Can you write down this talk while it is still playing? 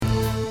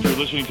You're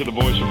listening to the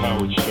voice of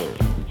Howard Stern.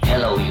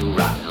 Hello, you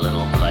rotten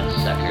little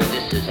bloodsucker.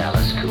 This is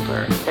Alice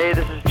Cooper. Hey,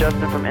 this is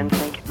Justin from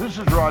NSYNC. This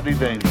is Rodney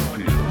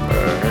Dangerfield.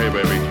 Hey,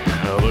 baby.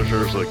 This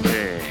is the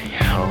king.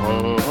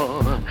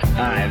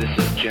 Hi, this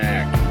is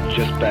Jack.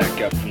 Just back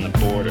up from the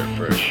border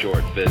for a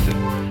short visit.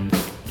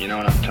 You know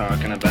what I'm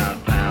talking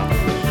about, pal?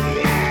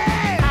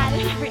 Hi,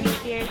 this is Britney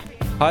Spears.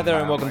 Hi there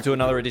and welcome to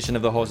another edition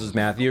of The Horse's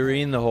Mouth. You're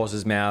in The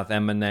Horse's Mouth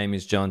and my name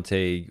is John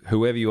Teague.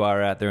 Whoever you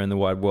are out there in the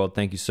wide world,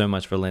 thank you so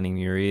much for lending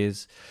me your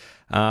ears.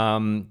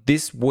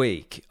 This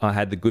week I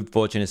had the good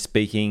fortune of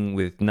speaking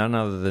with none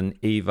other than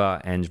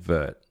Eva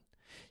Angvert.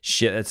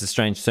 That's a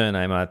strange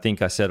surname. I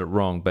think I said it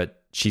wrong,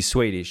 but she's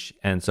Swedish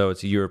and so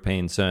it's a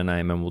European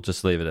surname and we'll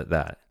just leave it at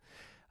that.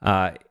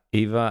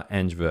 Eva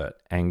Angvert.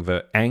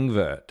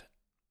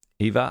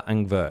 Eva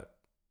Angvert.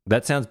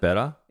 That sounds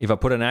better if I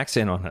put an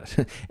accent on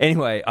it.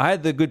 Anyway, I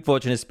had the good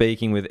fortune of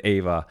speaking with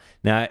Eva.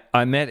 Now,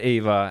 I met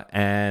Eva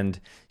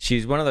and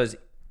she's one of those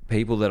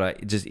people that I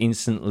just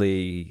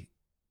instantly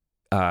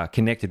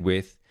connected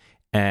with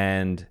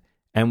and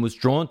was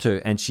drawn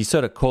to. And she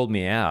sort of called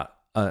me out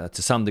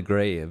to some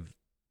degree of...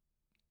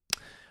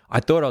 I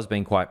thought I was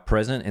being quite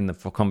present in the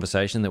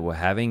conversation that we're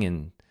having,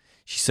 and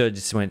she sort of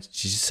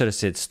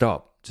said,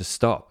 stop,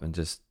 and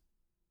just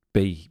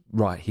be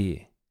right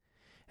here.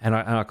 And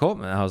I caught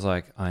me. I was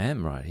like, I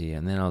am right here.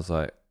 And then I was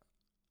like,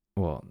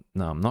 well,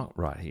 no, I'm not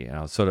right here. And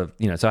I was sort of,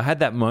 so I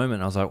had that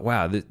moment. I was like,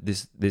 wow,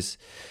 this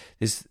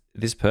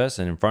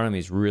person in front of me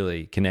is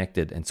really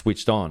connected and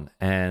switched on.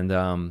 And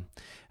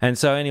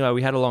so anyway,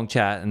 we had a long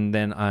chat, and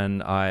then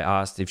I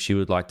asked if she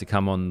would like to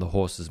come on The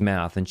Horse's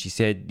Mouth, and she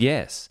said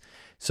yes.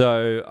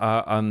 So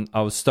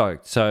I was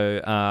stoked.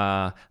 So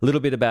a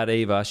little bit about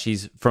Eva.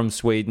 She's from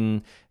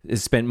Sweden,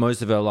 has spent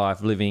most of her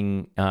life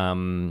living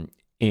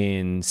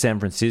in San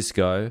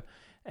Francisco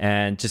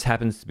and just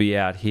happens to be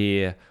out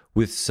here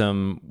with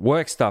some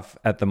work stuff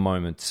at the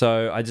moment.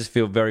 So I just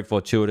feel very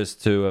fortuitous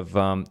to have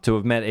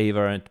met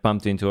Eva and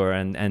bumped into her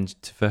and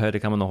for her to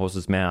come on The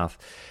Horse's Mouth.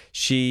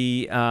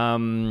 She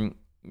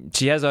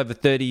has over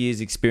 30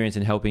 years experience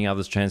in helping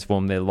others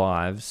transform their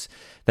lives.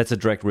 That's a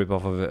direct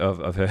rip-off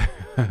of her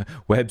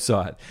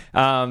website.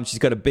 She's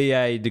got a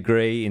BA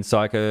degree in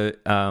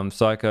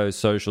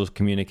psychosocial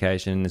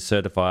communication and is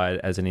certified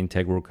as an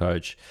integral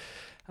coach.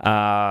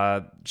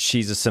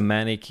 She's a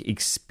somatic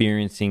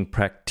experiencing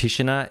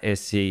practitioner,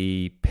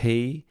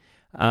 SEP,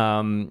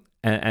 and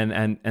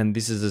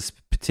this is a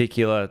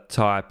particular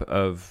type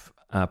of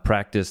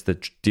practice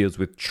that deals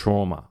with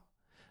trauma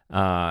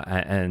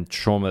and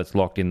trauma that's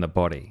locked in the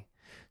body.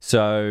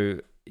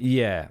 So,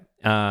 yeah,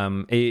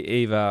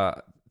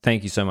 Eva,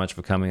 thank you so much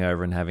for coming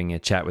over and having a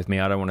chat with me.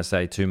 I don't want to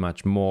say too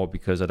much more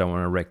because I don't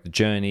want to wreck the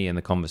journey and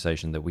the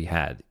conversation that we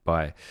had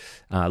by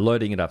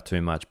loading it up too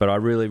much. But I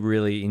really,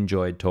 really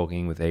enjoyed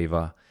talking with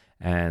Eva.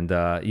 And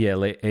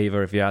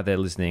Eva, if you're out there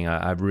listening,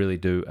 I really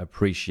do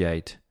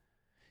appreciate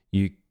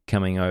you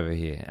coming over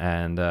here.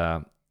 And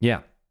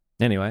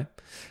anyway,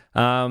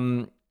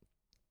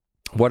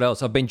 what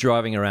else? I've been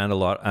driving around a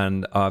lot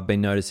and I've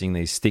been noticing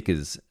these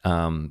stickers.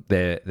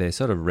 They're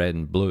sort of red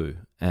and blue.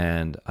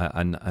 And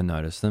I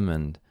noticed them,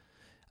 and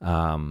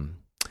I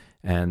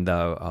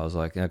was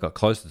like, I got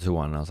closer to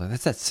one, and I was like,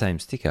 that's that same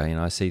sticker.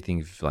 I see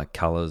things like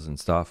colors and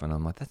stuff, and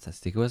I'm like, that's that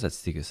sticker. What does that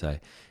sticker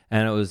say?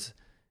 And it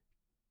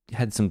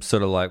had some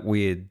sort of like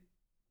weird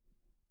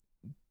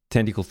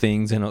tentacle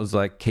things, and it was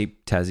like,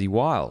 keep Tassie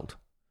wild.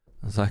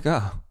 I was like,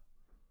 oh,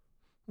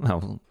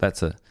 well,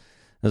 there's a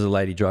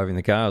lady driving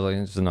the car. I was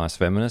like, it's a nice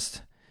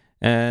feminist.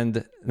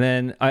 And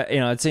then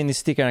I'd seen this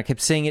sticker, and I kept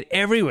seeing it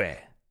everywhere,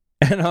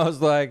 and I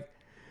was like,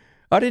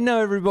 I didn't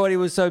know everybody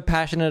was so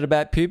passionate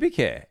about pubic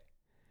hair.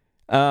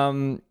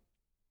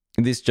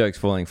 This joke's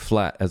falling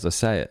flat as I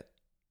say it.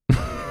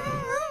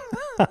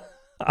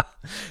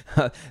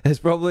 There's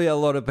probably a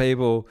lot of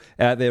people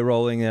out there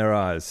rolling their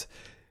eyes.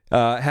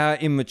 How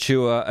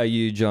immature are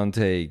you, John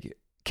Teague?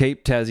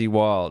 Keep Tassie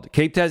wild.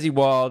 Keep Tassie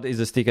wild is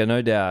a sticker,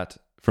 no doubt,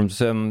 from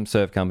some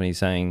surf company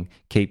saying,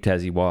 keep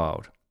Tassie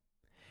wild.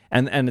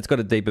 And it's got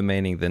a deeper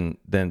meaning than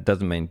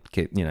doesn't mean,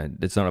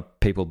 it's not a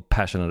people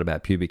passionate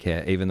about pubic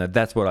hair, even though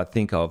that's what I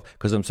think of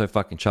because I'm so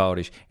fucking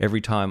childish every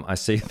time I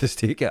see the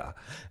sticker.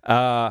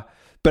 But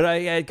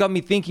it got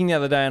me thinking the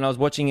other day, and I was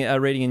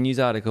reading a news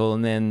article,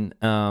 and then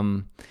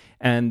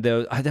and there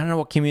was, I don't know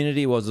what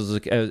community it was.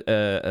 It was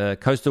a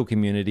coastal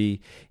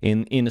community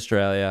in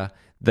Australia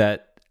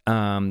that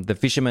the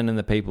fishermen and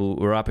the people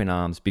were up in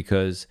arms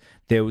because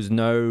there was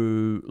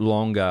no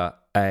longer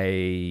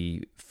a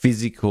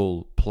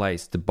physical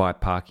place to buy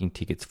parking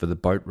tickets for the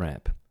boat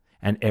ramp,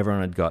 and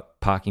everyone had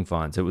got parking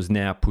fines. It was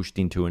now pushed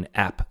into an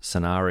app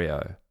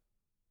scenario,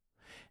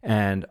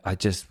 and I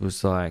just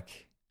was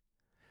like,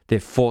 they're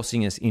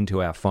forcing us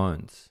into our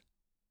phones.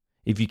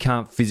 If you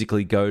can't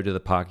physically go to the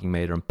parking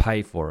meter and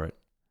pay for it,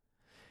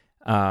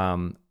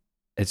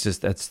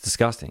 that's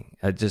disgusting.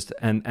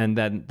 And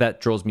that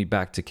draws me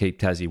back to keep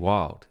Tassie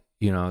wild.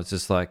 It's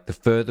just like the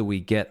further we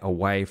get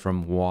away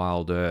from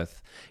wild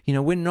earth,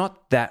 we're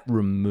not that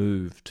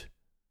removed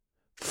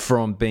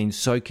from being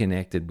so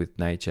connected with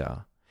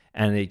nature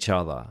and each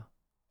other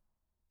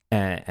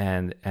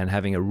and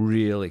having a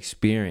real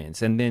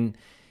experience. And then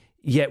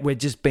yet we're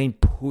just being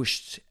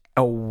pushed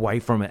away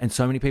from it. And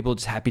so many people are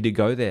just happy to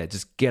go there,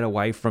 just get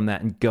away from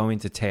that and go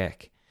into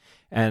tech.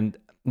 And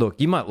look,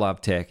 you might love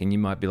tech and you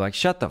might be like,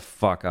 shut the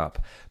fuck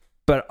up.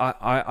 But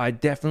I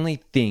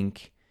definitely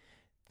think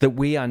that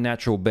we are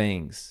natural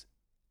beings.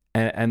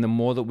 And the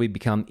more that we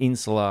become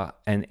insular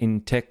and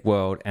in tech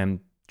world and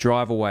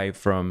drive away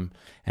from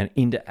and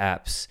into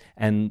apps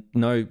and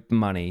no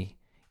money,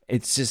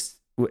 it's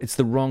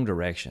the wrong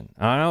direction.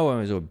 I know I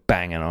was sort of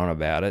banging on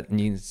about it, and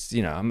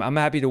you know, I'm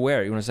happy to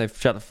wear it. You want to say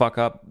shut the fuck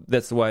up?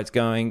 That's the way it's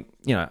going.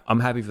 You know,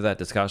 I'm happy for that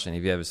discussion.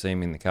 If you ever see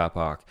me in the car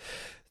park,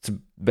 it's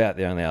about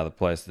the only other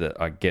place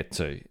that I get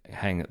to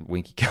hang at the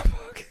Winky car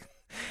park.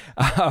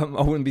 I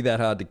wouldn't be that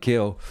hard to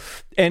kill.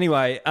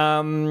 Anyway,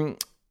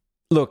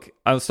 look,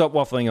 I'll stop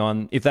waffling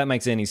on. If that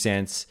makes any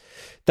sense,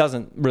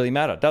 doesn't really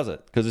matter, does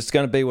it? Because it's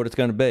going to be what it's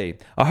going to be.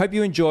 I hope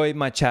you enjoyed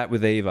my chat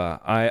with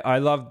Eva. I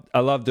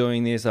love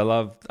doing this. I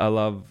love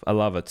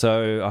it.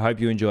 So I hope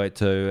you enjoy it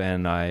too.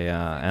 And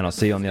I'll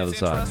see you on the other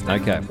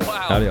side. Okay.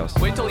 Wow. Adios.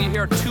 Wait till you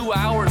hear 2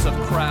 hours of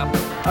crap.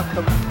 A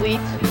complete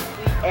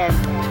and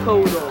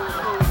total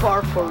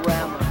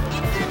barforama.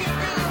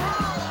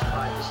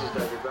 This is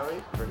David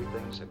Bowie. Pretty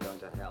things have gone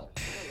to hell.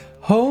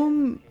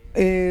 Home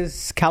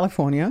is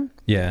California,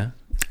 Yeah.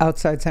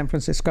 outside San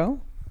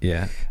Francisco.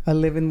 Yeah. I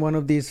live in one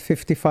of these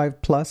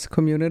 55 plus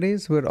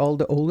communities with all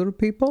the older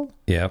people.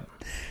 Yep.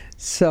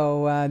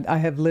 So I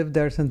have lived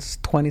there since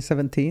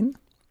 2017.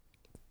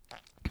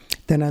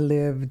 Then I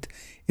lived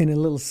in a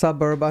little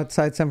suburb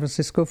outside San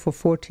Francisco for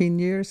 14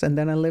 years. And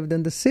then I lived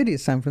in the city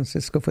of San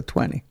Francisco for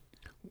 20.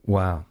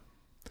 Wow.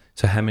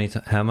 So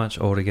how much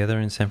altogether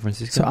in San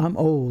Francisco? So I'm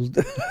old.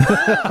 That's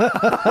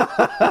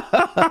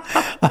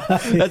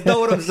not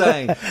what I'm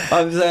saying.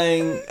 I'm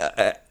saying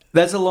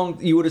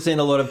you would have seen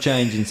a lot of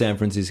change in San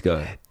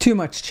Francisco. Too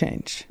much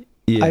change.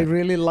 Yeah. I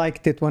really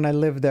liked it when I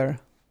lived there.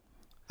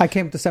 I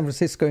came to San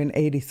Francisco in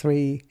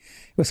 83. It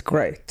was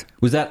great.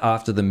 Was that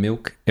after the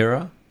milk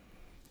era?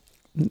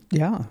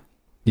 Yeah.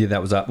 Yeah,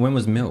 that was up. When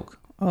was milk?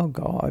 Oh,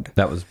 God.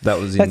 That was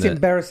in That's the,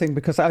 embarrassing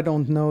because I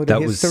don't know the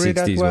that was history 60s,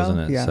 that well. wasn't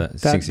it? Yeah. So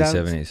 60s,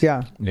 70s.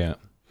 Yeah. Yeah.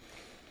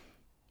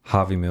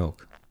 Harvey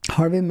Milk.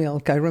 Harvey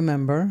Milk, I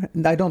remember.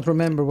 I don't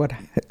remember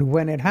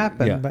when it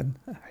happened, Yeah. but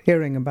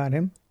hearing about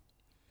him.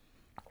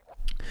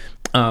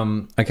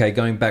 Okay,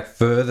 going back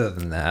further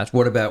than that,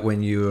 what about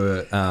when you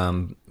were,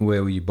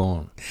 where were you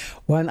born?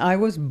 When I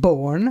was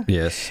born,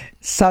 Yes.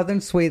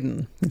 southern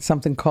Sweden, it's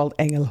something called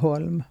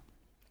Ängelholm.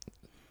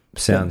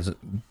 Sounds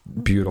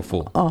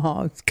beautiful.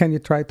 Can you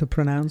try to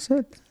pronounce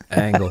it?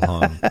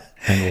 Ängelholm.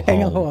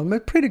 Ängelholm,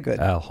 but pretty good.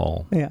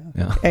 Älvholm. Yeah.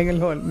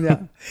 Ängelholm,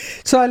 yeah.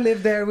 So I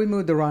lived there. We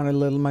moved around a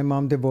little. My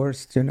mom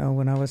divorced,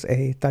 when I was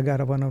 8. I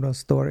got one of those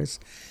stories.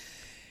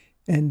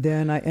 And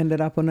then I ended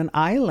up on an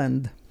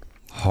island.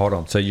 Hold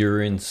on. So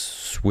you're in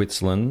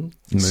Switzerland,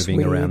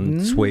 moving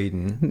around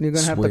Sweden. You're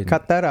going to have to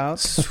cut that out.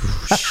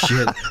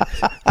 Shit.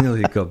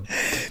 Nearly got...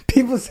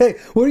 People say,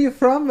 where are you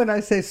from? And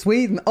I say,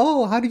 Sweden.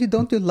 Oh,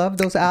 don't you love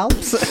those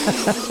Alps?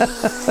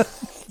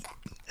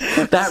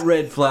 That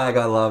red flag,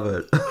 I love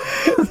it.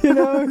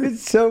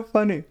 It's so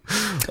funny.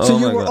 So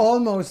you were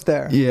almost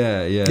there.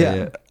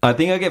 Yeah. I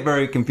think I get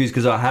very confused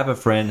because I have a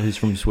friend who's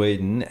from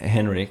Sweden,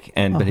 Henrik,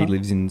 but he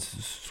lives in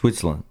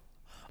Switzerland.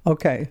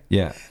 Okay.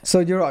 Yeah. So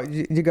you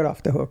got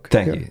off the hook.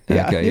 Thank you.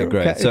 Yeah, Okay, you're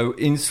great. okay. So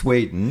in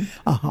Sweden.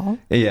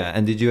 Yeah,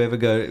 and did you ever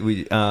go?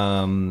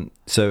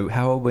 So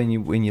how old when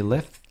you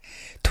left?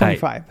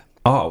 25.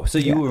 Oh, so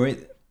you were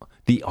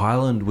the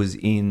island was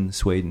in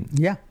Sweden.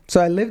 Yeah.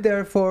 So I lived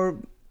there for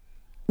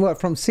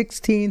from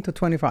 16 to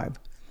 25.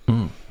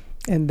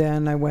 And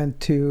then I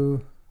went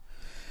to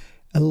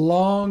a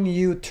long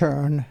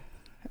U-turn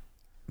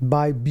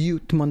by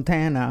Butte,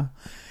 Montana,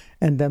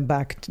 and then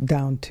back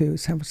down to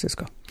San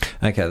Francisco.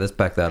 Okay, let's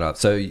back that up.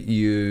 So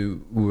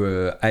you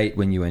were 8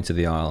 when you went to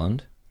the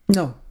island?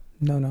 No.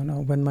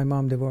 When my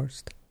mom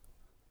divorced.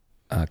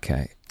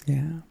 Okay.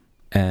 Yeah.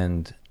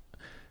 And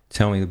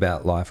tell me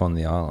about life on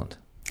the island.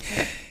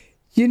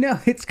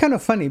 It's kind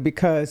of funny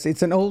because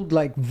it's an old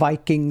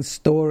Viking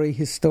story,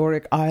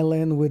 historic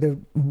island with a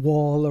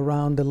wall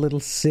around a little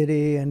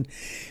city, and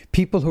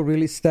people who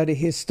really study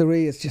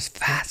history is just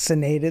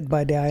fascinated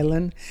by the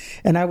island.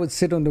 And I would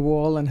sit on the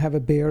wall and have a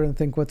beer and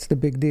think, what's the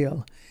big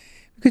deal?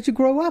 Because you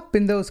grow up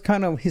in those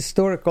kind of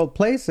historical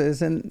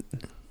places and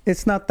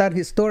it's not that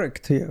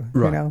historic to you,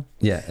 right.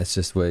 Yeah, it's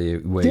just where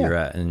you're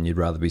at and you'd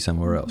rather be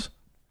somewhere else.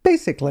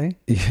 Basically.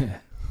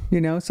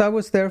 Yeah. So I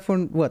was there for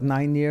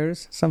 9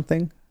 years,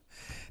 something.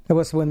 That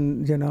was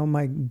when,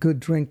 my good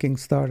drinking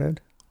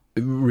started.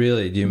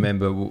 Really? Do you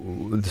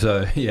remember?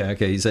 So, yeah,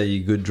 okay, you say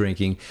you're good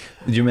drinking.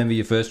 Do you remember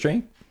your first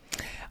drink?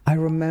 I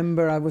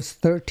remember I was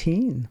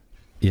 13.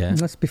 Yeah.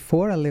 It was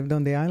before I lived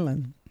on the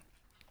island.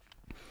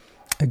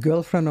 A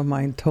girlfriend of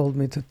mine told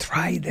me to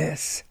try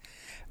this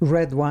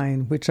red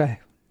wine, which I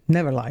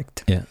never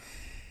liked. Yeah.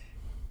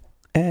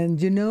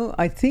 And,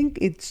 I think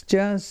it's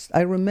just,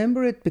 I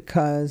remember it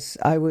because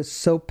I was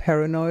so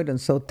paranoid and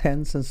so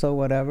tense and so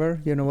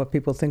whatever, what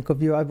people think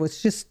of you. I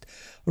was just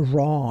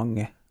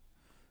wrong.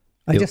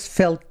 I just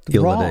felt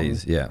ill wrong. at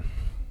ease, yeah.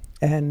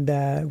 And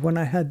when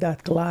I had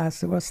that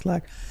glass, it was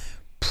like,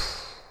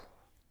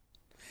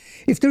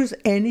 if there's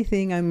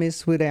anything I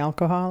miss with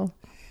alcohol,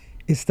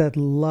 it's that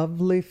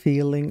lovely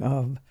feeling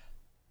of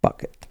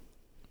bucket.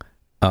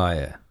 Oh,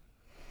 yeah.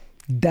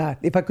 That,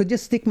 if I could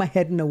just stick my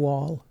head in a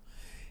wall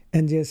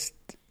and just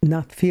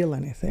not feel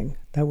anything,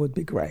 that would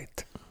be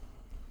great.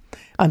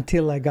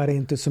 Until I got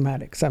into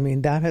somatics. I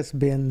mean, that has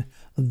been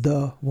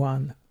the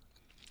one.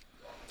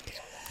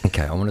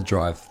 Okay, I want to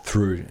drive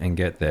through and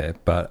get there,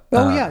 but...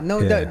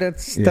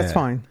 that's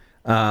fine.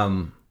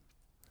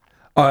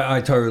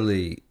 I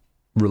totally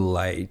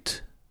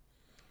relate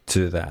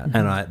to that. Mm-hmm.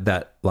 And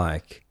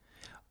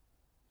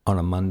on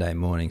a Monday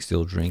morning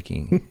still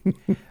drinking,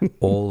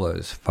 all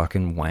those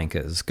fucking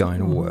wankers going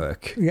to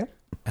work. Yeah.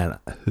 And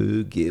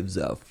who gives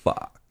a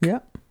fuck? Yeah.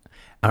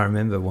 I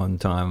remember one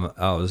time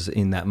I was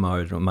in that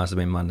mode, it must have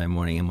been Monday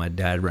morning, and my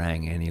dad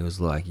rang and he was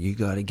like, you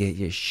got to get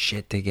your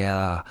shit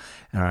together.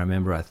 And I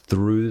remember I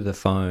threw the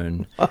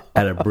phone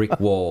at a brick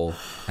wall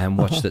and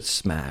watched it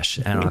smash.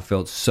 And I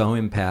felt so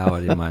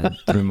empowered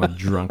through my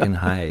drunken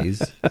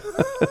haze.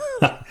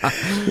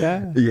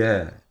 Yeah.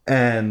 Yeah.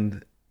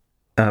 And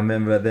I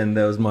remember then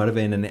might have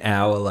been an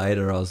hour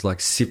later, I was like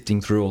sifting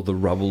through all the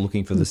rubble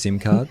looking for the SIM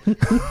card. What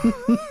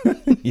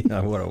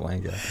a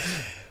wanker.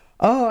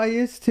 Oh, I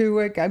used to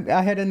work.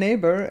 I had a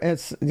neighbor.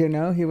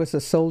 He was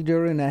a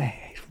soldier in a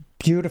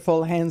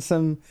beautiful,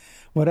 handsome,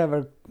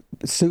 whatever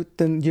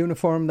suit and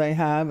uniform they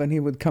have, and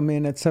he would come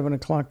in at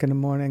 7:00 in the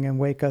morning and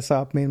wake us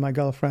up, me and my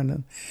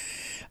girlfriend.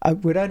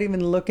 And without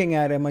even looking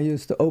at him, I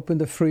used to open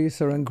the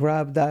freezer and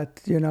grab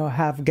that,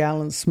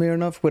 half-gallon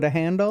Smirnoff with a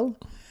handle,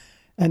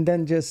 and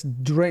then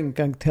just drink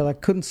until I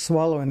couldn't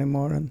swallow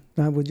anymore, and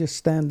I would just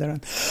stand there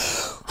and.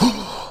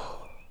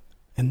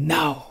 And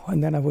now,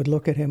 and then I would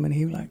look at him and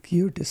he was like,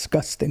 you're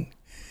disgusting.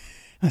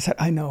 I said,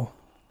 I know.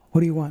 What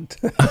do you want?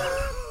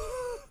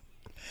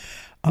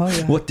 Oh,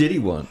 yeah. What did he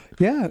want?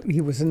 Yeah, he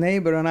was a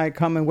neighbor and I'd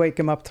come and wake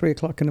him up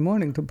 3:00 in the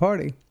morning to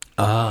party.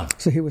 Ah.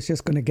 So he was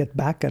just going to get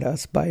back at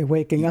us by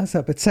waking us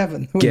up at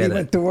 7 when he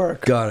went to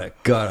work. Got it.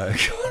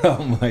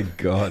 Oh, my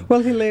God.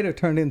 Well, he later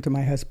turned into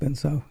my husband,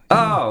 so.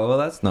 Oh, well,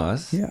 that's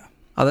nice. Yeah.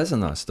 Oh, that's a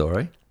nice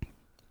story.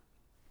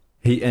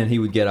 He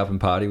would get up and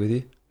party with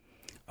you?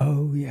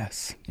 Oh,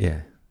 yes.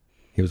 Yeah.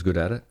 He was good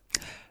at it?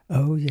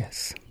 Oh,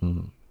 yes.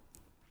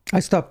 I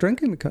stopped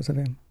drinking because of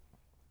him.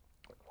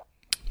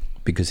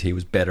 Because he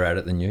was better at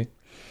it than you?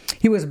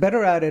 He was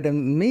better at it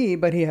than me,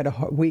 but he had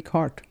a weak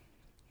heart.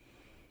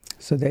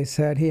 So they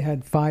said he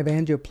had 5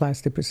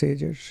 angioplasty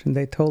procedures, and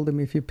they told him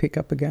if you pick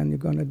up again, you're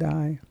going to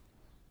die.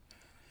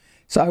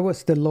 So I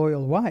was the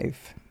loyal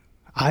wife.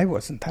 I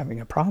wasn't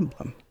having a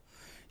problem.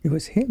 It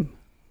was him.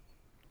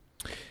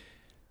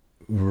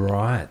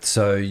 Right.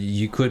 So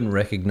you couldn't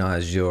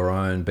recognize your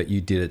own, but you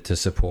did it to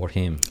support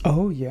him.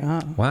 Oh,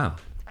 yeah. Wow.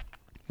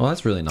 Well,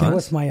 that's really nice. That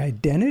was my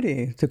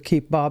identity, to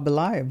keep Bob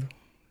alive.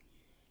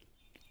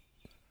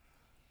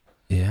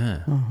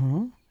 Yeah.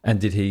 Uh-huh.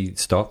 And did he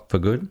stop for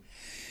good?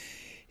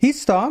 He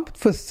stopped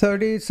for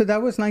 30, so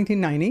that was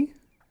 1990.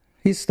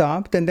 He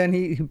stopped, and then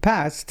he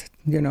passed,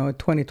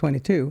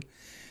 2022.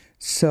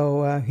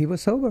 So he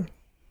was sober.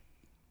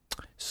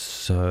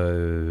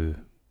 So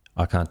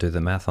I can't do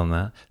the math on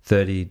that.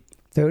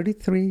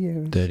 33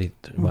 years. 30.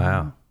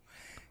 Wow.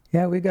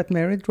 Yeah, we got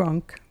married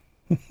drunk.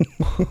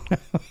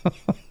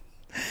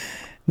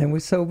 Then we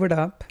sobered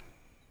up.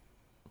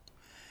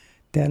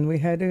 Then we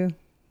had a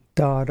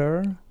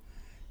daughter,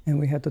 and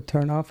we had to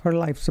turn off her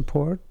life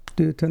support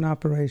due to an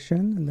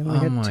operation. And then we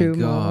had 2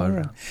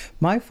 more.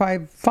 My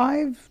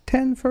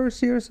 10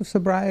 first years of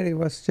sobriety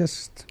was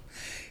just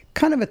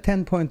kind of a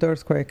 10-point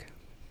earthquake.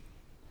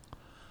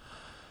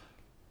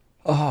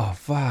 Oh,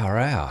 far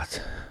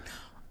out.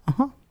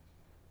 Uh-huh.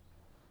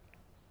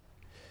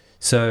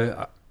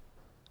 So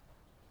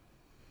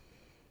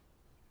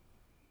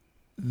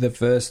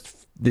this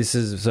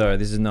is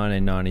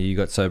 1990. You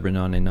got sober in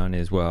 1990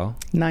 as well.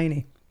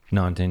 90.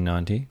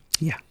 1990.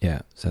 Yeah.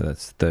 Yeah. So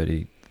that's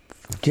 30.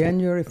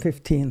 January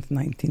 15th,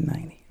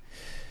 1990.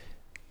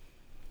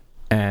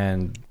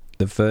 And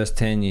the first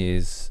 10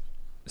 years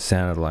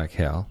sounded like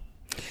hell.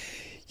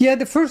 Yeah,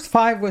 the first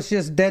 5 was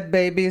just dead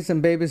babies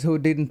and babies who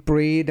didn't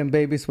breed and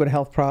babies with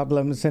health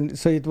problems. And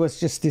so it was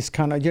just this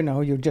kind of,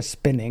 you're just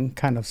spinning,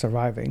 kind of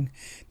surviving.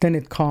 Then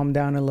it calmed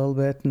down a little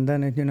bit. And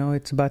then,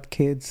 it's about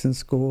kids and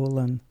school.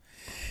 And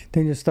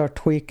then you start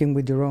tweaking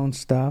with your own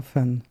stuff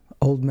and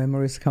old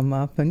memories come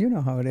up. And you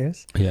know how it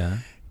is. Yeah.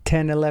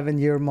 10,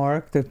 11-year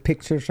mark, the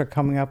pictures are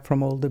coming up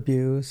from old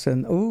abuse.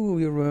 And,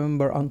 you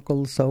remember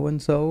Uncle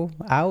so-and-so?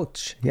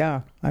 Ouch.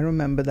 Yeah, I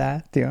remember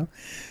that,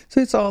 So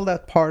it's all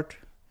that part.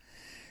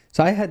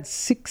 So I had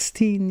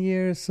 16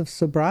 years of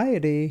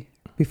sobriety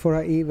before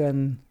I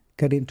even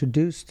got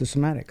introduced to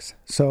somatics.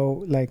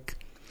 So, like,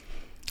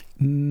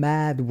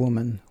 mad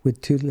woman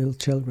with 2 little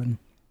children.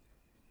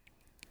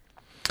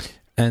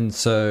 And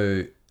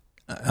so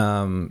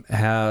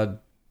how?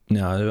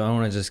 No, I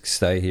want to just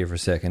stay here for a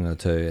second or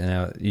two.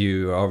 Now,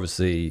 you are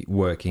obviously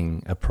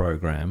working a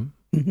program,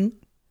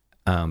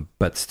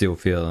 but still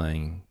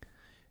feeling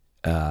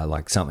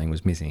like something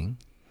was missing.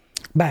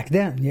 Back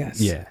then, yes.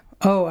 Yeah.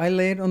 Oh, I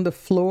laid on the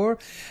floor.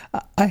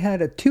 I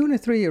had a 2 and a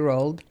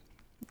 3-year-old,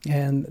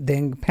 and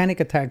then panic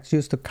attacks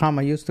used to come.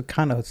 I used to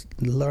kind of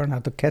learn how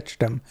to catch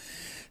them.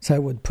 So I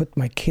would put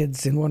my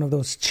kids in one of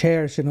those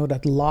chairs,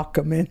 that lock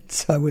them in.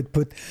 So I would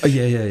put...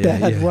 They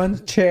had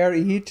one chair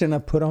each, and I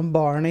put on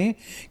Barney,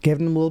 gave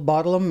them a little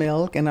bottle of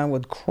milk, and I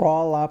would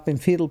crawl up in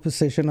fetal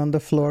position on the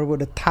floor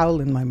with a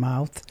towel in my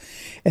mouth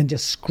and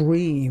just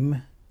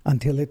scream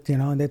until it,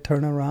 and they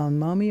turn around.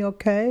 Mommy,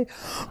 okay?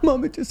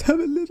 Mommy, just have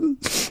a little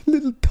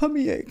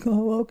tummy ache.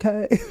 Oh,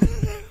 okay.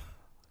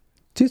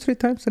 2-3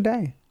 times a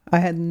day. I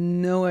had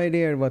no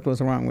idea what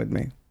was wrong with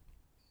me.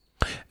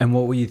 And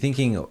what were you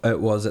thinking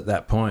it was at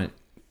that point?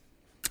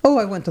 Oh,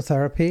 I went to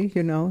therapy,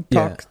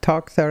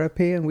 talk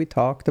therapy, and we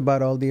talked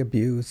about all the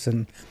abuse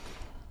and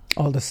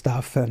all the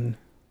stuff, and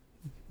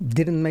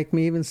didn't make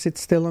me even sit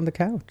still on the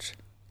couch.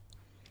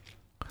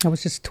 I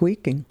was just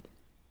tweaking.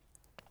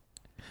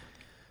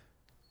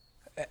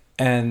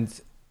 And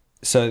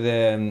so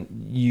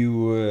then you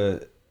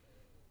were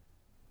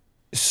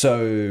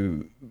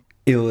so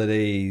ill at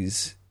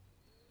ease.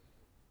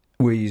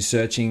 Were you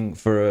searching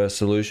for a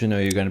solution, or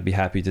are you going to be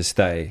happy to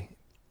stay?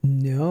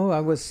 No, I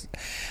was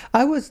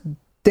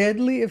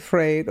deadly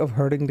afraid of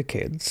hurting the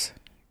kids,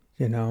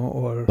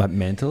 or like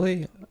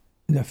mentally.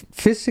 No,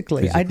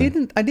 physically. I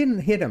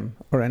didn't hit them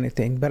or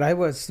anything, but I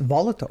was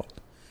volatile.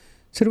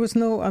 So there was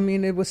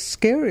it was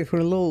scary for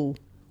a little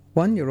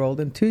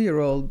 1-year-old and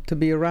 2-year-old to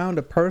be around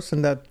a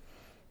person that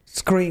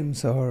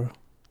screams or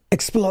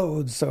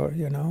explodes, or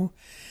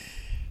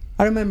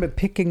I remember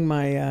picking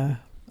my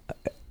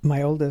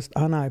oldest,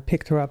 Anna, I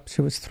picked her up.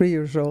 She was 3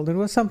 years old, and it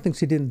was something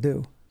she didn't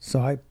do. So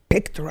I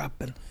picked her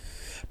up and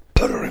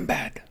put her in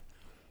bed.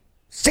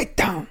 Sit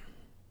down.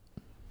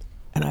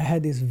 And I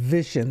had this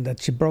vision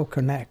that she broke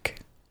her neck.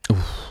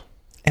 Oof.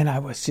 And I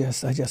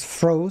just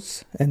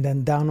froze, and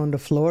then down on the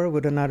floor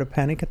with another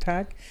panic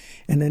attack,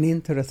 and then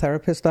into the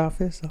therapist's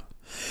office.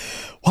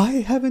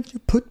 Why haven't you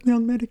put me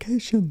on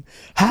medication?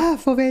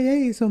 Half of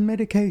AA is on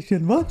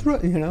medication. What's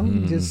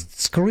wrong? Just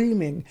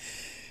screaming.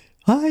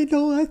 I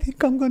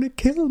think I'm going to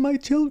kill my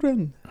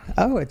children.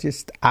 Oh,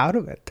 just out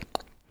of it.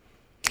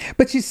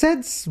 But she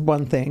said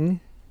one thing,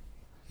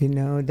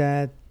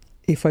 that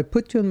if I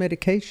put you on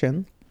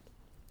medication,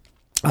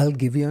 I'll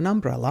give you an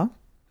umbrella.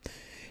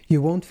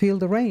 You won't feel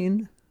the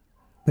rain,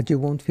 but you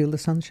won't feel the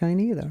sunshine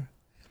either.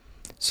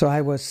 So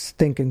I was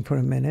thinking for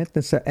a minute.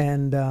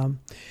 And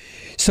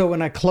so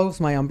when I close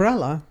my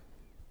umbrella,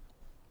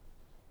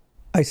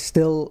 I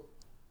still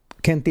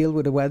can't deal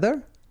with the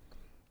weather.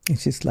 And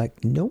she's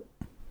like, nope.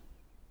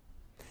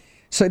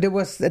 So there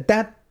was at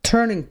that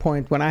turning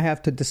point when I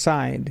have to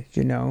decide,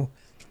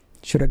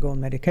 should I go on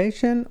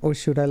medication or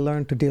should I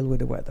learn to deal with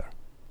the weather?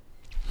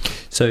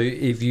 So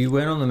if you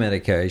went on the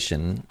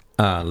medication,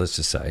 let's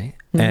just say,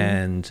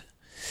 and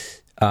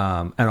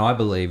I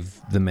believe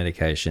the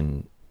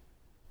medication,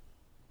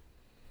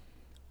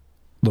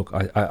 look,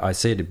 I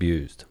see it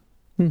abused,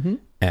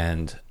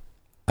 and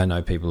I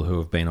know people who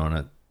have been on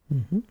it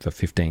for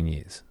 15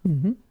 years,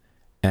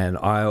 and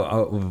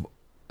I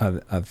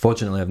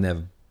fortunately I've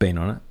never been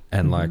on it.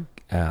 And I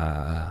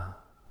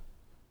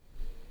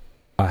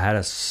had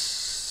a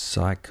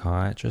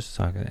psychiatrist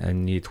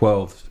in year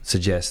 12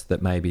 suggest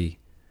that maybe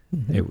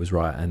it was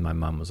right, and my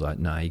mum was like,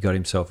 no, he got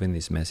himself in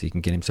this mess, he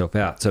can get himself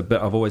out. So,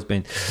 but I've always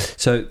been...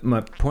 So my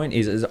point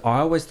is I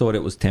always thought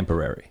it was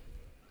temporary.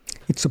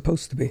 It's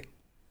supposed to be.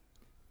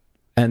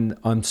 And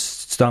I'm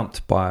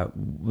stumped by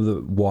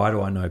why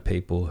do I know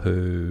people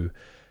who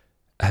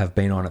have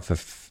been on it for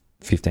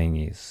 15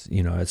 years.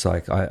 It's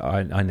like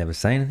I never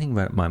say anything,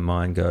 but my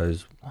mind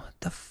goes, what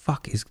the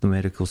fuck is the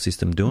medical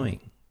system doing?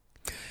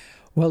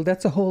 Well,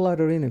 that's a whole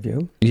other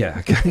interview. Yeah,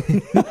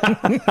 okay.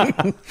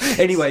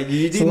 Anyway,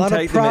 you didn't take... It's a lot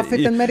of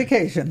profit and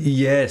medication.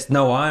 Yes.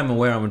 No, I am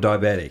aware I'm a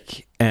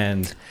diabetic.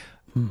 And,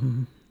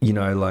 I'll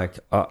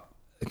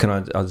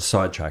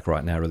sidetrack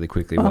right now really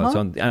quickly.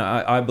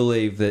 I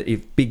believe that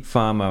if Big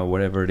Pharma, or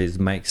whatever it is,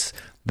 makes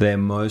their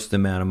most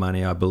amount of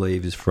money, I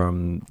believe, is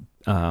from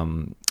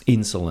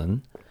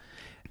insulin.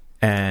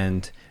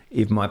 And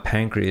if my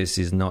pancreas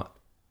is not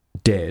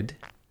dead,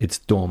 it's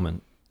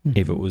dormant.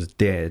 If it was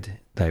dead,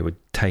 they would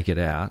take it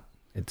out.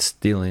 It's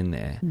still in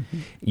there.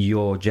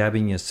 You're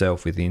jabbing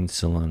yourself with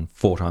insulin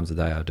 4 times a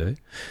day, I do.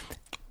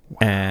 Wow.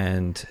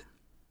 And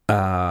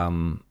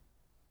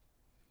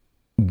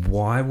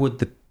why would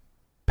the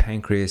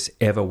pancreas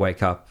ever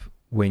wake up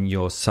when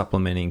you're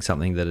supplementing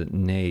something that it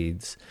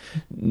needs?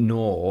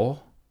 And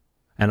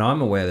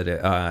I'm aware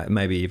that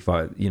maybe if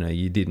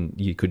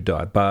you could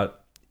die,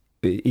 but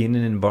in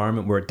an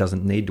environment where it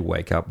doesn't need to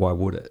wake up, why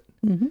would it?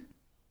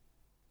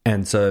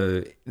 And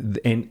so,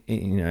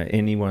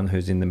 anyone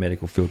who's in the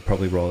medical field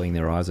probably rolling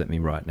their eyes at me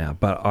right now.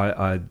 But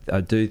I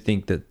do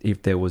think that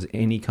if there was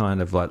any kind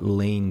of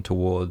lean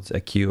towards a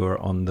cure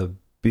on the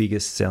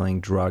biggest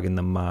selling drug in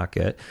the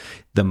market,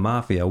 the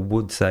mafia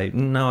would say,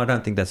 no, I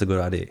don't think that's a good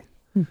idea.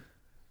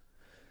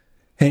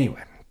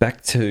 Anyway,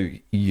 back to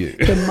you.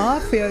 The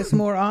mafia is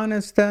more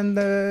honest than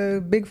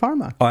the big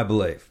pharma. I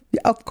believe.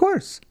 Yeah, of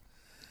course.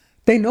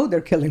 They know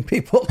they're killing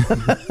people,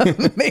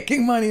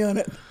 making money on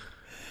it.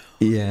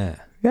 Yeah.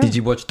 Did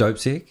you watch Dope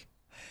Sick?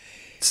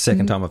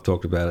 Second time I've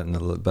talked about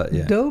it, but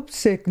yeah. Dope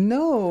Sick,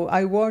 no.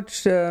 I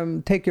watched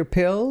Take Your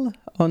Pill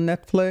on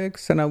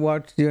Netflix, and I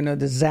watched, the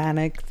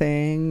Xanax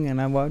thing,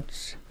 and I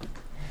watched...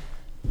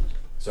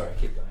 Sorry,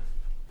 keep going.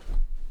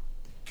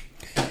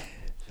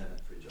 Turn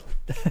that fridge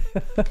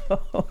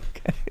off.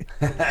 Okay.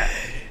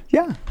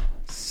 Yeah.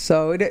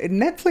 So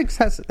Netflix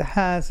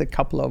has a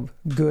couple of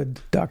good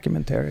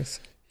documentaries.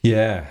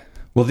 Yeah.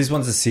 Well, this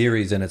one's a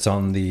series, and it's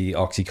on the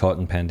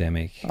Oxycontin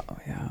pandemic. Oh,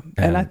 yeah.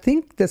 And I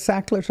think the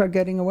Sacklers are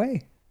getting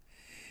away.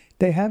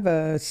 They have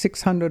a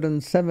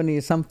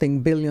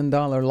 $670-something billion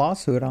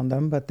lawsuit on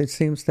them, but it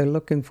seems they're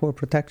looking for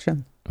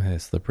protection. Yeah,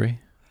 slippery.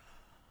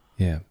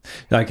 Yeah.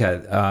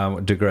 Okay,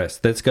 digress.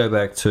 Let's go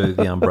back to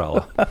the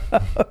umbrella.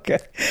 Okay.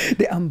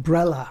 The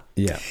umbrella.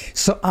 Yeah.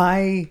 So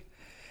I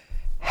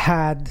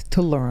had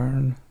to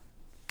learn.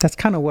 That's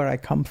kind of where I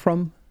come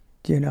from.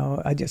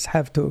 I just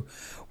have to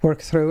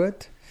work through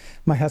it.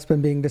 My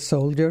husband being the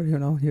soldier,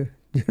 you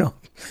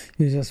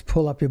just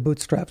pull up your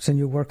bootstraps and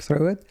you work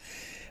through it.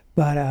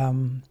 But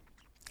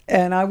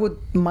and I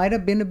might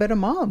have been a better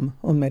mom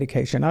on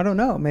medication. I don't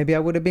know. Maybe I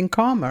would have been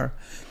calmer.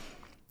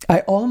 I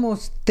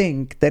almost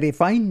think that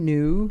if I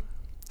knew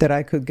that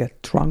I could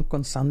get drunk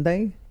on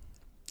Sunday,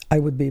 I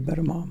would be a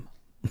better mom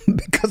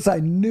because I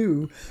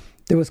knew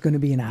there was going to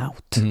be an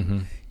out. Mm-hmm.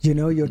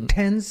 You're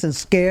tense and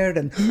scared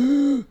and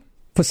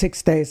for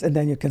 6 days, and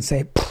then you can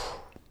say,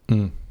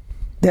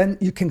 then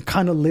you can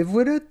kind of live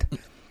with it,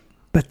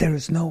 but there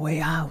is no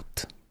way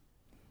out.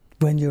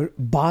 When your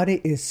body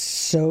is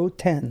so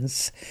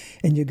tense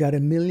and you got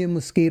a million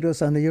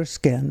mosquitoes under your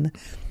skin,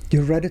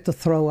 you're ready to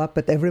throw up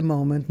at every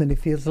moment, and it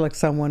feels like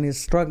someone is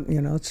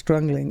strangling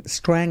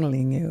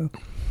you.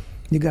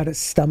 You got a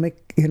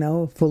stomach,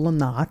 full of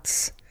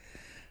knots,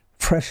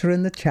 pressure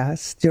in the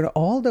chest,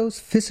 all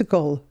those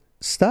physical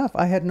stuff.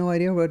 I had no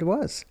idea what it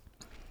was.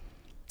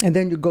 And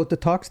then you go to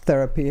talk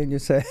therapy and you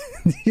say,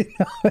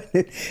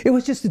 it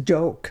was just a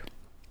joke.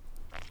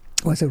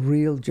 It was a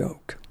real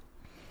joke.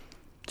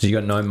 So you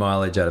got no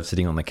mileage out of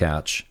sitting on the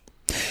couch?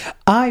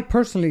 I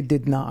personally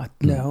did not,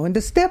 no. And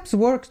the steps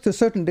worked to a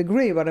certain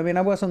degree, but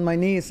I was on my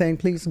knees saying,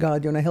 please,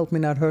 God, help me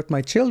not hurt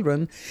my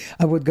children.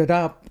 I would get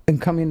up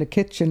and come in the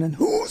kitchen and,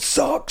 whose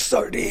socks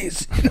are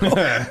these? It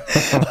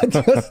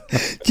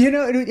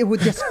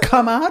would just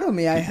come out of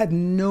me. I had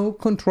no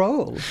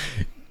control.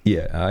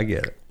 Yeah, I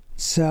get it.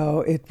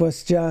 So it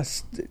was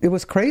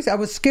crazy. I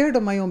was scared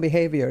of my own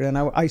behavior, and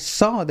I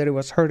saw that it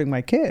was hurting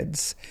my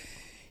kids,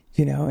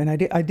 and I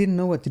didn't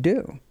know what to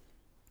do.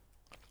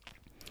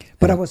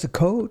 But I was a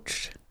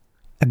coach,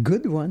 a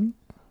good one,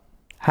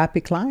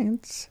 happy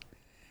clients,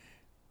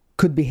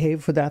 could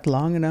behave for that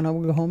long, and then I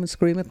would go home and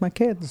scream at my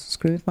kids,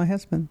 scream at my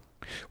husband.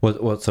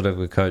 What sort of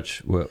a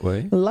coach were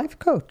you? A life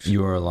coach.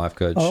 You were a life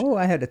coach? Oh,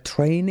 I had a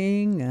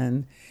training,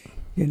 and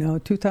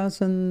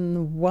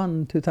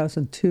 2001,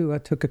 2002, I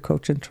took a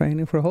coaching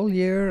training for a whole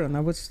year, and I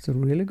was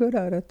really good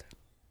at it.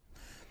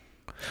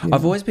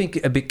 I've always been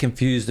a bit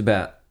confused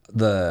about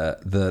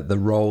the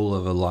role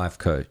of a life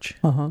coach.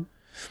 Uh-huh.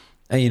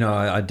 And,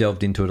 I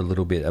delved into it a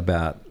little bit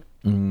about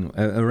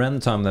around the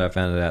time that I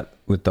found it out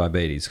with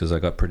diabetes, because I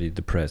got pretty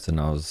depressed,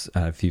 and I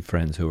had a few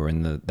friends who were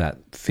in that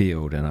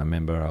field, and I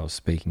remember I was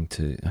speaking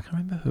to, I can't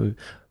remember who,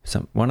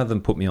 one of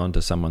them put me on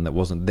to someone that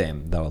wasn't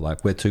them. They were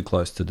like, we're too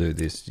close to do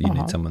this. You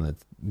need someone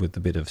that's with a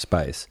bit of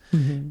space.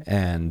 Mm-hmm.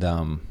 And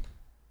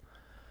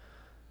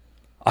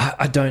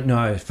I don't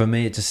know. For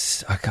me, it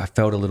just, I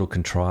felt a little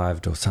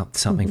contrived, or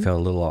something felt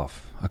a little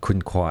off. I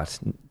couldn't quite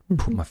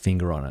put my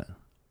finger on it.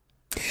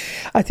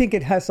 I think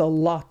it has a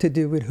lot to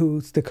do with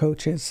who's the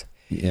coaches.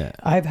 Yeah.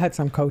 I've had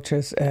some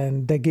coaches,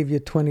 and they give you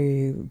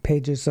 20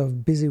 pages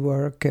of busy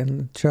work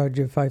and charge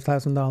you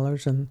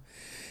 $5,000, and,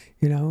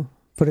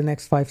 for the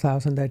next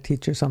 $5,000, they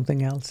teach you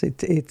something else.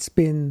 It's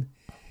been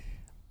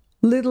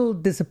little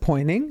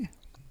disappointing.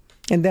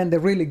 And then the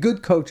really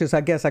good coaches,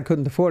 I guess I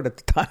couldn't afford at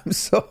the time.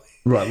 So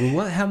right.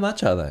 Well, how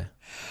much are they?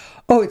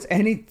 Oh, it's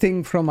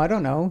anything from, I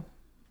don't know,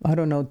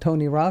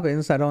 Tony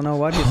Robbins. I don't know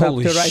what he's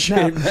Holy up to right shit,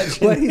 now.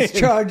 imagine What he's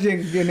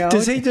charging,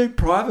 Does he do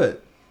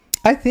private?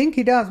 I think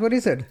he does. What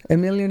is it? $1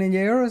 million a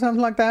year or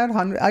something like that?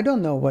 100? I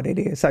don't know what it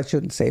is. I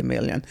shouldn't say $1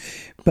 million.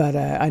 But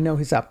I know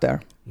he's up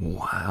there.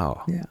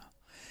 Wow. Yeah.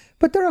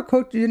 But there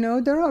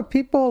are there are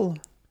people.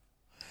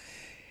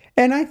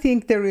 And I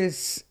think there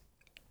is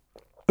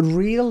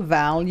real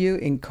value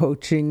in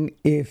coaching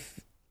if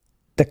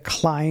the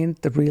client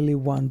really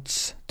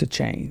wants to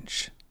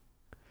change.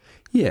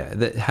 Yeah,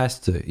 that has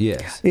to,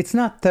 yes. It's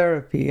not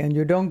therapy, and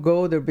you don't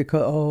go there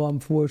because,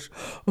 I'm forced.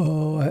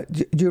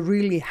 You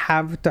really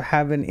have to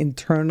have an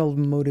internal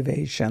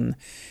motivation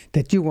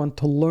that you want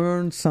to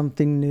learn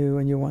something new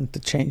and you want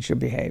to change your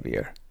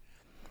behavior.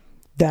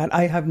 that.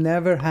 I have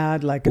never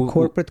had like a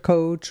corporate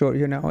coach or,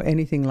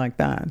 anything like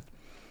that.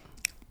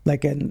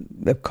 Like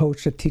a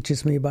coach that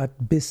teaches me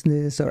about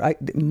business, or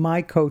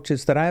my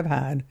coaches that I've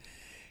had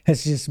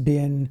has just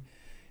been,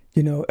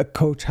 a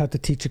coach, how to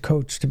teach a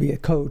coach to be a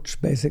coach,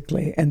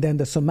 basically. And then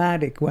the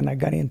somatic, when I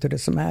got into the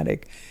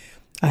somatic,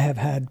 I have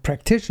had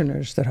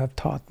practitioners that have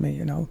taught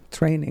me,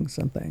 trainings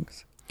and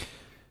things.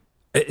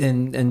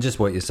 And just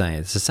what you're saying,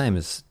 it's the same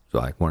as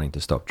like wanting to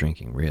stop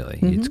drinking, really.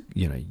 It's,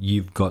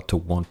 you've got to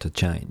want to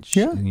change.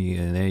 Yeah.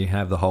 And there you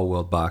have the whole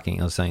world barking.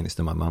 I was saying this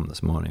to my mum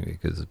this morning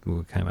because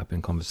we came up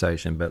in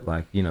conversation, but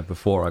like,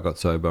 before I got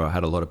sober, I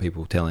had a lot of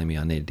people telling me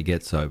I needed to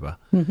get sober.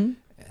 Mm-hmm.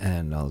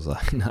 And I was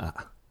like, nah,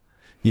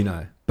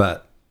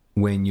 but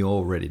when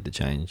you're ready to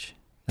change,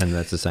 and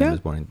that's the same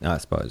as wanting, I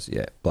suppose,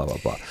 blah, blah,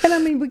 blah. And I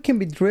mean, we can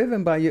be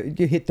driven by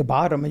you hit the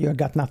bottom and you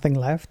got nothing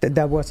left.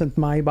 That wasn't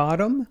my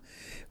bottom,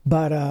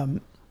 but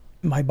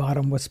my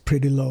bottom was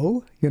pretty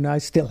low. I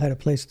still had a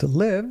place to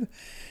live.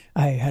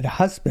 I had a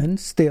husband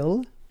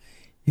still,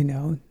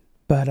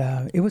 but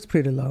it was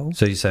pretty low.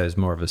 So you say it was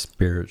more of a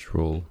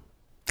spiritual?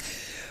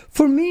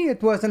 For me,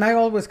 it was, and I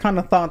always kind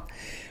of thought,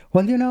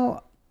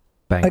 well,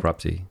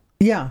 bankruptcy.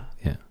 Yeah.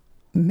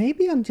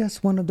 Maybe I'm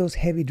just one of those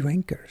heavy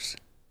drinkers.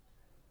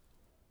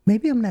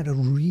 Maybe I'm not a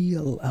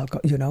real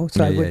alcohol,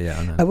 So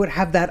I would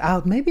have that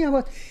out. Maybe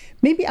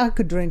I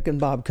could drink and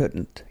Bob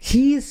couldn't.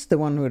 He's the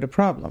one with the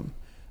problem.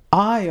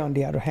 I, on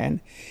the other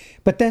hand,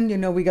 but then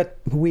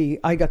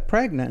I got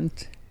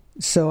pregnant,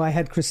 so I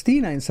had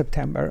Christina in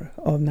September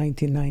of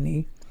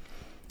 1990,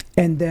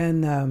 and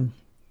then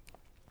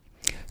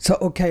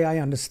I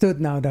understood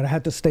now that I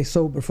had to stay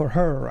sober for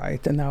her,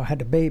 right? And now I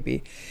had a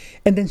baby,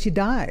 and then she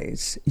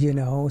dies,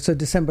 So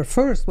December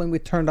 1st, when we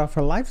turned off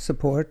her life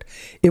support,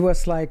 it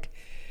was like,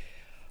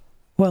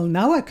 well,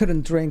 now I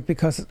couldn't drink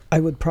because I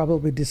would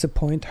probably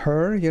disappoint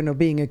her,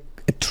 being a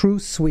true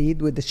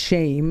Swede with the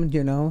shame,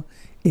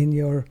 in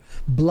your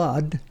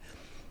blood.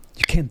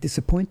 You can't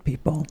disappoint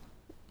people,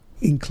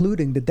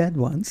 including the dead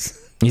ones.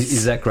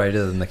 Is that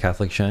greater than the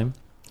Catholic shame?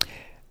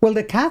 Well,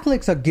 the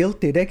Catholics are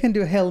guilty. They can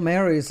do Hail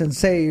Marys and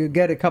say you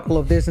get a couple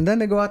of this, and then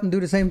they go out and do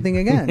the same thing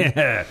again.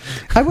 Yeah.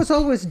 I was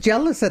always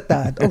jealous at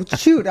that. Oh,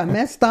 shoot, I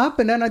messed up,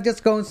 and then I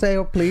just go and say,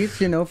 oh, please,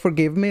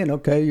 forgive me, and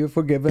okay, you're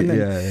forgiven.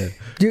 And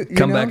You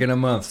Come back in a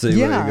month, see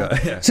where you go.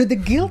 Yeah. So the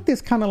guilt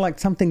is kind of like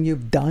something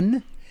you've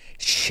done.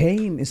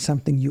 Shame is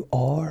something you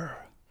are.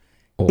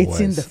 Always. It's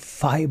in the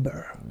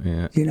fiber.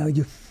 Yeah.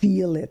 You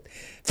feel it.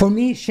 For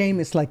me, shame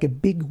is like a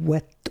big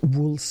wet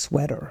wool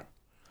sweater.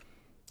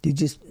 You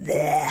just,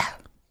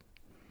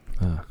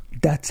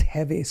 that's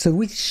heavy. So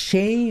we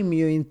shame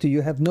you into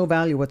you have no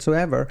value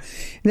whatsoever.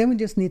 And then we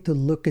just need to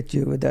look at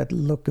you with that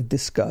look of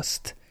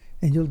disgust,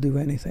 and you'll do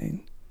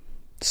anything.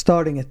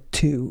 Starting at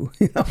 2,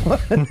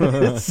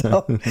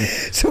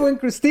 So when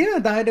Christina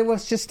died, it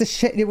was just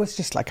it was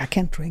just like, I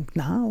can't drink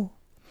now.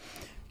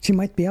 She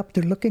might be up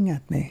there looking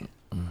at me.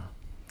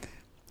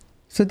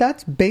 So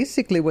that's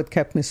basically what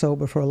kept me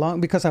sober for a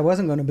long, because I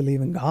wasn't going to believe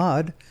in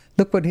God.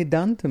 Look what he'd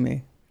done to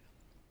me.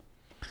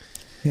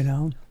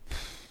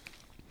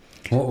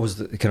 What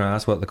was can I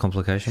ask what the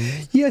complication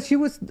was? Yeah, she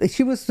was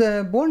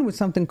born with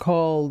something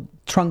called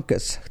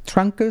truncus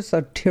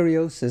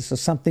arteriosus or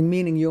something,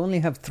 meaning you only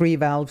have 3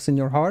 valves in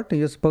your heart and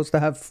you're supposed to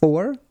have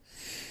 4.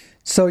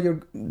 So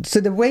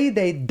the way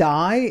they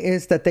die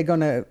is that they're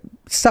going to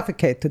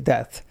suffocate to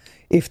death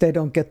if they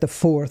don't get the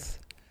 4th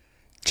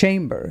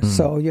chamber.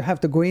 So you have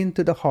to go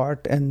into the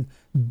heart and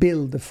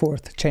build the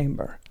 4th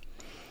chamber.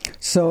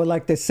 So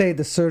like they say,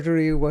 the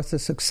surgery was a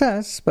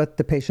success, but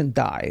the patient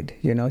died.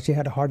 She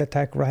had a heart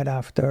attack right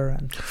after,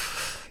 and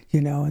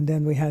and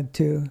then we had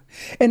to.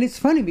 And it's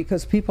funny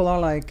because people are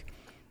like,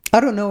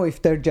 I don't know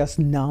if they're just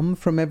numb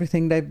from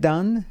everything they've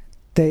done.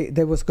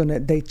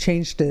 They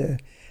changed the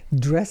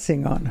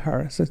dressing on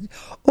her. So,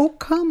 oh,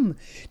 come,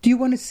 do you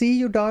want to see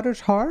your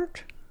daughter's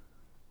heart?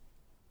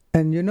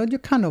 And you're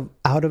kind of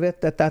out of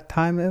it at that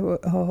time.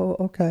 Oh,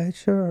 okay,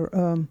 sure.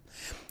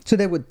 So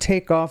they would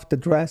take off the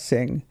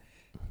dressing,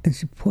 and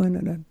she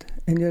pointed it,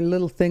 and your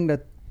little thing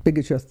that big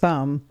as your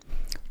thumb,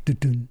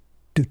 doo-doo,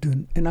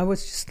 doo-doo. And I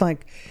was just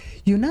like,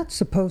 you're not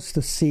supposed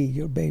to see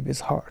your baby's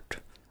heart.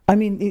 I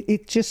mean,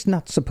 it's just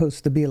not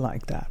supposed to be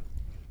like that.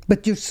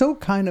 But you're so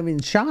kind of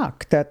in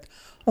shock that,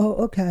 oh,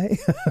 okay.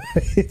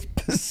 It's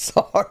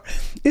bizarre.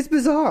 It's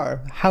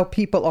bizarre how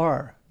people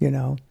are,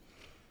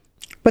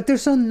 But they're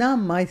so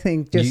numb, I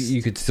think.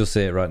 You could still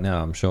see it right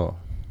now, I'm sure.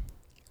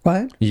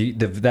 What?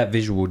 That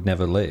visual would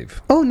never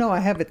leave. Oh no, I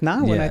have it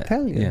now when I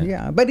tell you.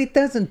 Yeah, but it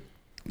doesn't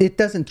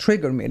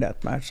trigger me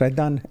that much. I've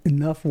done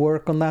enough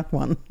work on that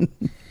one.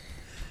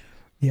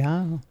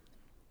 Yeah.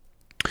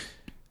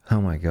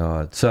 Oh my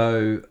God!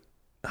 So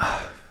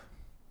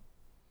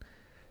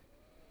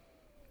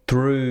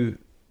through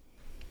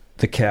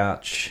the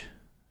couch,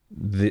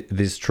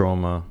 this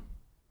trauma,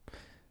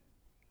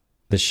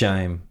 the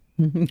shame.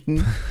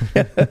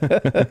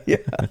 Yeah.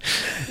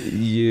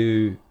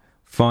 You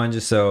find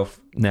yourself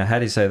now. How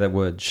do you say that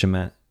word?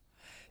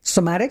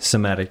 Somatic.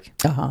 Somatic.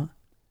 Uh-huh.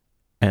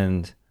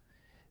 And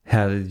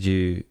how did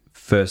you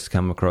first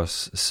come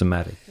across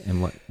somatic,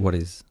 and what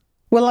is?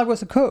 Well, I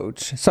was a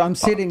coach, so I'm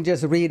sitting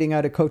just reading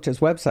other coaches'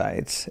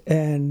 websites,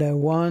 and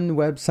one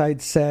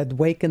website said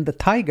 "Waken the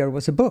Tiger"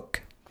 was a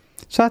book.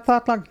 So I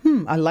thought, like,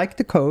 I like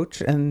the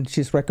coach, and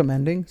she's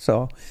recommending.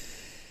 So,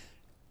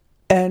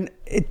 and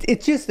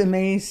it's just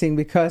amazing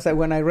because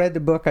when I read the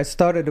book, I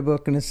started the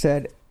book and it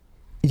said,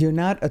 "You're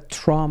not a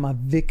trauma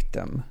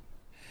victim,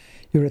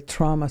 you're a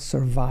trauma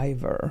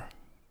survivor."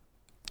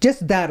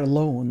 Just that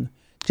alone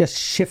just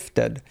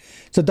shifted.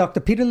 So Dr.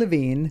 Peter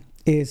Levine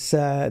is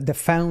the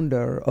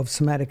founder of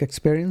somatic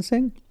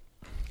experiencing,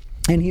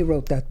 and he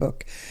wrote that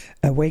book,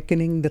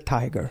 Awakening the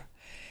Tiger.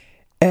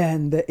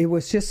 And it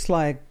was just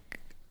like,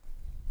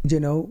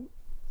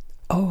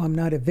 I'm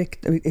not a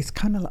victim. It's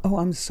kind of like,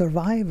 I'm a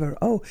survivor.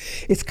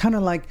 It's kind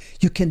of like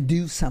you can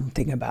do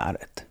something about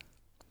it.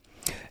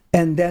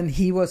 And then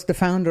he was the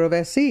founder of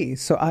SE.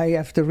 So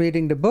after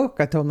reading the book,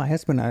 I told my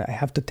husband, I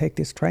have to take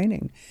this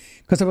training.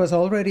 Because I was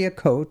already a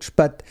coach,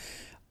 but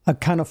I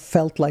kind of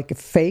felt like a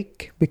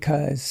fake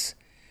because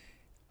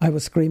I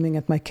was screaming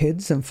at my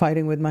kids and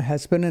fighting with my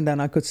husband. And then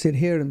I could sit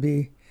here and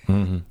be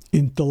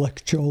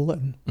intellectual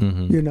and,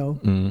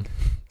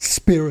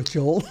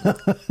 spiritual.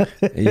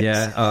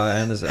 Yeah,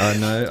 I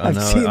know.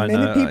 I've seen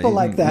many people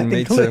like that.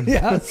 Me too.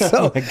 Yeah,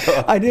 so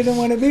I didn't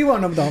want to be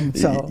one of them.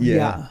 So,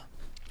 yeah.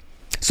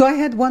 So I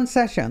had one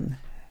session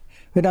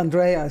with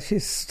Andrea.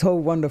 She's so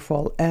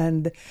wonderful.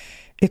 And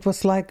it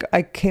was like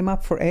I came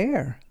up for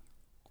air.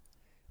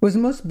 It was the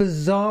most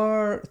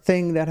bizarre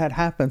thing that had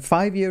happened.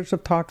 5 years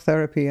of talk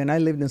therapy, and I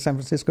lived in San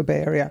Francisco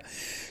Bay Area.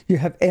 You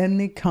have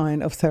any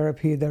kind of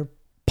therapy there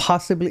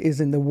possibly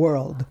is in the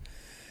world.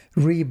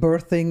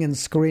 Rebirthing and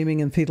screaming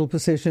in fetal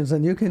positions,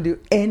 and you can do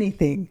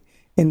anything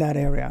in that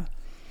area.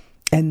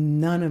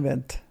 And none of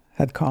it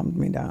had calmed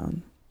me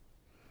down.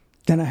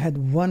 Then I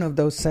had one of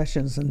those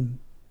sessions and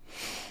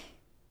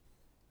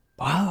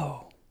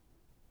wow.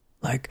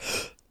 Like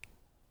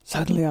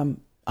suddenly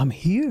I'm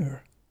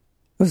here.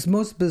 It was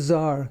most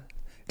bizarre.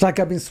 It's like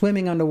I've been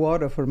swimming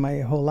underwater for my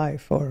whole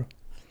life or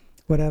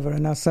whatever,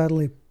 and now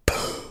suddenly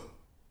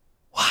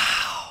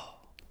wow.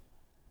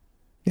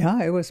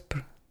 Yeah, it was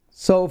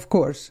so of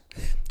course.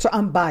 So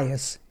I'm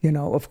biased,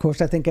 of course.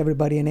 I think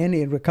everybody in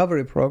any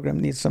recovery program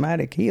needs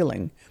somatic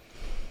healing.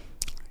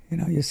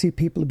 You see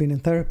people have been in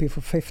therapy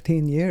for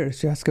 15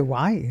 years. You ask her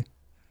why?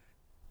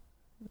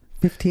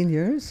 15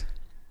 years?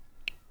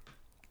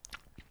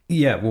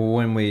 Yeah, well,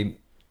 when we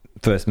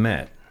first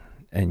met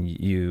and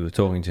you were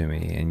talking to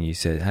me and you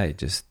said, hey,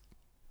 just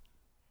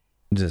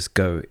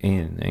go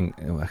in. And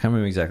I can't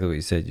remember exactly what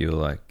you said. You were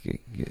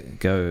like,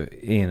 go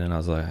in. And I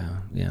was like,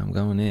 yeah, I'm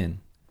going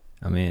in.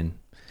 I'm in.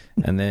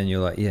 And then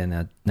you're like, yeah,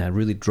 now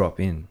really drop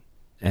in.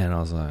 And I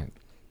was like,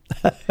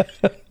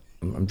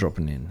 I'm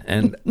dropping in.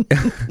 And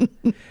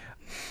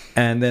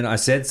and then I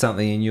said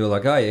something and you were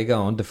like, oh, yeah,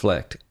 go on,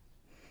 deflect.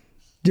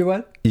 Do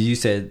what? You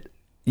said,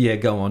 yeah,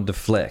 go on,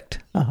 deflect.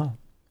 Uh-huh.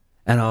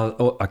 And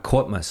I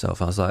caught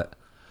myself. I was like,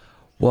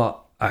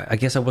 well, I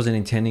guess I wasn't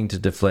intending to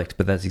deflect,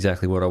 but that's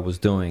exactly what I was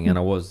doing. And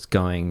I was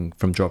going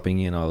from dropping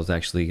in, I was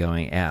actually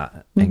going out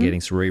and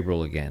getting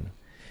cerebral again.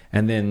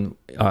 And then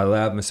I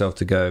allowed myself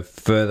to go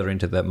further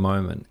into that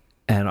moment.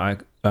 And I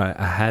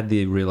had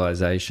the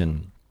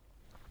realization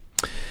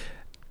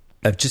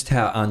of just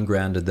how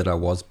ungrounded that I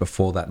was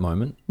before that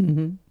moment.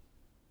 Mm-hmm.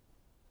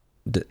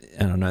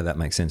 And I know that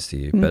makes sense to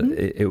you, but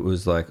it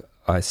was like,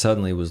 I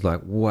suddenly was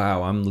like,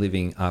 wow, I'm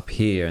living up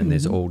here and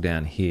there's all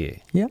down here.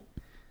 Yeah.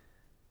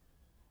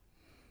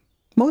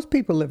 Most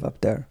people live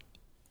up there.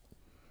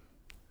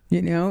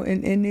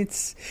 And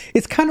it's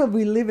kind of,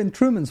 we live in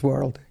Truman's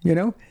world,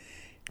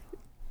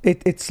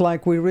 It's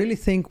like we really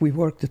think we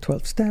work the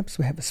 12 steps,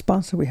 we have a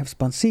sponsor, we have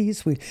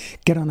sponsees, we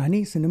get on our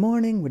knees in the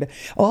morning.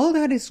 All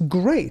that is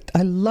great.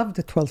 I love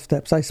the 12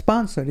 steps. I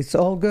sponsor it. It's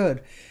all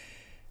good.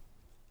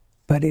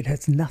 But it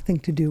has nothing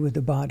to do with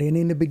the body. And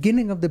in the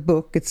beginning of the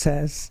book, it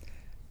says,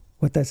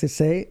 what does it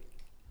say?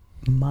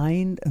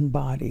 Mind and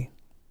body.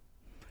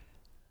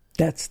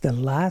 That's the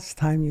last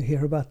time you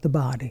hear about the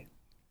body.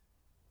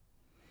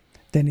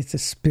 Then it's a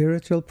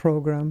spiritual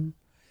program.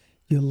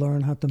 You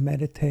learn how to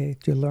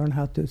meditate. You learn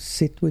how to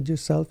sit with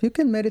yourself. You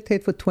can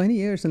meditate for 20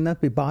 years and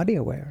not be body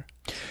aware.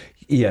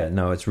 Yeah,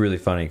 no, it's really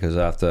funny because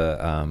after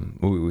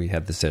we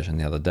had the session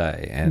the other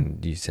day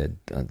and you said,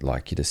 I'd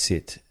like you to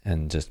sit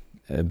and just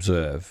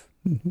observe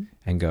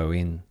and go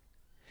in.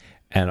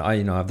 And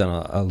I've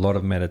done a lot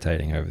of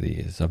meditating over the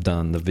years. I've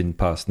done the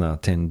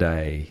Vipassana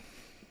 10-day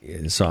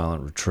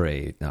silent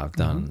retreat. I've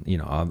done,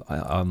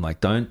 I'm like,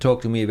 don't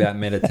talk to me about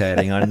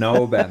meditating. I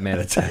know about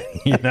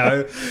meditating,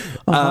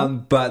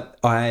 but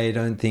I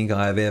don't think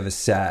I've ever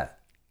sat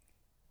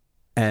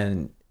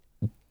and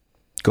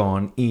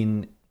gone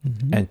in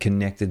and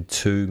connected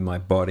to my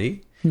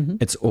body.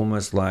 It's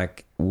almost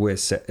like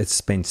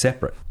it's been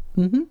separate.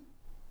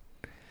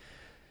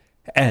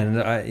 And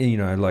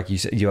like you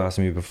said, you asked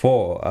me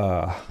before,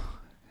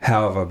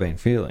 how have I been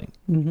feeling?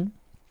 And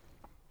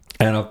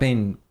I've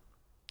been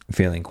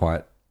feeling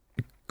quite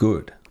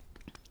good.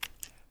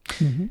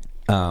 And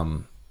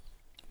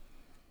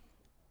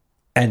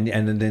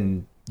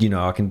then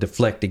I can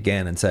deflect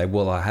again and say,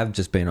 well, I have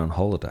just been on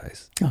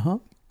holidays,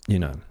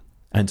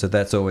 And so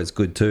that's always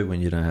good too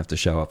when you don't have to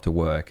show up to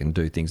work and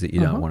do things that you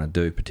don't want to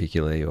do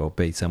particularly, or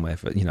be somewhere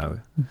for,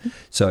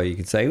 So you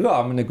could say, well,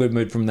 I'm in a good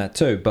mood from that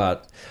too.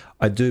 But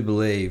I do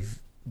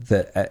believe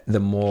that the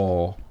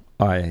more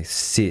I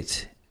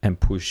sit and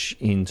push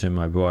into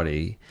my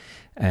body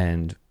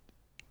and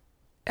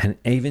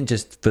even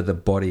just for the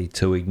body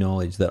to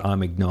acknowledge that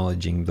I'm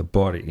acknowledging the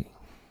body,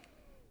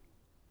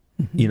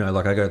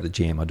 like I go to the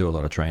gym, I do a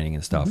lot of training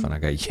and stuff, and I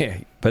go, yeah,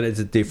 but it's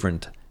a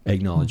different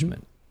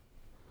acknowledgement.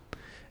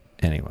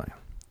 Anyway.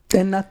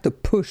 And not to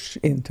push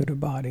into the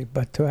body,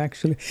 but to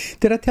actually...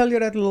 Did I tell you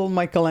that little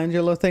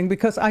Michelangelo thing?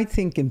 Because I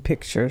think in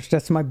pictures.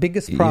 That's my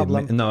biggest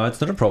problem. Yeah, no, it's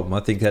not a problem.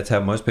 I think that's how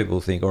most people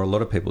think, or a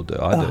lot of people do.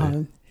 I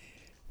do.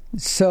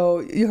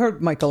 So you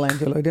heard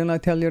Michelangelo. Didn't I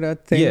tell you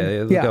that thing?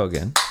 Yeah, go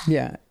again.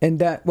 Yeah. And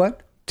that...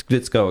 What?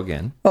 Let's go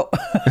again. Oh,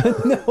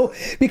 no.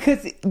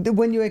 Because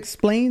when you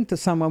explain to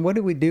someone, what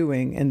are we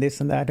doing and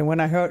this and that, and when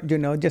I heard,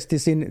 just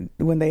this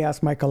when they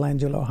asked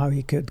Michelangelo how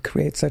he could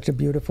create such a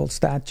beautiful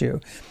statue...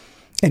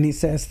 And he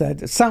says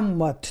that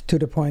somewhat to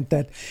the point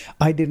that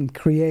I didn't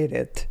create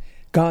it.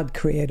 God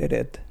created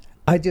it.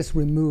 I just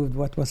removed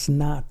what was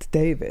not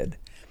David.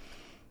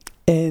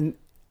 And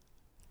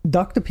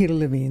Dr. Peter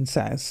Levine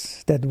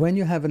says that when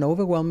you have an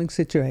overwhelming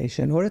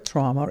situation or a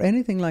trauma or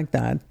anything like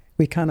that,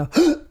 we kind of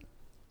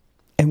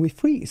and we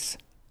freeze.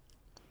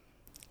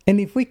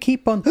 And if we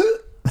keep on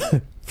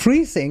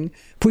freezing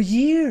for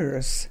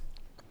years,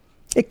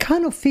 it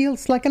kind of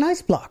feels like an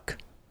ice block.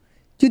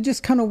 You're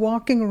just kind of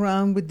walking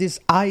around with this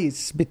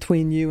ice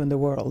between you and the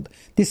world,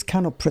 this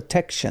kind of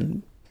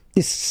protection,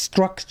 this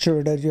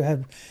structure that you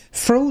have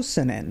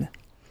frozen in.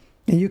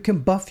 And you can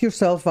buff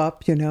yourself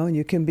up, and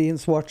you can be in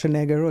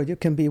Schwarzenegger or you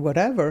can be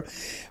whatever,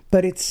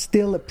 but it's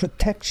still a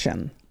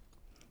protection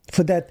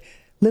for that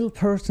little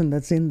person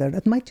that's in there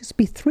that might just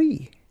be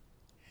 3.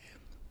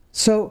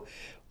 So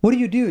what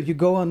do? You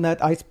go on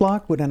that ice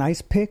block with an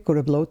ice pick or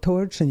a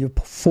blowtorch, and you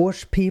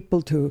force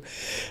people to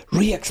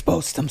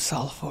re-expose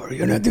themselves, or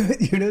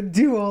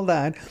do all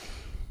that.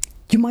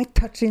 You might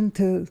touch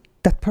into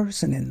that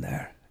person in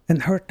there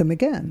and hurt them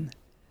again.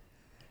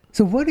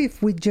 So what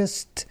if we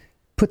just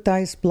put the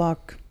ice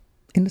block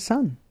in the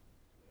sun,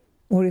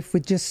 or if we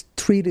just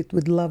treat it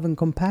with love and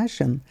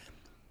compassion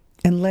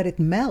and let it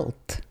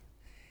melt,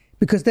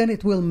 because then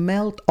it will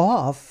melt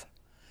off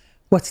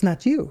what's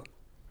not you.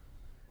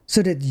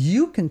 So that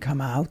you can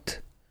come out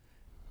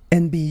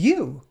and be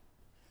you.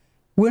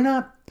 We're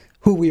not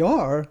who we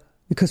are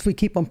because we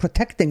keep on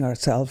protecting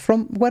ourselves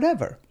from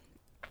whatever.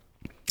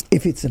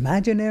 If it's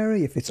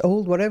imaginary, if it's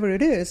old, whatever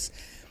it is,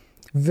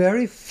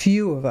 very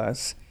few of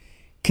us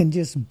can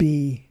just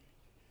be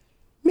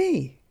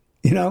me,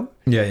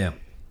 Yeah.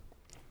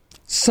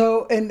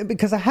 So, and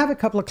because I have a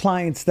couple of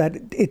clients that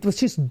it was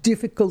just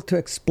difficult to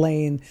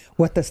explain,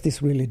 what does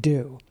this really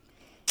do?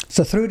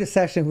 So through the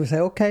session, we say,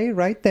 okay,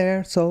 right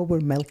there. So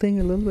we're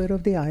melting a little bit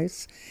of the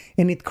ice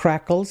and it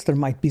crackles. There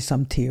might be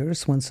some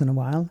tears once in a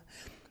while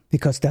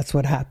because that's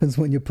what happens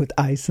when you put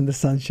ice in the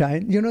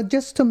sunshine,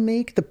 just to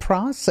make the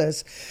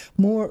process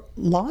more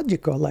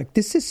logical. Like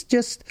this is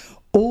just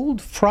old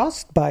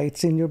frost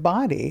bites in your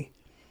body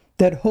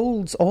that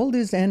holds all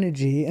this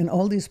energy and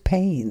all this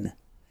pain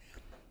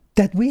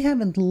that we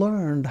haven't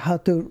learned how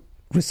to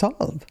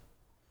resolve.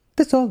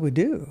 That's all we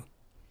do,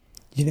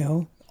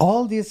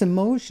 All these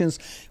emotions,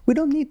 we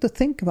don't need to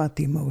think about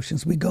the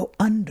emotions. We go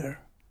under.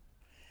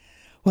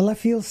 Well, I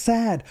feel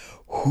sad.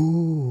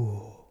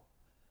 Ooh.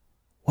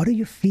 What are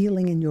you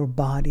feeling in your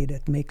body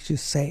that makes you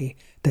say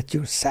that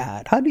you're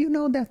sad? How do you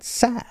know that's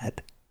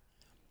sad?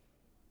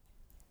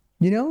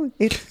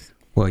 It's...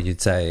 Well,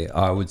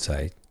 I would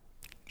say,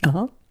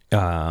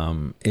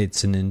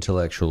 it's an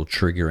intellectual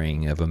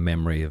triggering of a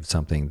memory of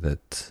something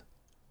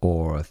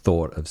or a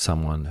thought of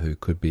someone who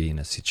could be in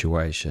a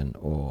situation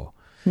or...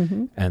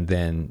 And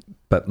then,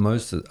 but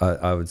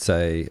I would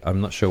say, I'm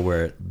not sure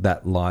where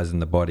that lies in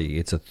the body.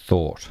 It's a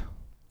thought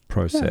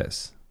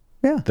process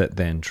that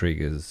then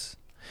triggers.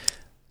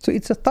 So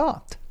it's a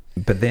thought.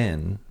 But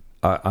then,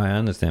 I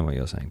understand what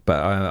you're saying, but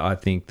I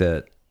think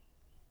that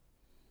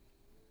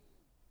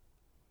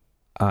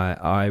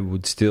I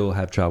would still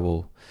have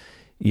trouble,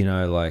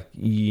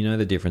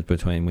 the difference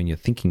between when you're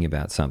thinking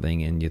about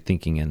something and you're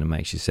thinking and it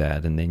makes you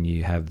sad, and then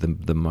you have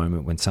the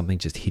moment when something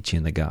just hits you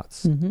in the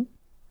guts.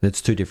 That's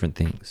 2 different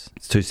things.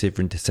 It's 2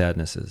 different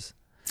sadnesses.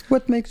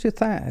 What makes you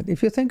sad?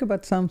 If you think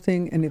about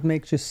something and it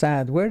makes you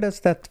sad, where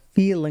does that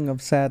feeling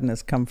of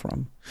sadness come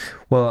from?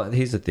 Well,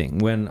 here's the thing.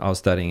 When I was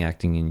studying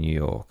acting in New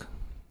York,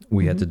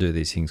 we had to do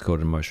these things called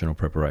emotional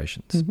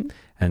preparations.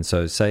 And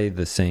so say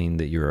the scene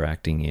that you were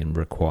acting in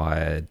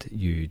required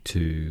you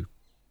to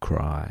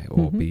cry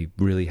or be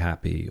really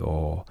happy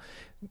or,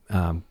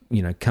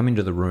 come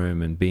into the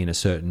room and be in a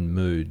certain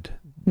mood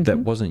that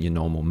wasn't your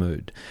normal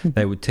mood.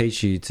 They would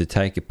teach you to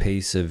take a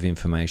piece of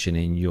information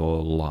in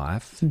your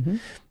life,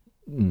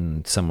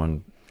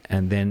 someone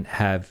and then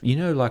have,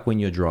 like when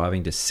you're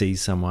driving to see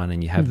someone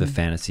and you have the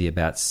fantasy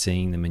about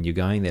seeing them and you're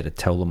going there to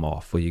tell them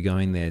off, or you're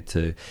going there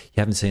you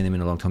haven't seen them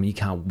in a long time, you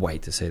can't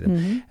wait to see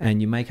them,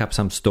 and you make up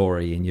some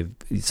story and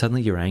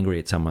suddenly you're angry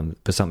at someone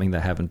for something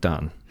they haven't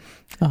done.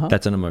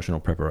 That's an emotional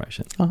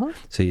preparation.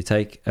 So you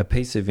take a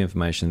piece of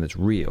information that's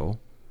real,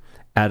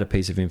 add a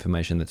piece of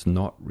information that's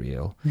not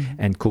real,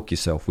 and cook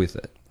yourself with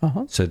it.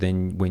 So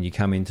then when you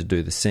come in to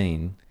do the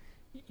scene,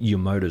 your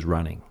motor's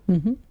running,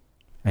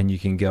 and you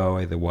can go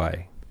either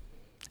way,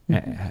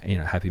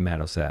 happy,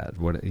 mad, or sad.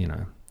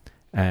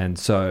 And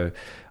so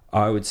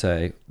I would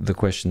say the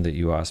question that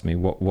you asked me,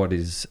 what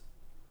is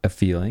a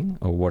feeling,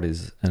 or what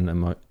is a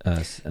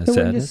sadness?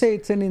 When you say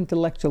it's an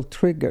intellectual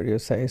trigger, you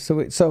say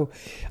so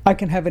I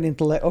can have an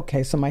intellect.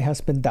 Okay, so my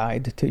husband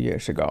died 2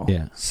 years ago.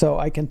 Yeah. So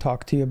I can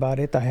talk to you about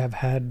it. I have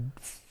had,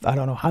 I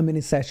don't know how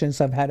many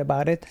sessions I've had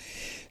about it.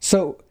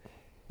 So.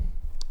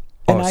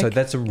 So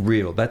that's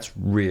real,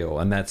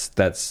 and that's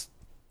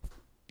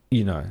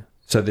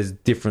so there's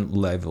different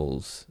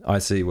levels. I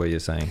see what you're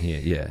saying here,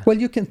 yeah. Well,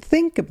 you can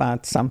think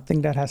about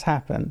something that has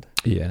happened,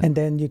 and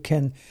then you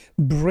can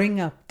bring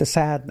up the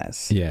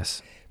sadness.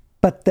 Yes.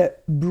 But the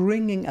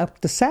bringing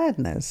up the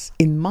sadness,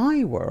 in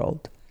my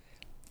world,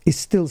 is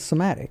still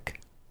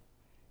somatic.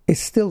 It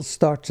still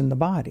starts in the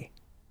body.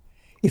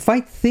 If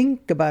I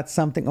think about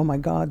something, oh my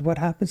God, what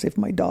happens if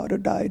my daughter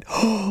died?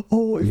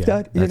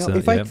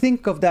 I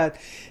think of that,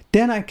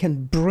 then I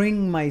can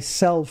bring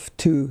myself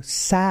to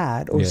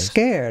sad or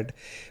scared,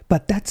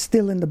 but that's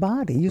still in the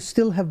body. You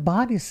still have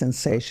body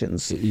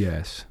sensations.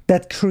 Yes.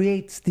 That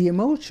creates the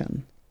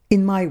emotion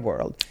in my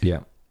world.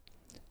 Yeah.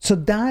 So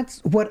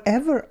that's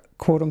whatever,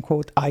 quote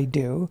unquote, I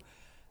do.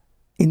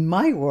 In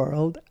my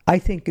world, I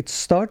think it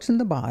starts in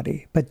the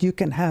body, but you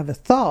can have a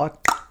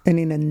thought, and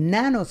in a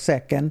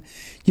nanosecond,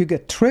 you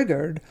get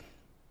triggered.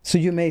 So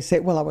you may say,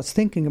 well, I was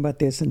thinking about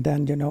this, and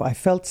then, I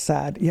felt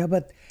sad. Yeah,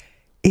 but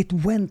it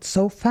went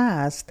so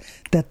fast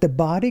that the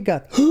body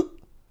got,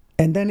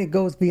 and then it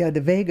goes via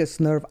the vagus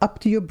nerve up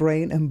to your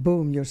brain, and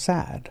boom, you're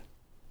sad.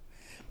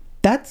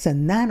 That's a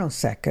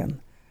nanosecond.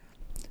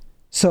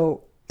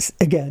 So,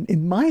 again,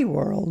 in my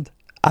world,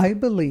 I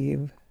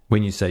believe...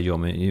 When you say you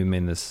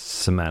mean the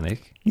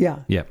somatic? Yeah.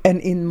 Yeah.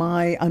 And in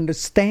my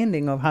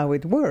understanding of how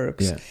it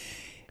works,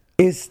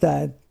 is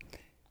that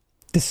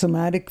the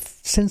somatic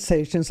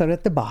sensations are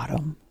at the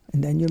bottom,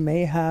 and then you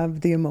may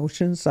have the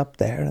emotions up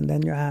there, and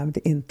then you have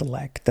the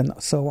intellect, and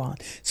so on.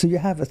 So you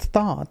have a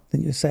thought,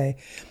 and you say,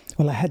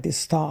 well, I had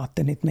this thought,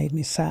 and it made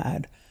me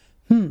sad.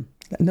 No,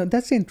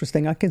 that's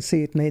interesting. I can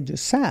see it made you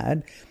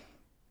sad,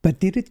 but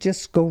did it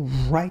just go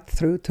right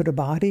through to the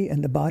body,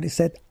 and the body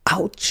said,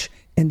 ouch,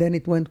 and then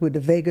it went with the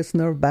vagus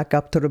nerve back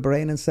up to the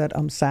brain and said,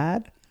 I'm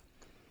sad,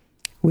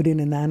 within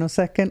a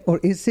nanosecond? Or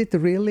is it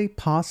really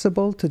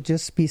possible to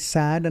just be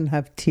sad and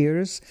have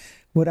tears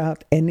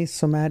without any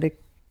somatic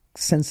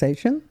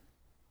sensation?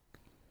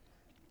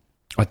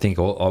 I think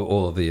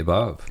all of the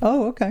above.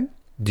 Oh, okay.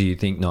 Do you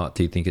think not?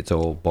 Do you think it's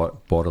all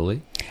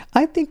bodily?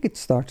 I think it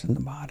starts in the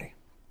body.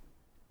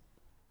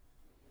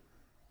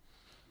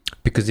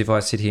 Because if I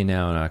sit here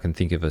now and I can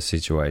think of a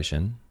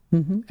situation,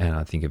 and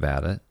I think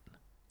about it,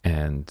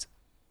 and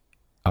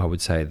I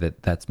would say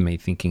that that's me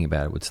thinking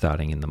about it with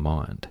starting in the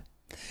mind.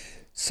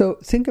 So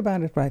think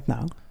about it right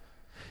now.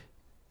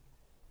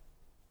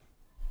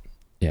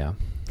 Yeah.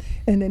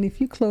 And then if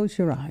you close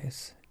your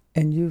eyes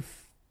and you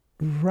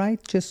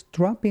just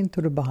drop into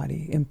the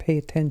body and pay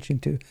attention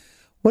to,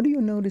 what are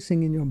you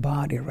noticing in your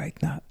body right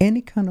now?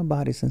 Any kind of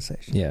body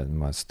sensation. Yeah,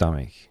 my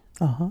stomach.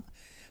 And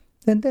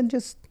then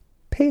just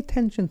pay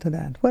attention to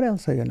that. What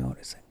else are you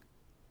noticing?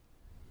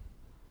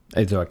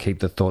 Do I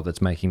keep the thought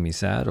that's making me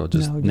sad, or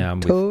just now?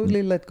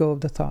 Totally let go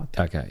of the thought.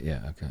 Okay,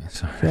 yeah, okay,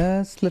 sorry.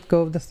 Just let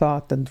go of the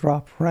thought and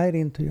drop right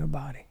into your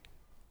body.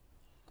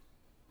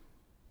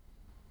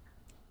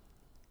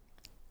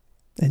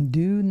 And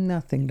do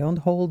nothing. Don't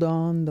hold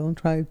on. Don't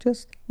try.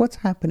 Just what's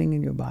happening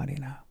in your body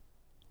now.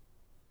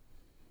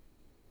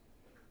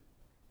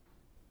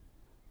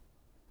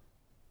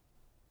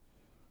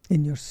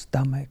 In your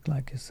stomach,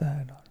 like you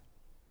said.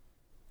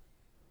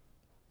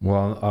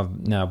 Well,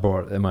 I've now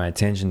brought my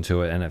attention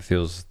to it, and it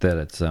feels that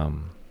it's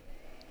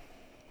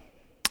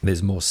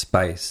there's more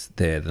space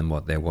there than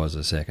what there was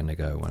a second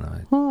ago when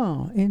I...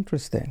 Oh,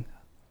 interesting.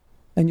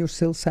 And you're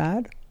still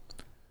sad?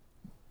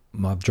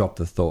 I've dropped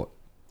the thought.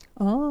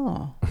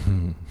 Oh.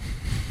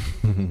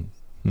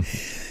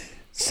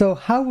 So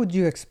how would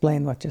you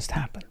explain what just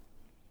happened?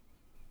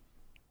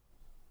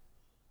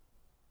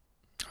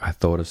 I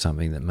thought of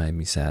something that made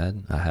me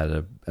sad. I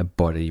had a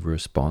body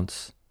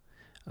response.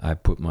 I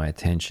put my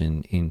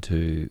attention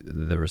into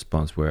the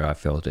response where I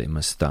felt it in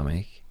my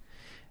stomach.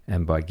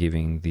 And by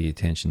giving the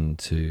attention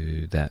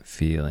to that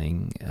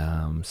feeling,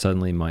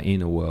 suddenly my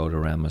inner world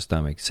around my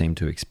stomach seemed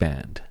to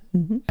expand.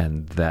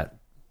 And that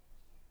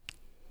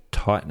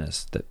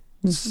tightness, that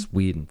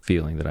weird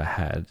feeling that I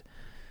had,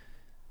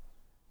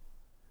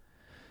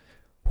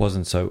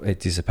 wasn't so... It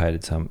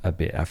dissipated a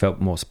bit. I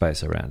felt more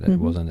space around it. It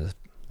wasn't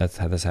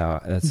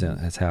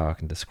That's how I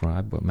can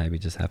describe what maybe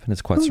just happened.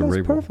 It's quite Oh, that's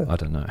cerebral. perfect. I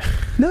don't know.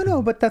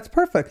 No, but that's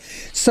perfect.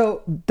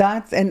 So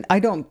I'm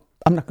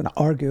not going to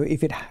argue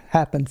if it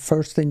happened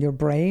first in your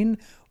brain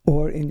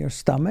or in your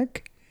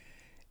stomach.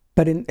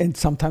 But and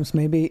sometimes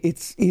maybe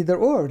it's either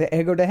or, the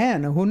egg or the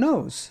hen, who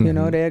knows? You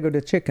know, the egg or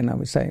the chicken, I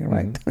was saying,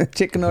 right?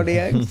 Chicken or the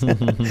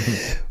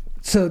eggs.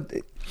 So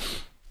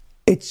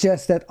it's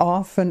just that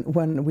often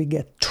when we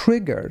get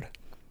triggered,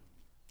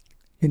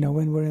 you know,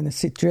 when we're in a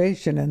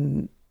situation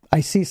and I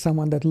see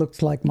someone that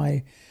looks like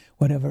my,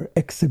 whatever,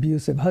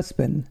 ex-abusive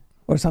husband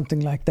or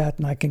something like that,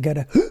 and I can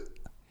get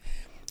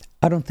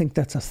I don't think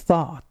that's a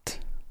thought.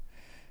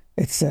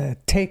 It's a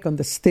take on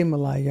the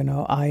stimuli, you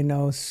know, I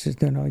know,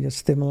 you know, your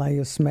stimuli,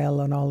 your smell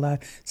and all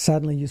that.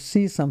 Suddenly you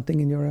see something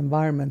in your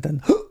environment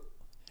and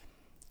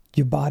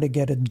your body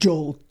get a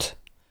jolt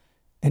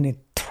and it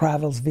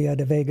travels via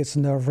the vagus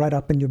nerve right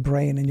up in your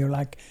brain and you're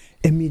like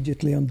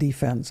immediately on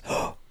defense.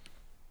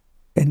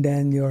 And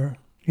then your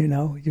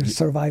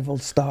survival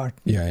start.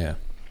 Yeah.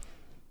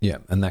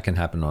 And that can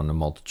happen on a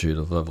multitude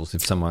of levels.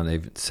 If someone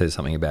even says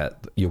something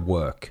about your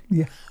work,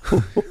 Yeah.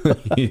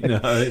 you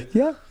know,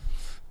 Yeah.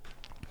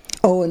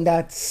 Oh, and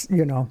that's,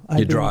 you know.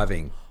 you're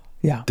driving,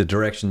 Yeah. the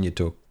direction you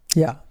took.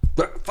 Yeah.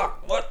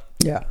 Fuck, what?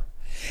 Yeah.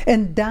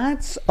 And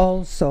that's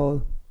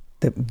also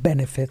the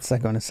benefits,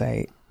 I'm going to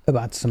say,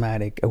 about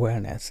somatic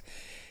awareness,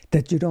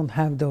 that you don't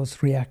have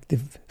those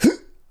reactive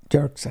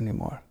jerks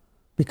anymore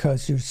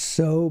because you're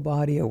so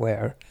body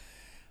aware.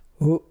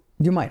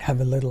 You might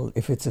have a little,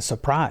 if it's a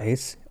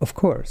surprise, of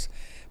course,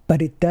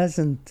 but it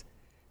doesn't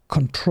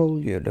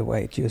control you the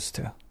way it used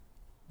to.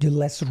 You're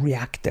less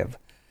reactive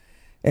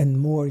and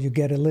more, you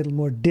get a little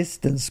more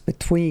distance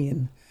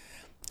between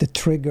the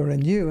trigger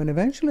and you, and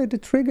eventually the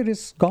trigger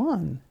is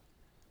gone.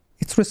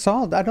 It's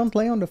resolved. I don't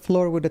lay on the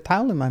floor with a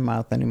towel in my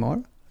mouth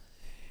anymore,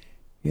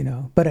 you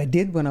know, but I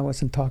did when I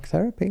was in talk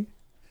therapy.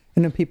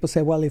 And then people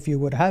say, well, if you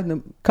would have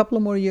a couple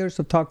of more years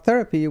of talk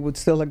therapy, you would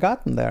still have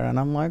gotten there. And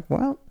I'm like,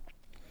 well,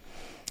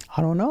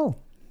 I don't know.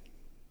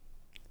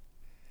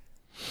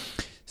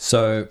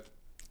 So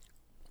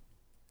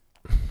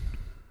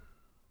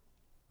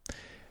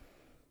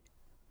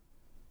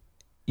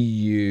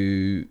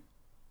you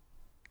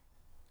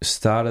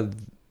started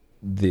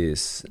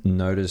this,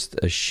 noticed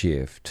a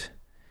shift,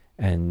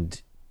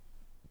 and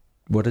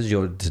what does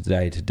your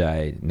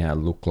day-to-day now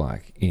look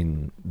like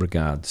in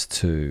regards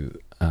to,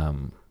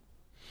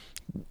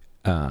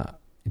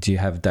 do you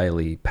have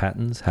daily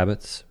patterns,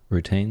 habits,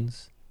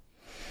 routines?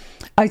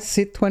 I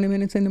sit 20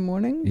 minutes in the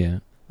morning. Yeah.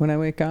 When I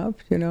wake up,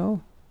 you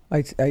know,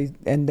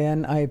 and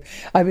then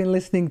I've been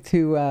listening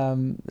to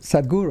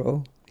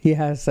Sadhguru. He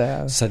has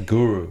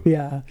Sadhguru.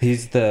 Yeah.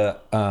 He's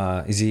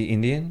is he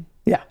Indian?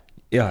 Yeah.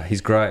 Yeah,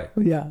 he's great.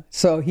 Yeah.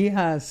 So he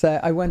has.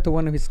 I went to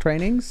one of his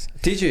trainings.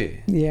 Did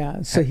you?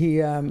 Yeah. So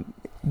he.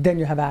 Then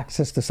you have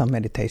access to some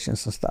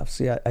meditations and stuff.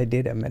 So yeah, I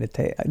did I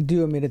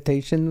do a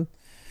meditation.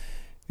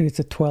 It's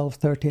a 12,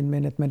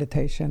 13-minute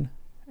meditation,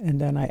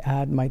 and then I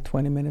add my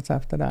 20 minutes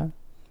after that.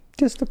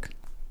 Just look.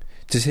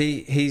 Does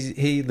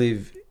he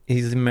lives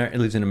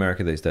in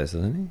America these days,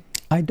 doesn't he?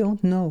 I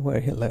don't know where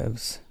he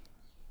lives.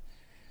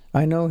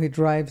 I know he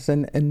drives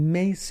an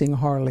amazing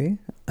Harley.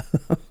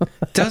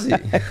 Does he?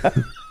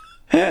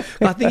 I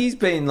think he's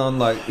been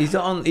on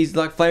he's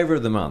like flavor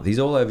of the month. He's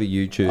all over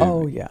YouTube.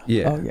 Oh yeah.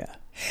 Yeah. Oh yeah.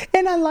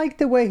 And I like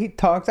the way he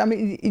talks. I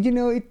mean, you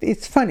know,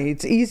 it's funny.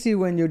 It's easy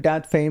when you're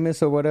that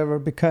famous or whatever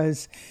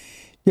because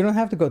you don't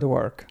have to go to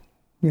work.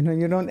 You know,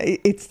 you don't.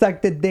 It's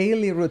like the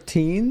daily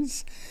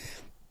routines.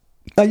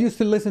 I used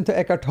to listen to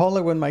Eckhart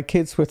Tolle when my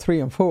kids were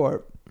 3 and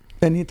 4,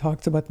 and he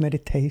talked about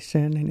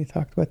meditation and he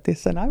talked about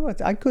this, and I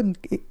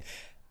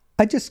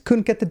just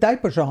couldn't get the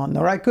diapers on,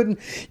 or I couldn't.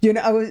 You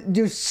know,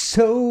 you're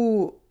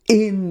so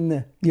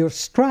in your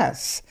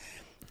stress.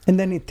 And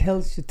then he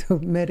tells you to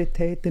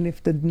meditate, and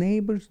if the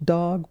neighbor's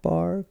dog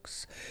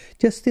barks,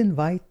 just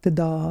invite the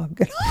dog.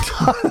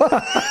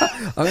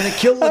 I'm going to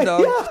kill the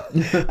dog.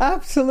 Yeah,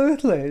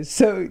 absolutely.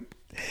 So,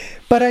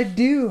 but I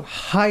do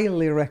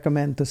highly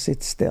recommend to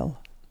sit still.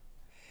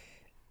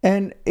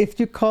 And if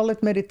you call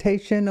it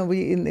meditation, or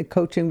in the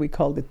coaching we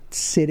call it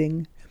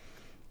sitting.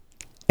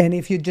 And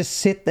if you just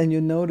sit and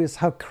you notice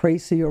how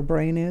crazy your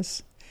brain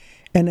is,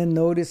 and then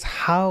notice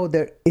how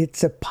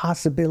it's a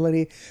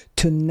possibility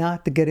to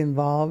not get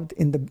involved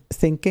in the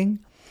thinking.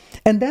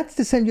 And that's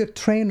to send your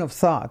train of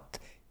thought.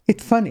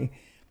 It's funny.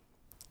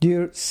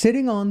 You're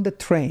sitting on the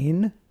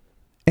train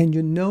and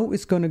you know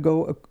it's going to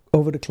go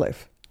over the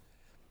cliff.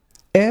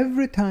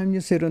 Every time you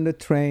sit on the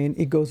train,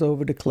 it goes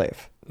over the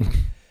cliff.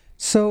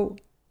 So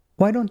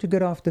why don't you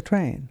get off the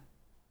train?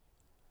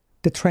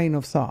 The train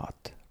of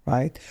thought,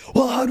 right?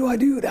 Well, how do I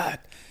do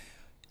that?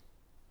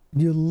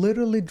 You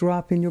literally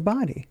drop in your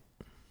body.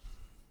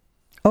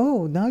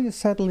 Oh, now you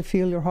suddenly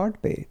feel your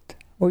heartbeat,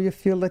 or you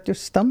feel that your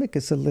stomach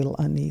is a little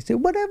uneasy,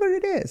 whatever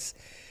it is.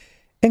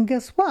 And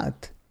guess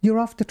what? You're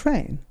off the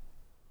train.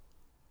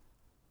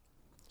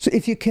 So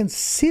if you can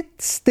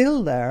sit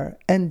still there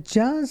and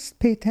just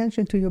pay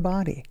attention to your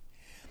body,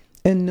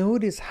 And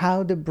notice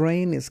how the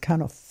brain is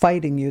kind of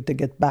fighting you to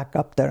get back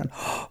up there. And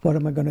what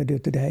am I going to do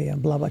today?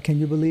 And blah, blah. Can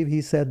you believe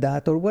he said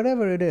that? Or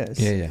whatever it is.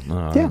 Yeah.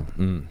 Yeah.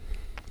 And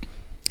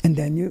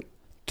then you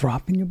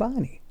drop in your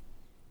body.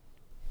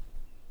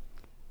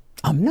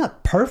 I'm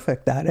not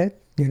perfect at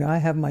it. I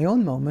have my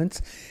own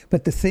moments.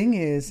 But the thing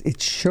is, it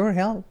sure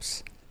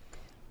helps.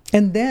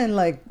 And then,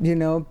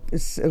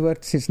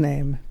 what's his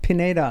name?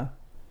 Pineda.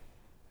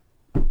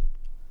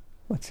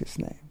 What's his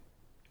name?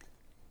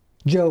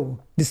 Joe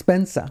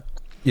Dispenza.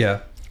 Yeah.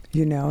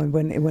 And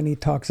when he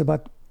talks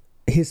about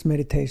his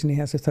meditation, he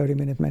has a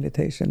 30-minute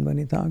meditation when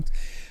he talks.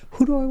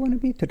 Who do I want to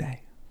be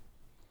today?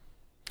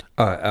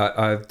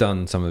 I've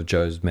done some of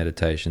Joe's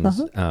meditations.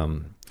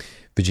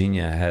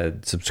 Virginia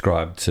had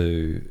subscribed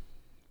to,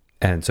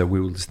 and so we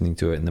were listening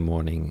to it in the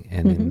morning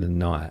and in the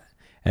night.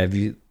 Have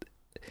you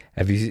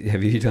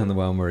done the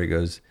one where he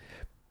goes,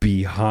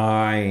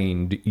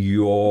 behind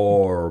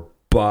your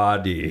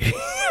body?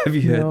 Have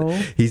you heard? No.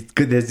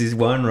 There's this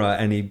one, right?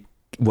 And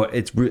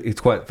it's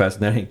quite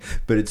fascinating,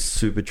 but it's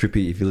super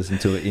trippy if you listen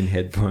to it in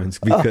headphones,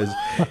 because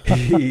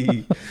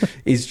he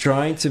is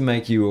trying to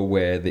make you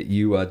aware that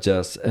you are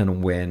just an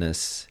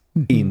awareness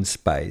in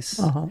space.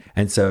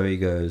 And so he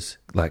goes,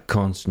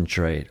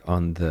 concentrate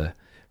on the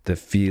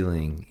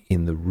feeling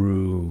in the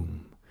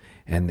room.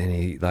 And then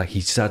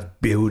he starts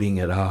building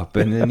it up,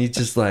 and then he's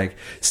just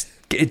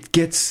it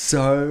gets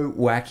so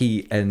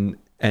wacky and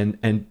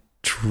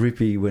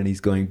trippy when he's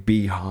going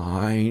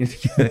behind.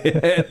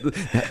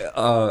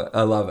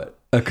 I love it.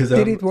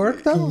 Did it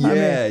work though?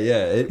 Yeah,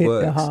 it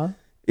works.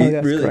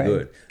 It's really great.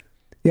 good.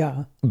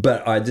 Yeah.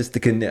 But I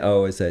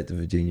always say it to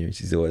Virginia, and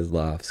she always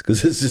laughs,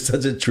 because it's just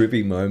such a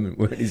trippy moment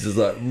where he's just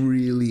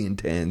really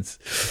intense.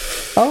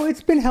 Oh,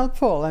 it's been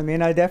helpful.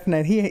 I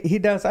definitely, he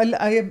does.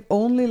 I have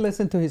only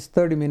listened to his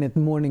 30-minute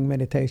morning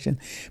meditation.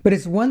 But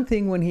it's one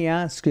thing when he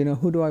asks,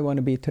 who do I want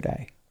to be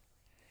today?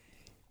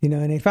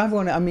 And if I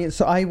want to,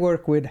 so I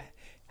work with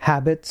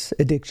habits,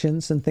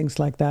 addictions, and things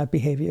like that,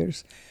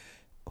 behaviors.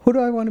 Who do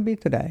I want to be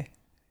today?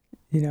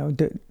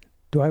 Do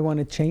I want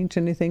to change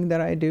anything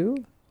that I do?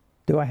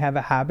 Do I have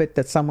a habit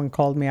that someone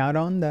called me out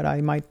on that I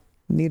might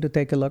need to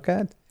take a look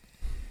at?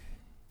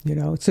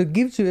 So it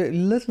gives you a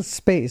little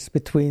space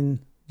between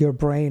your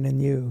brain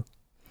and you.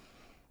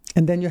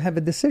 And then you have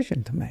a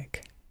decision to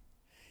make.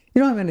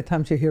 How many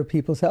times you hear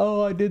people say,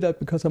 oh, I did that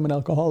because I'm an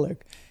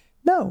alcoholic.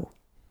 No,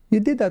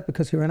 you did that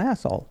because you're an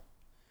asshole.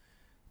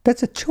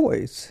 That's a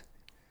choice.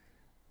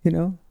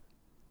 The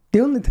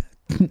only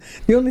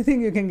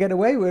thing you can get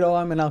away with, oh,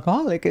 I'm an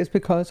alcoholic, is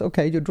because,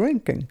 okay, you're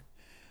drinking.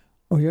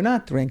 Or you're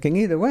not drinking,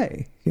 either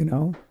way,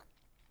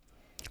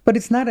 But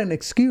it's not an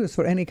excuse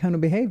for any kind of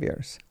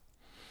behaviors.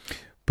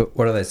 But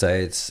what do they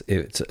say?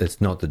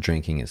 It's not the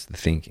drinking, it's the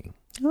thinking.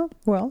 Oh,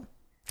 well,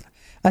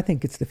 I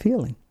think it's the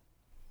feeling.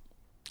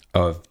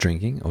 Of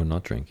drinking or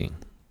not drinking?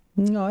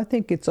 No, I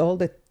think it's all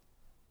the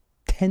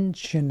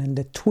tension and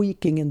the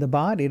tweaking in the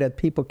body that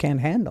people can't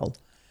handle.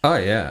 Oh,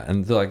 yeah.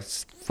 And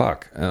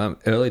fuck.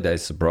 Early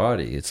days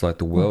sobriety, it's like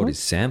the world is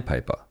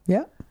sandpaper.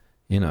 Yeah.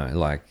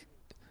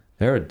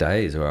 There are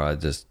days where I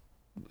just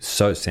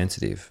so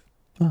sensitive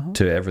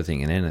to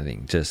everything and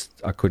anything. Just,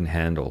 I couldn't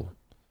handle.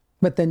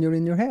 But then you're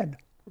in your head.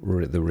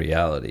 The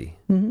reality.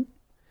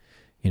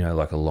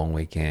 Like a long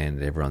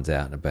weekend, everyone's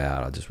out and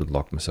about. I just would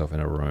lock myself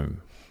in a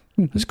room.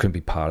 Just couldn't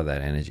be part of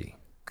that energy.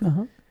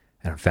 And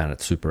I found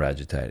it super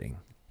agitating.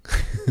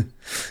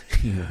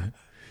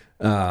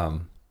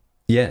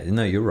 Yeah,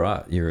 no, you're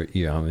right.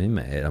 I'm in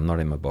my head. I'm not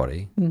in my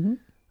body.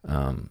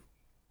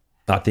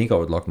 I think I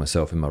would lock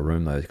myself in my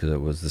room though, because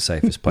it was the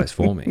safest place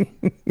for me.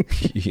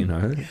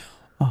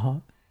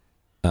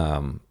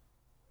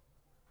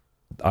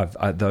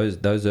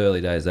 Those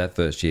early days, that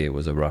first year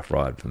was a rough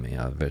ride for me.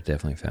 I've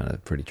definitely found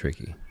it pretty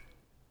tricky.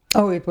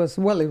 Oh, it was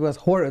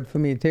horrid for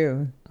me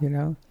too,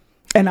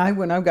 And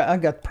when I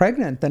got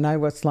pregnant, and I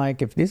was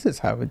like, if this is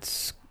how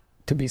it's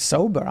to be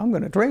sober, I'm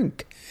going to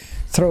drink.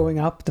 Throwing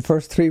up the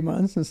first 3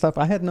 months and stuff.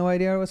 I had no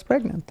idea I was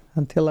pregnant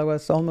until I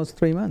was almost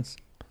 3 months.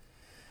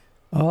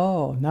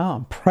 Oh, now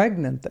I'm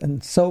pregnant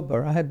and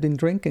sober. I had been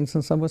drinking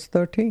since I was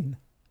 13.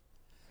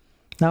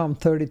 Now I'm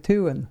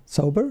 32 and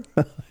sober.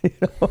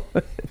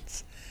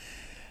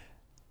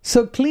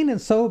 So clean and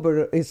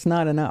sober is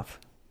not enough,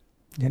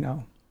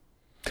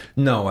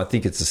 No, I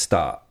think it's a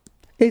start.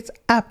 It's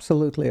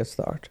absolutely a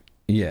start.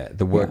 Yeah,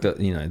 the work that,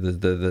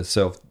 the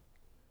self,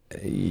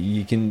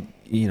 you can,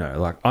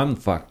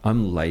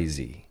 I'm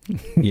lazy.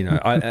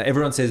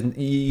 Everyone says,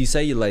 you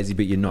say you're lazy,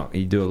 but you're not.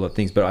 You do a lot of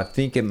things. But I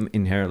think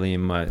inherently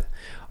in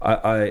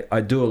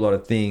I do a lot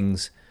of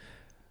things,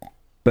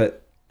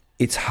 but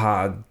it's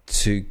hard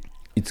to,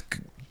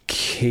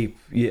 keep,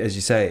 as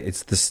you say,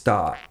 it's the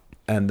start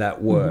and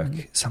that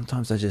work.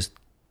 Sometimes I just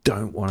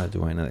don't want to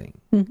do anything,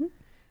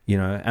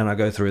 and I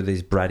go through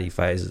these bratty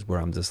phases where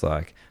I'm just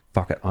like,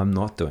 fuck it, I'm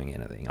not doing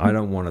anything. I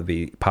don't want to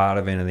be part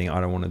of anything.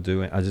 I don't want to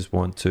do it. I just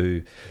want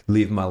to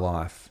live my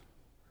life.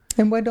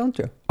 And why don't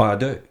you? I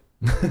do.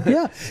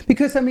 Yeah,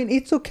 because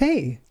it's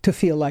okay to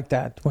feel like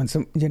that once,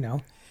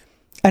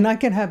 And I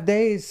can have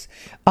days.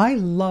 I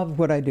love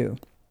what I do.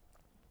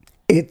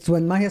 It's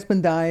when my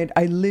husband died,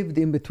 I lived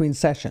in between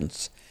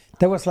sessions.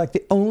 That was like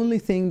the only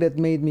thing that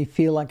made me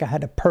feel like I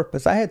had a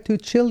purpose. I had 2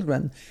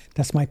 children.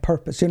 That's my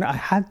purpose. I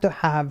had to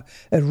have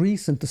a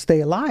reason to stay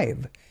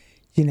alive,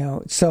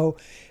 So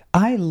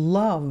I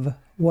love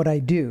what I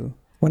do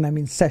when I'm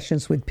in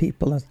sessions with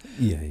people.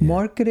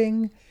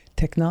 Marketing,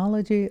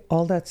 technology,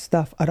 all that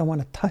stuff, I don't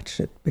want to touch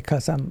it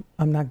because I'm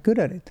not good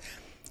at it.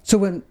 So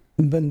when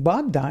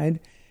Bob died,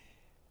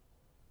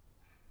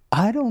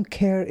 I don't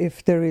care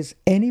if there is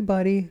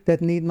anybody that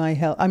need my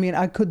help. I mean,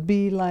 I could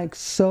be like,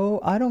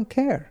 I don't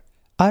care.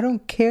 I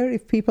don't care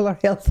if people are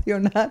healthy or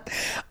not.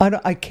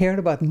 I cared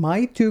about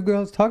my 2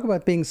 girls. Talk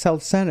about being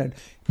self-centered.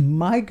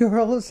 My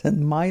girls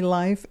and my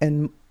life,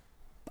 and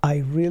I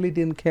really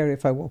didn't care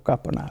if I woke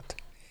up or not.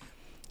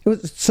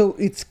 So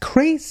it's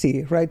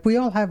crazy, right? We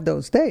all have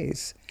those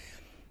days.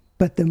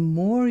 But the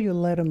more you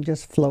let them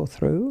just flow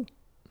through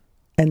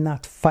and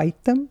not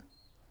fight them,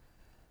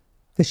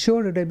 the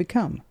shorter they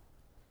become.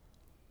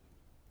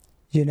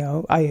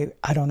 I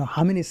don't know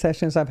how many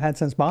sessions I've had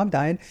since Bob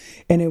died,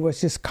 and it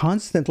was just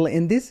constantly.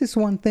 And this is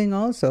one thing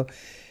also.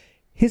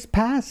 His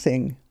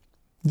passing,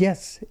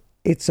 yes,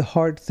 it's a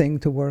hard thing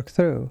to work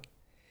through.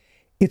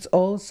 It's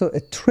also a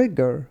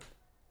trigger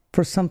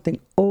for something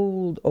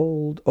old,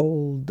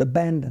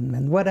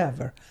 abandonment,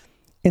 whatever.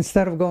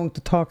 Instead of going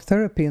to talk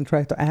therapy and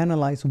try to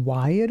analyze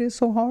why it is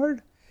so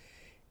hard,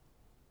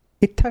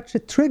 it touched a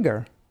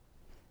trigger.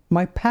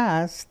 My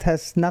past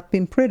has not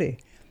been pretty.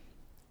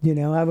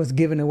 I was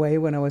given away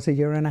when I was 1.5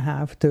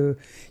 years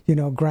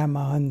to,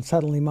 grandma, and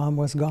suddenly mom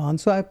was gone.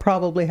 So I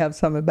probably have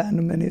some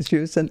abandonment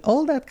issues and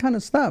all that kind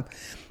of stuff.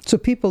 So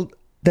people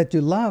that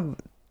you love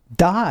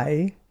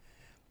die,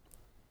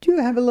 you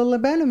have a little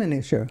abandonment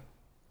issue.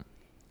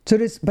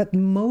 But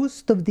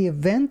most of the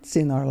events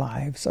in our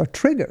lives are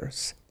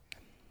triggers.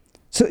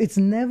 So it's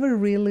never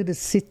really the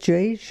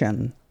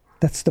situation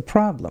that's the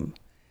problem.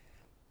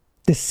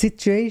 The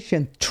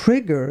situation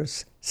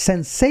triggers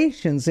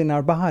sensations in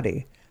our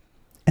body.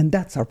 And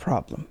that's our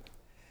problem.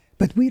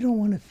 But we don't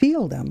want to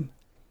feel them.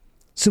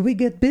 So we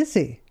get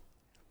busy.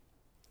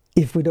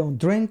 If we don't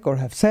drink or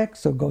have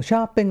sex or go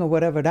shopping or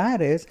whatever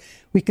that is,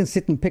 we can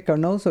sit and pick our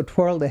nose or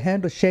twirl the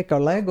head or shake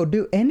our leg or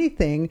do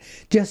anything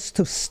just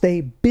to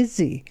stay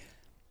busy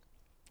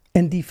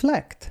and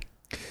deflect.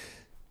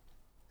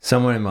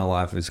 Someone in my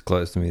life who's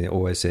close to me that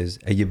always says,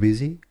 "Are you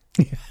busy?"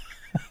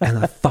 And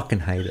I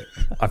fucking hate it.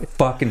 I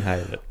fucking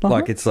hate it.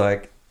 Like, it's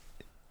like,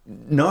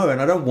 no, and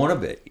I don't want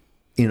to be.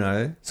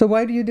 So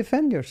why do you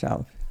defend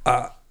yourself?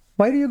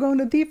 Why do you go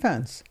into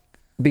defense?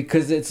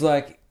 Because it's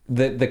like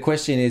the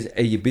question is,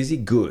 are you busy?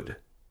 Good.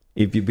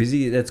 If you're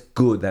busy, that's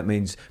good. That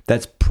means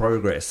that's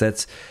progress.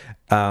 That's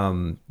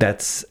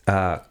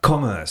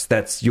commerce.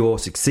 That's you're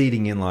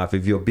succeeding in life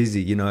if you're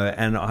busy.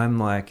 And I'm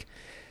like,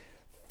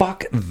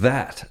 fuck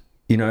that.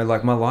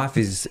 Like, my life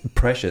is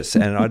precious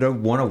and I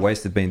don't want to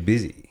waste it being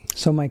busy.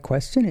 So my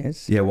question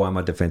is, why am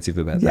I defensive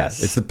about yes.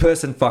 that? It's the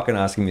person fucking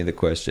asking me the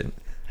question.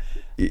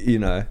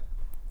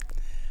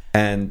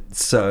 And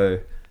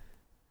so,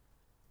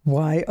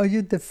 why are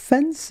you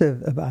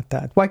defensive about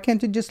that? Why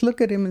can't you just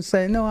look at him and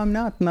say, "No, I'm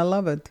not, and I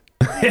love it"?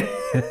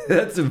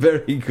 That's a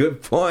very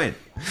good point.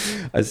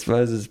 I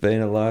suppose it's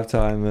been a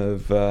lifetime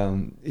of,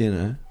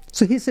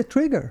 So he's a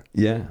trigger.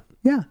 Yeah.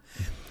 Yeah.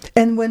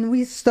 And when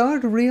we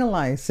start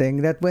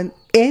realizing that when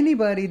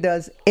anybody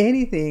does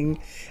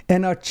anything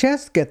and our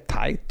chest get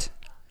tight,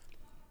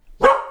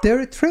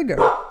 they're a trigger.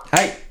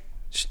 Hey,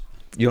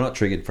 you're not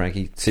triggered,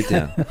 Frankie. Sit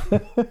down.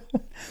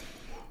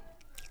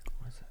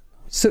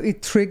 So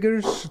it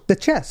triggers the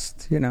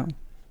chest,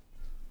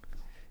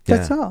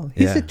 That's all.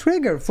 He's a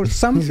trigger for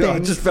something. I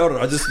just felt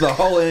it. The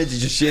whole energy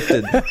just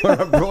shifted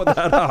when I brought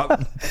that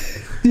up.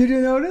 Did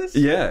you notice?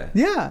 Yeah.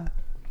 Yeah.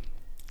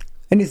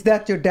 And is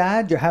that your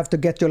dad? You have to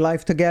get your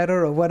life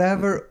together or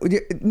whatever?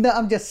 No,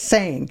 I'm just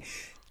saying.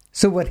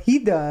 So what he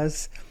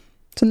does,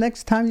 so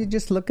next time you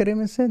just look at him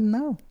and say,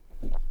 "No,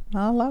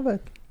 I love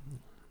it."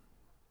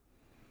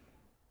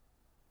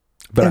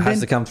 But it has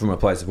to come from a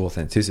place of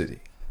authenticity.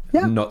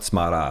 Yeah. Not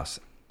smart ass.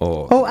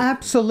 Oh,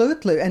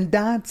 absolutely. And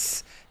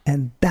that's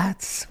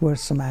where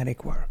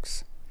somatic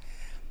works.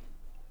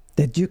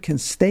 That you can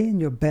stay in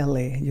your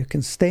belly, you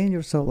can stay in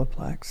your solar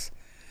plex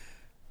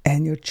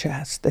and your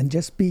chest and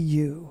just be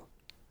you.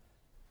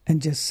 And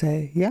just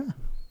say, "Yeah,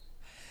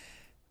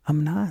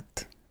 I'm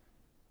not.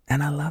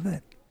 And I love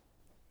it."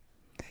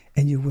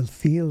 And you will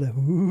feel it,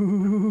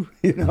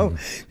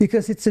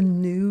 because it's a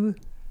new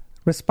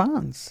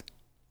response.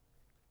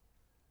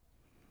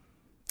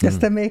 Does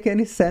that make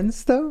any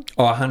sense, though?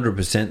 Oh,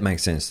 100%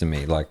 makes sense to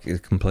me. Like,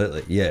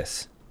 completely.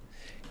 Yes.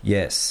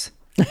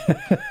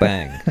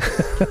 Bang.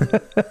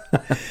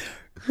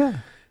 Yeah.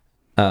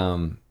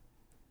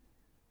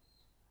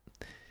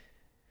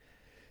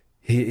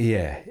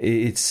 Yeah.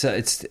 It's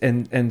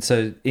and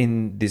so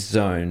in this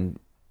zone,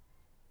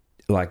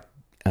 like,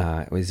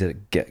 is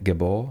it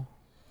Gabor?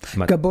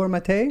 Gabor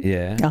Mate?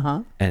 Yeah.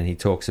 Uh-huh. And he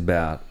talks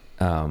about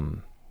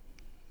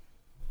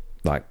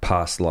like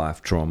past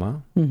life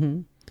trauma.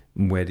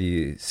 Mm-hmm. Where do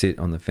you sit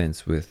on the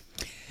fence with?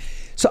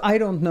 So I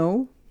don't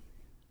know.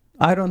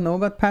 I don't know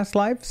about past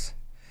lives.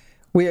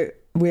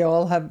 We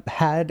all have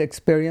had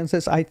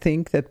experiences, I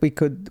think, that we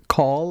could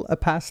call a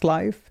past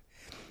life.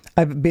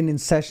 I've been in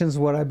sessions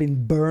where I've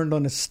been burned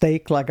on a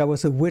stake like I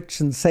was a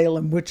witch in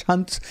Salem witch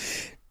hunts,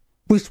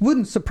 which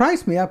wouldn't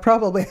surprise me. I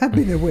probably have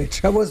been a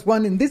witch. I was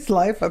one in this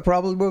life. I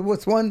probably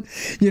was one,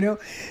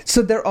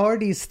 So there are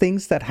these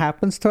things that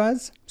happens to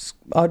us.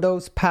 Are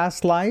those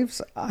past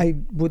lives? I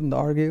wouldn't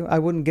argue. I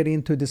wouldn't get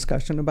into a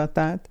discussion about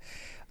that.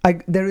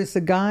 There is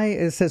a guy,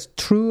 it says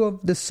True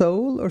of the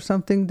Soul or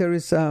something. There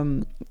is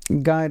a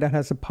guy that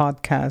has a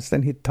podcast,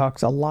 and he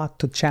talks a lot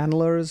to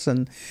channelers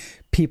and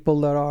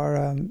people that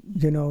are,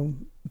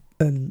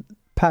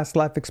 past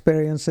life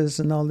experiences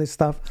and all this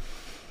stuff.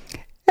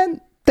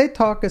 And they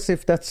talk as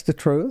if that's the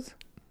truth.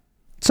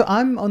 So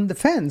I'm on the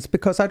fence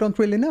because I don't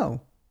really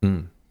know.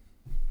 Mm.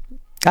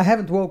 I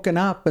haven't woken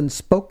up and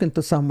spoken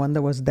to someone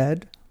that was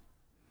dead.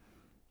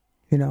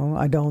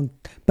 I don't,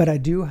 but I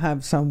do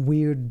have some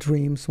weird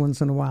dreams once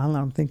in a while, and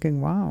I'm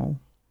thinking, wow.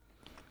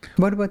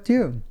 What about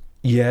you?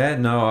 Yeah,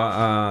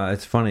 no,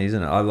 it's funny,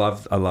 isn't it? I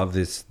love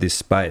this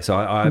space.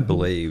 I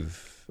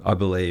believe,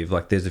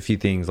 like, there's a few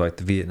things like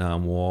the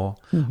Vietnam War.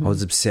 I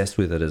was obsessed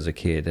with it as a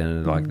kid,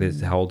 and like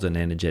this holds an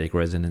energetic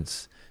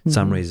resonance.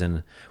 Some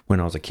reason, when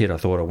I was a kid, I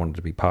thought I wanted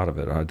to be part of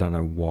it. I don't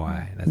know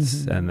why.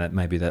 And that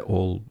maybe that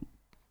all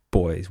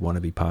boys want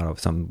to be part of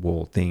some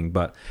war thing,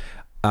 but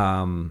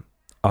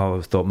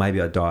I thought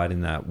maybe I died in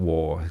that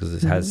war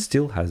because it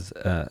still has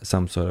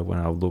some sort of, when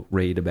I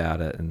read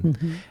about it,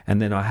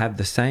 and then I have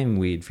the same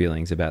weird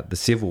feelings about the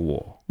Civil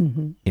War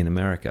in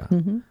America,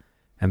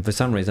 and for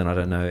some reason I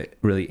don't know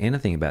really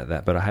anything about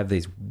that, but I have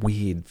these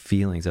weird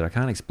feelings that I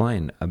can't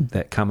explain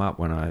that come up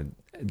when I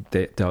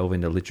delve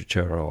into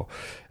literature or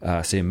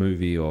see a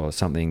movie or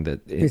something.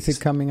 Is it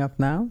coming up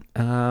now?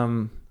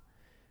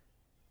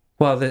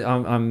 Well,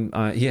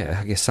 yeah,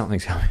 I guess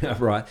something's coming up,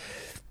 right?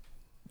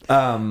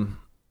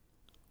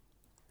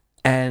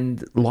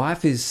 And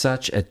life is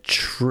such a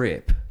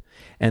trip.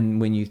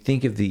 And when you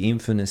think of the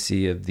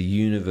infinity of the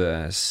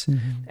universe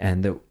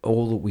and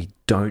all that we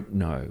don't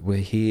know, we're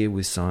here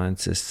with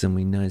scientists and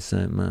we know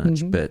so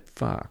much, but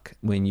fuck,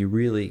 when you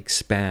really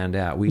expand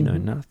out, we know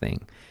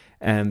nothing.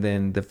 And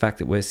then the fact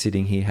that we're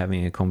sitting here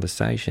having a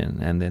conversation,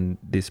 and then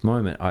this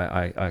moment,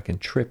 I can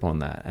trip on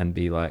that and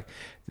be like,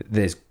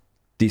 this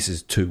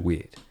is too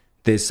weird.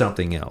 There's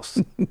something else.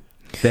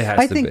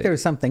 I think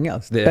there's something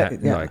else.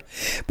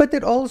 But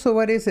it also,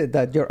 what is it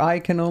that your eye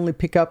can only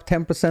pick up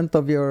 10%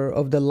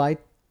 of the light,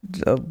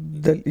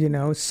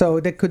 so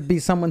there could be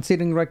someone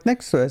sitting right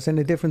next to us in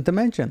a different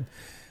dimension.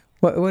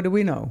 What do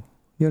we know?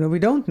 We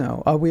don't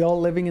know. Are we all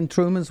living in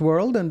Truman's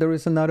world and there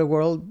is another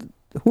world?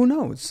 Who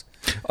knows?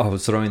 I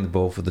was throwing the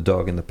ball for the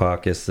dog in the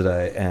park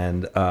yesterday,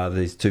 and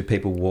these two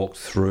people walked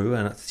through,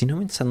 and it's,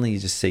 when suddenly you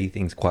just see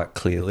things quite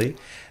clearly,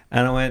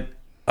 and I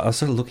was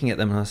sort of looking at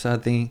them and I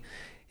started thinking,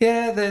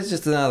 yeah, there's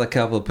just another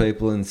couple of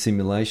people in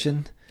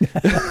simulation.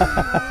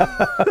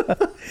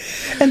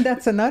 And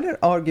that's another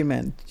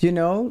argument.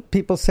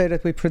 People say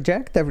that we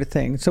project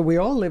everything. So we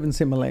all live in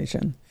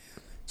simulation.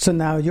 So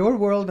now your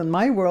world and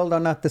my world are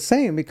not the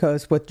same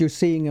because what you're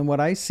seeing and what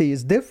I see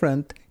is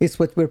different. It's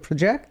what we're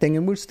projecting,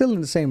 and we're still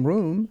in the same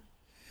room.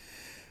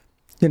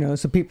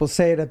 So people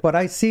say that what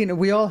I see,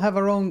 we all have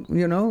our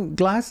own,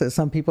 glasses.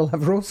 Some people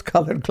have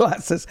rose-colored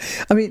glasses.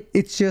 I mean,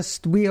 it's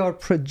just we are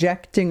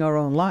projecting our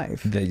own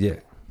life. Yeah.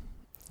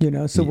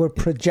 We're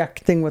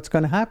projecting what's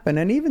going to happen.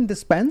 And even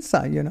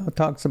Dispenza,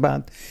 talks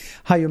about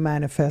how you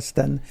manifest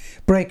and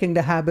breaking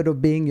the habit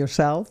of being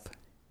yourself.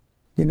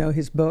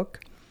 His book.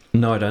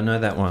 No, I don't know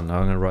that one.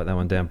 I'm going to write that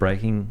one down.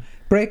 Breaking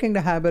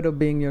the habit of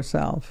being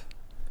yourself.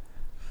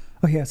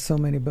 Oh, he has so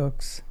many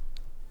books.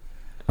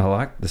 I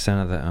like the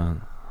sound of that.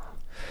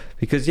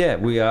 Because,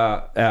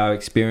 our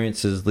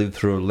experiences live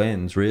through a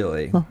lens,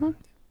 really.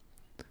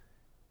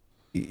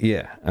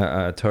 Yeah,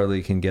 I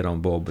totally can get on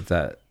board with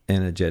that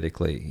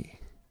energetically.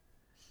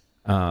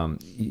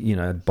 Biases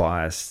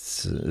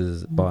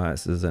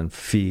and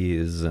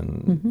fears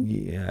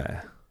and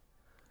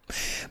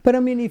But I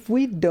mean, if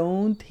we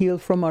don't heal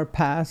from our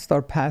past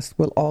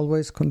will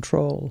always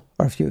control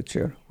our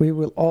future. We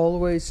will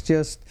always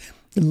just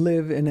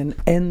live in an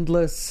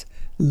endless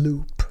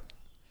loop.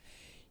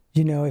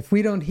 If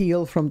we don't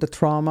heal from the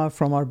trauma,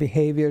 from our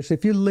behaviors,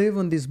 if you live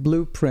on this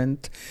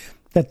blueprint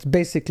that's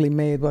basically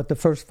made the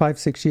first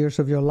 5-6 years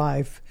of your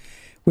life,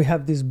 we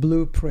have this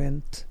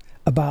blueprint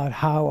about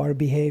how our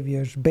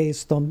behaviors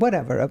based on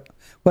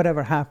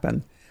whatever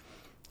happened.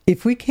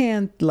 If we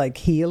can't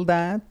heal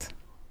that,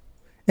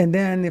 and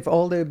then if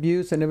all the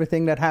abuse and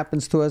everything that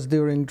happens to us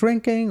during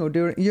drinking or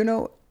during,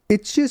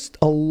 it's just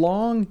a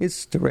long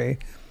history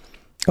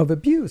of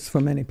abuse for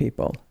many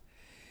people.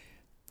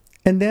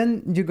 And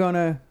then you're going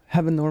to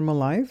have a normal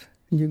life.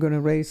 You're going to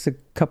raise a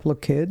couple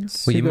of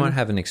kids. Well, you might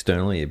have an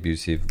externally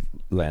abusive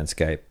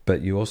landscape, but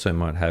you also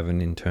might have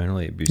an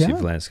internally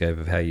abusive landscape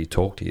of how you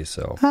talk to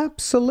yourself.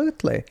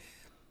 Absolutely.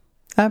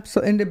 And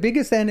the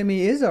biggest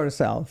enemy is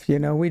ourselves.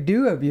 We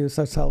do abuse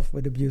ourselves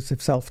with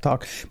abusive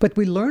self-talk, but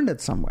we learned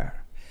it somewhere.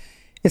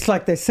 It's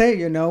like they say,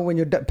 you know, when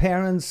your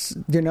parents,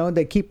 you know,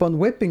 they keep on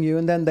whipping you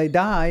and then they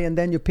die and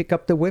then you pick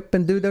up the whip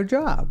and do their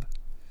job.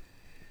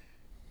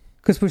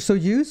 Because we're so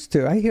used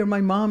to. I hear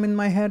my mom in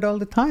my head all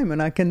the time,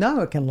 and I can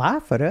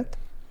laugh at it.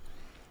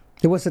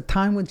 There was a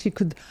time when she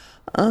could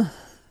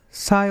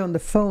sigh on the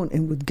phone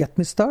and would get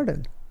me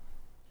started.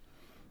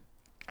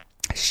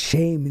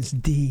 Shame is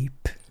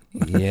deep.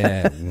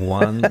 Yeah,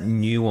 one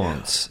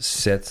nuance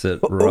sets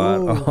it right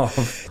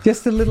off.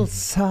 Just a little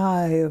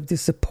sigh of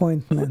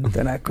disappointment,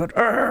 and I could.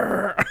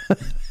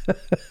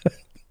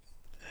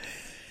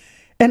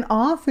 And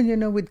often, you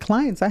know, with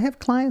clients, I have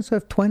clients who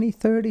have 20,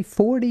 30,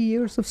 40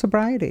 years of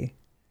sobriety.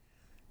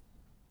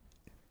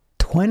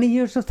 20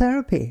 years of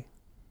therapy.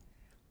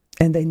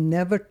 And they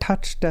never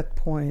touch that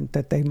point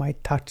that they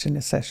might touch in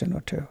a session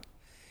or two.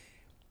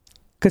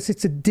 Because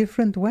it's a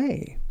different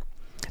way.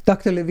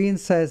 Dr. Levine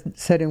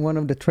said in one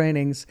of the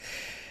trainings,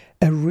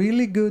 a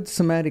really good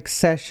somatic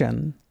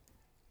session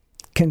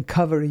can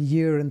cover a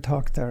year in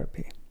talk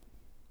therapy.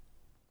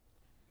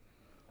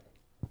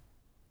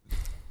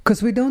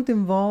 Because we don't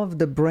involve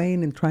the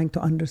brain in trying to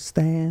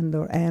understand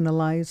or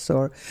analyze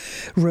or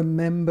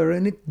remember,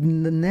 and it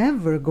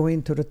never go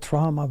into the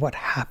trauma, what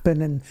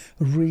happened, and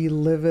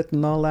relive it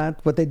and all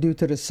that, what they do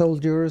to the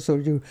soldiers, or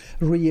you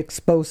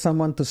re-expose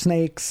someone to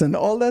snakes and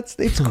all that.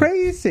 It's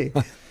crazy.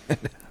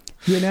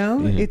 You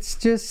know, It's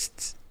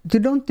just, you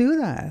don't do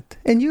that.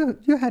 And you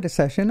had a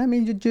session. I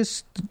mean, you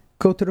just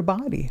go to the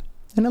body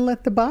and then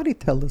let the body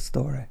tell the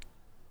story.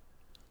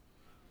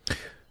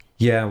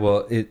 Yeah,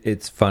 well,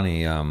 it's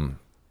funny.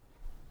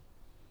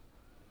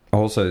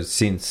 Also,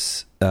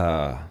 since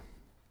I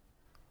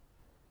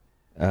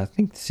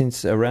think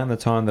since around the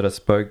time that I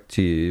spoke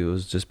to you, it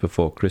was just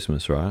before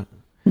Christmas, right?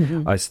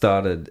 Mm-hmm. I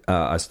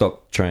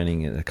stopped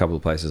training in a couple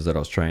of places that I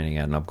was training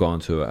at, and I've gone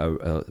to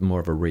a more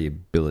of a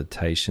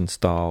rehabilitation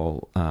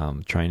style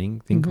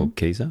training thing called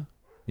Kisa.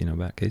 You know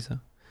about Kisa?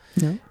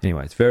 No.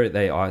 Anyway, it's very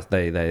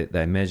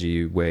they measure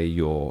you where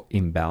you're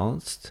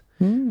imbalanced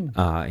in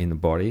the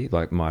body.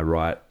 Like my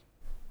right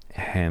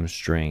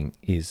hamstring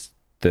is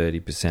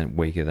 30%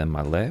 weaker than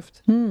my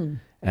left,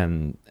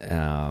 and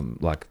I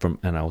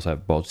also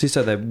have bulge.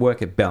 So they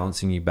work at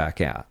balancing you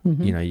back out.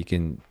 Mm-hmm. You know, you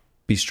can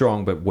be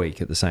strong but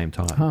weak at the same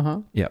time.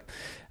 Uh-huh. Yeah,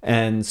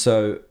 and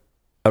so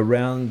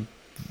around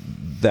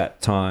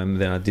that time,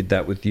 then I did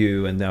that with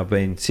you, and I've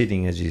been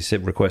sitting, as you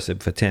said,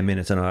 requested for 10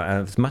 minutes, and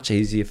it's much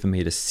easier for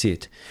me to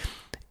sit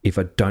if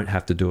I don't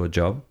have to do a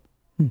job.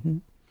 Mm-hmm.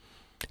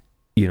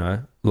 You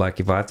know, like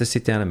if I have to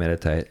sit down and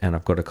meditate, and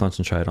I've got to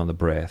concentrate on the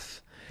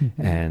breath,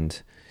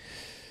 and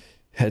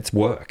it's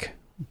work.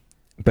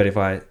 But if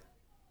I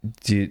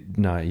do,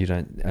 no, you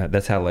don't.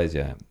 That's how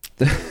lazy I am.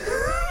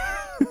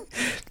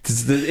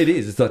 It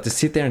is. It's like to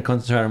sit there and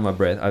concentrate on my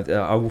breath.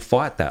 I will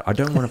fight that. I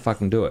don't want to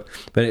fucking do it.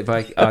 But if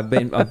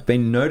I've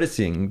been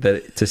noticing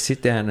that to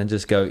sit down and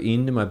just go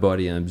into my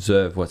body and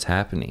observe what's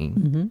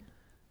happening,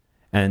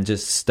 and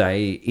just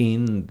stay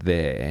in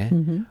there.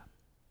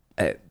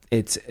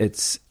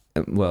 It's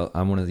well,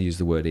 I want to use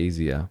the word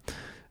easier,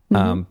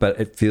 but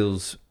it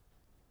feels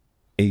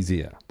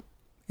easier.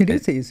 It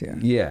is easier.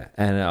 Yeah,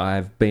 and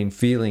I've been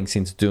feeling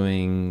since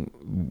doing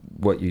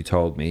what you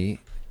told me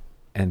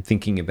and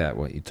thinking about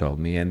what you told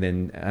me, and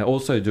then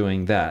also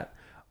doing that,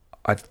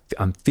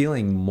 I'm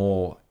feeling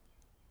more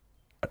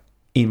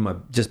in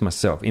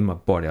myself, in my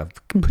body. I've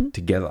put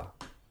together.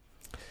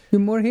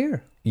 You're more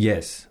here.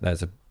 Yes,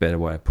 that's a better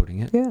way of putting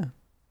it. Yeah.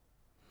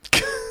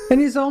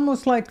 And it's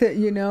almost like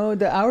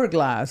the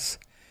hourglass.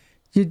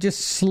 You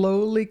just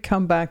slowly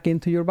come back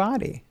into your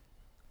body.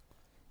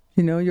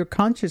 You know, your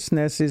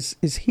consciousness is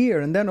here.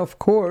 And then, of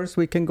course,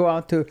 we can go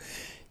out to,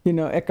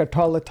 Eckhart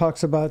Tolle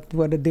talks about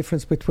what the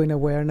difference between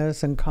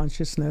awareness and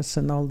consciousness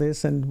and all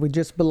this. And we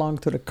just belong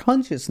to the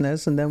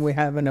consciousness, and then we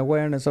have an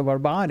awareness of our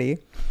body.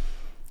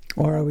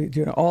 Or,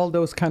 all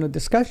those kind of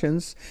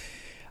discussions.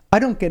 I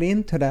don't get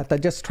into that. I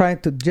just try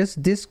to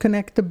just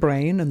disconnect the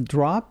brain and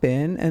drop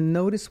in and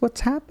notice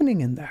what's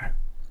happening in there.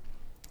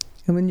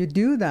 And when you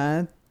do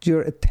that,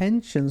 your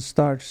attention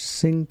starts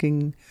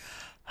sinking,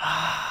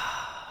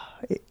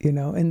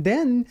 and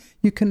then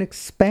you can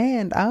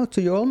expand out,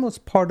 so you're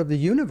almost part of the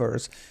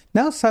universe.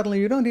 Now suddenly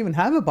you don't even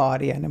have a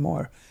body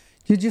anymore.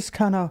 You just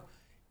kind of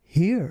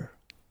here.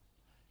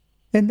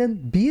 And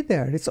then be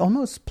there. It's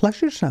almost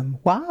pleasuresome.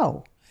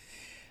 Wow.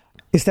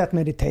 Is that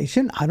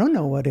meditation? I don't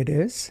know what it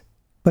is,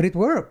 but it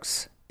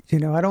works.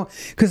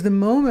 Because the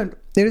moment,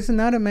 there is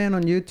another man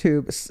on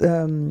YouTube,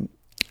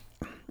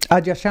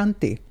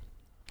 Adyashanti.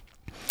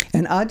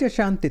 And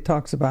Adyashanti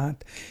talks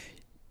about,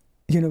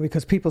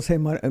 because people say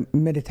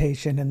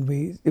meditation and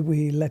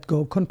we let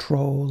go of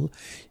control,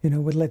 we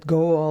let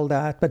go of all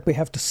that, but we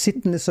have to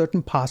sit in a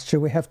certain posture,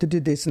 we have to do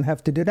this and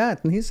have to do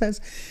that. And he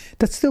says,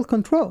 that's still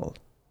control.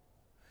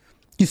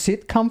 You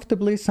sit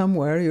comfortably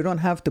somewhere, you don't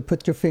have to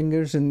put your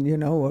fingers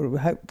in,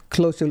 or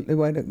close your,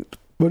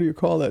 what do you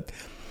call it?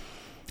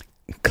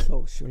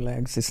 Close your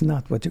legs is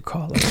not what you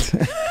call it.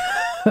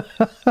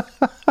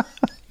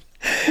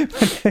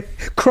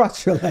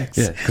 Cross your legs.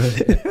 Yeah,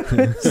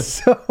 good.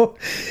 So,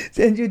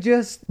 and you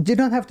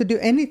don't have to do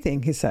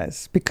anything, he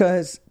says,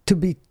 because to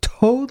be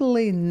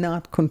totally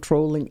not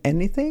controlling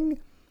anything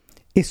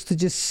is to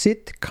just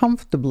sit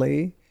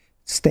comfortably,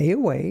 stay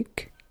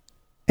awake,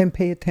 and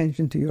pay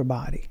attention to your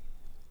body.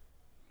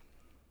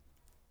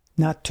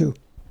 Not to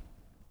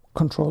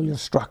control your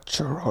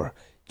structure or,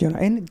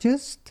 and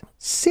just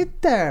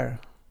sit there.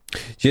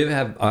 Do you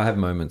ever I have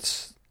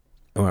moments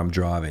when I'm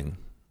driving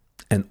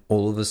and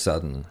all of a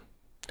sudden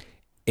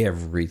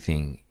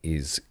everything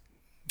is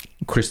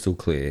crystal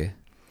clear.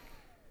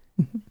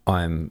 Mm-hmm.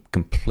 I'm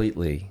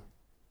completely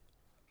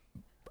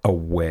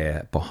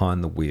aware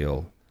behind the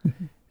wheel.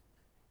 Mm-hmm.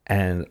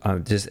 And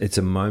it's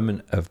a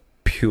moment of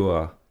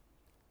pure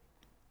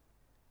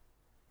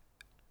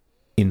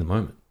in the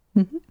moment.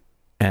 Mm-hmm.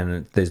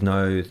 And there's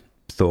no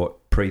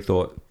thought,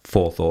 pre-thought,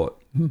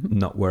 forethought, mm-hmm.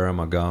 not where am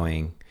I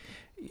going,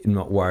 I'm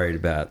not worried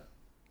about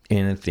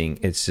anything.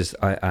 It's just,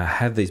 I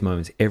have these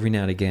moments every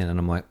now and again and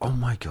I'm like, oh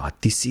my God,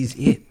 this is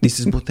it. This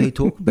is what they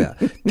talk about.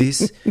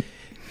 This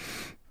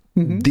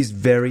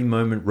very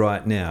moment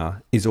right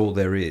now is all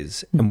there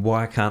is. And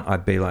why can't I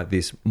be like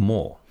this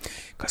more?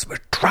 Because we're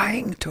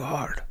trying too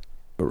hard.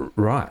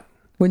 Right.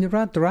 When you're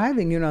out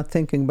driving, you're not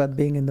thinking about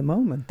being in the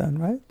moment then,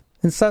 right?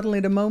 And suddenly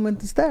the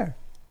moment is there.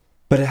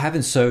 But it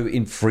happens so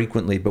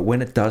infrequently, but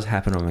when it does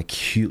happen, I'm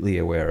acutely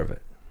aware of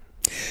it.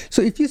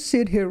 So if you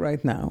sit here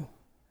right now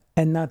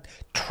and not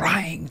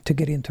trying to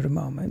get into the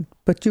moment,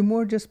 but you're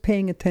more just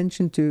paying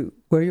attention to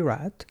where you're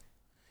at,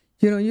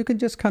 you can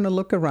just kind of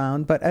look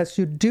around, but as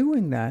you're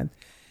doing that,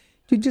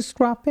 you just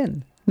drop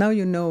in. Now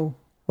you know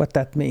what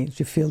that means.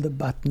 You feel the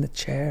butt in the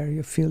chair,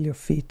 you feel your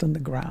feet on the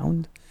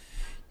ground,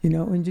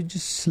 and you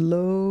just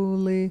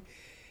slowly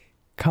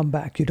come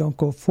back. You don't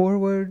go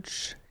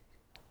forwards,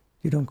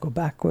 you don't go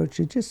backwards,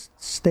 you just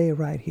stay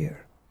right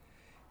here.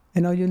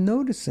 And now you're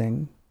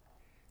noticing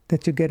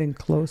that you're getting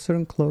closer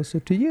and closer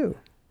to you.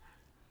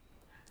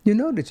 You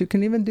notice you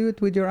can even do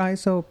it with your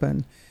eyes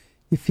open.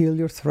 You feel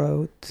your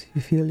throat,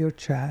 you feel your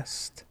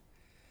chest,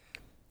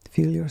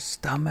 feel your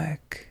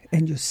stomach,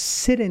 and you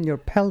sit in your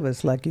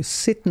pelvis like you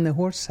sit in a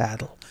horse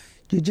saddle.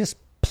 You just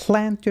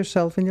plant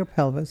yourself in your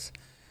pelvis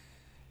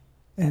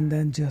and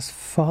then just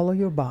follow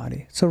your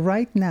body. So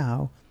right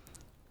now,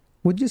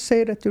 would you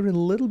say that you're a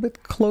little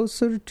bit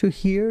closer to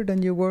here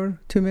than you were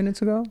 2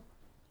 minutes ago?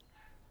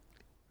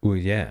 Well,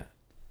 yeah.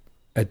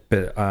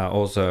 But I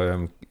also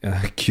am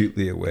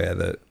acutely aware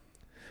that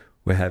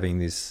we're having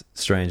this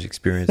strange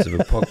experience of a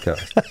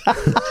podcast.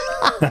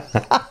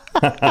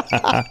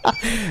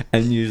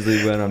 And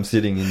usually when I'm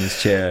sitting in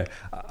this chair,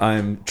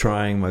 I'm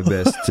trying my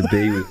best to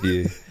be with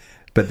you,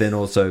 but then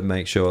also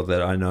make sure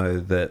that I know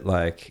that,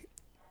 like,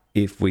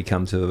 if we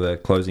come to the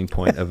closing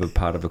point of a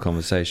part of a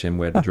conversation,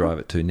 where to drive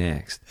it to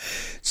next.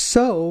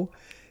 So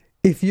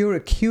if you're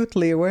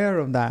acutely aware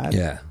of that,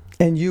 yeah,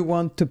 and you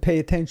want to pay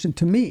attention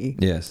to me,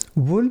 yes,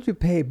 wouldn't you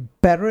pay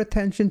better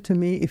attention to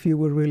me if you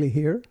were really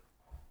here?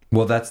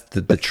 Well, that's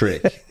the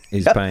trick,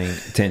 is paying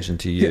attention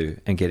to you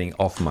and getting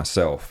off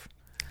myself.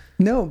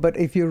 No, but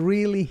if you're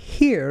really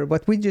here,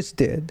 what we just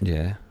did.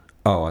 Yeah.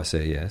 Oh, I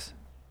see, yes.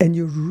 And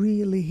you're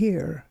really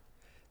here,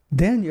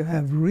 then you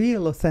have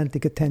real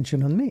authentic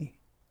attention on me.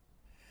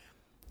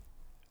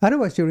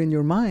 Otherwise, you're in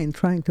your mind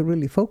trying to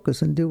really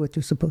focus and do what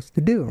you're supposed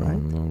to do, right?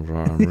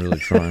 I'm really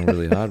trying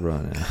really hard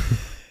right now.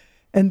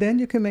 And then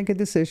you can make a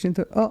decision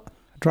to,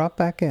 drop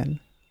back in,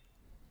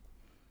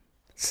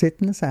 sit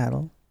in the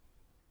saddle,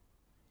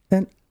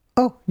 and,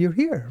 you're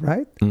here,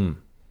 right? Mm.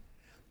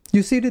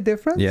 You see the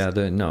difference? Yeah, I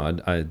do. No,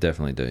 I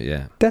definitely do,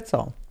 yeah. That's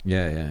all.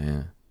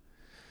 Yeah.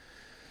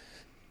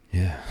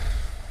 Yeah.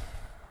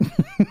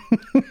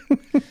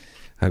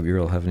 Hope you're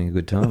all having a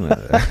good time out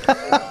there.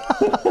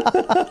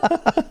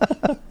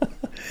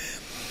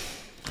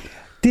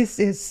 This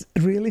is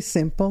really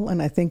simple,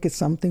 and I think it's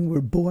something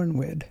we're born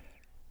with.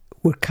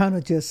 We're kind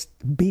of just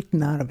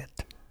beaten out of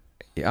it.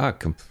 Yeah,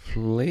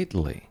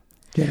 completely.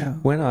 Yeah.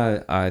 When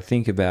I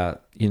think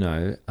about,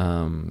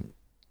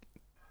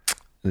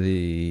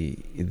 the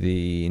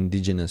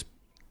indigenous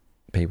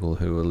people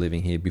who were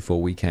living here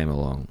before we came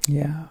along.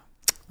 Yeah.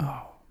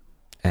 Oh.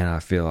 And I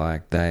feel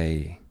like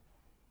they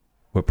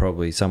were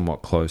probably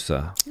somewhat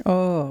closer.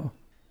 Oh.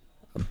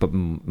 But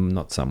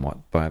not somewhat,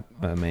 but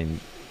I mean,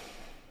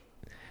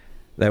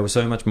 they were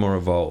so much more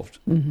evolved,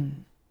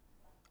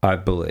 I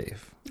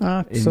believe.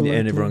 Absolutely.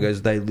 And everyone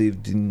goes, they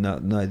lived in, no,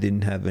 they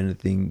didn't have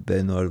anything,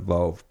 they're not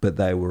evolved, but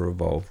they were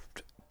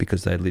evolved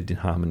because they lived in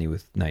harmony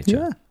with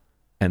nature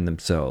and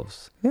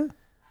themselves. Yeah.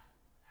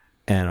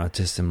 And I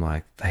just am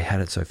like, they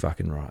had it so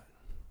fucking right.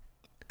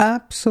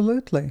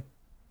 Absolutely.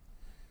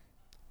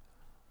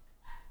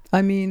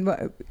 I mean,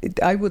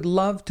 I would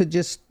love to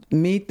just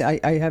meet.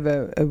 I have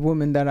a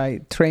woman that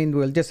I trained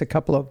with just a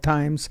couple of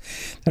times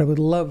that I would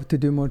love to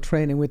do more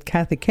training with,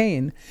 Kathy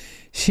Kane.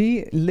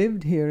 She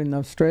lived here in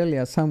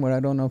Australia somewhere, I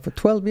don't know, for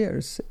 12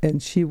 years.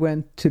 And she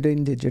went to the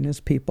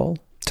indigenous people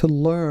to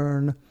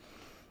learn.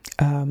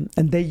 And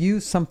they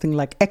use something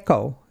like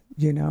echo,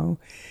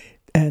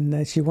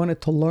 And she wanted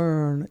to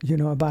learn,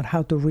 about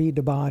how to read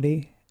the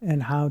body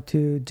and how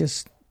to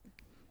just,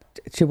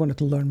 she wanted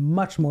to learn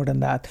much more than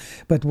that.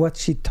 But what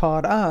she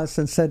taught us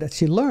and said that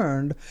she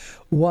learned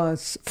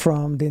was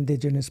from the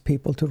indigenous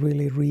people to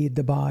really read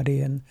the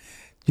body and,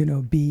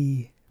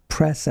 be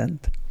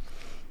present.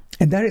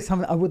 And that is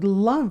something I would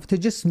love to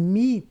just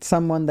meet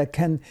someone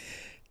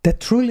that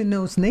truly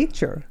knows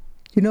nature.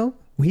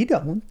 We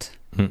don't.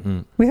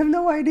 Mm-mm. We have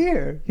no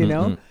idea,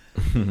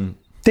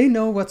 They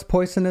know what's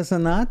poisonous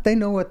and not. They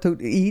know what to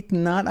eat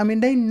and not. I mean,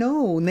 they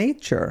know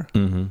nature.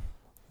 Mm-hmm.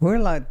 We're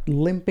like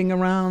limping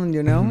around,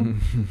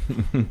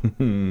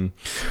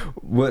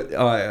 What?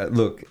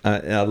 Look,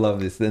 I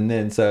love this. And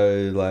then,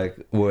 so, like,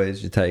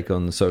 where's your take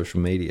on social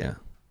media?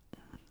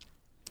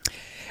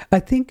 I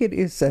think it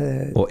is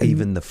or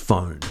even the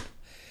phone.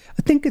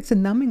 I think it's a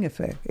numbing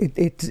effect.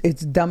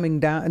 It's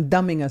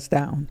dumbing us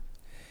down.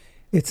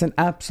 It's an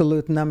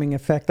absolute numbing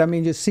effect. I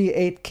mean, you see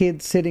 8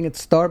 kids sitting at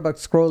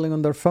Starbucks scrolling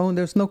on their phone.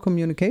 There's no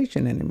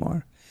communication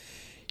anymore.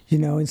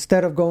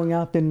 Instead of going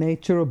out in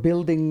nature or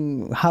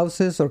building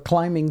houses or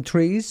climbing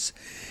trees,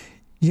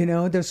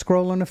 they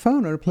scroll on a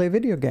phone or play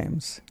video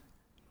games.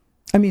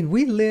 I mean,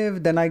 we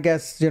lived, and I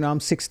guess,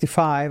 I'm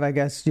 65. I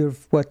guess you're,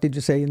 what did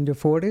you say, in your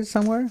 40s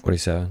somewhere?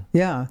 47.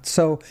 Yeah.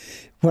 So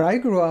where I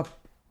grew up,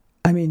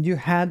 I mean, you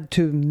had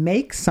to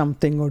make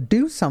something or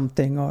do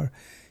something or,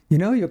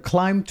 you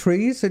climb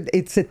trees.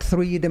 It's a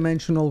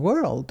 3-dimensional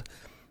world.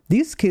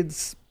 These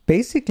kids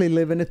basically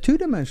live in a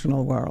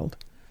 2-dimensional world.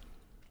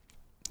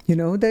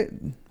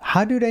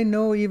 How do they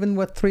know even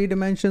what 3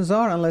 dimensions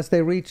are unless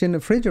they reach in the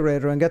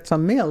refrigerator and get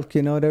some milk?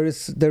 There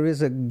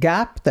is a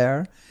gap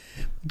there.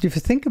 But if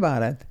you think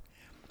about it,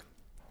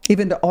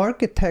 even the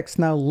architects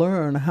now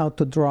learn how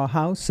to draw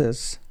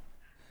houses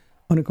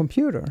on a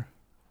computer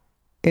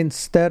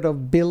instead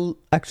of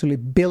actually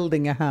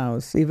building a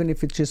house, even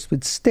if it's just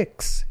with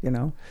sticks,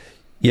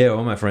 Yeah,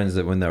 all my friends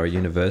that when they were at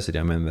university,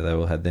 I remember they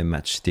all had their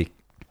matchstick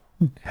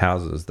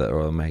houses that they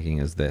were making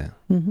as their...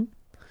 Mm-hmm.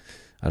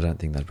 I don't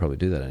think they'd probably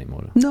do that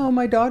anymore. No,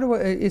 my daughter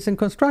is in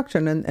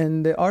construction,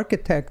 and the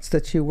architects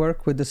that she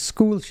worked with, the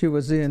school she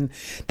was in,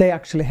 they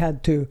actually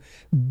had to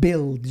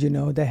build,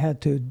 they had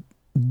to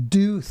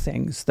do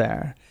things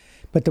there.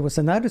 But there was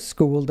another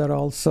school that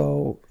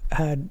also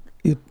had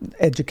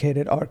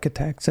educated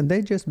architects, and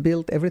they just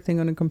built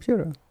everything on a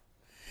computer.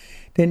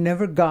 They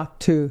never got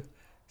to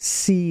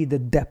see the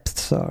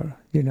depths or,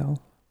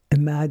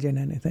 imagine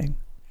anything.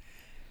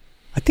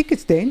 I think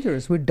it's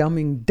dangerous. We're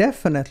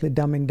definitely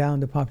dumbing down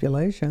the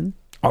population.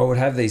 I would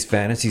have these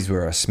fantasies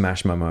where I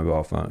smash my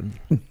mobile phone.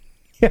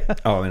 Yeah.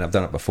 Oh, I mean, I've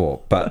done it before,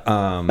 but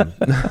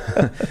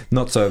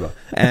not sober.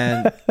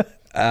 And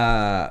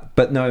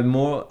but no,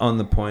 more on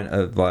the point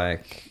of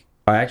like,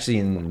 I actually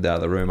in the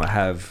other room,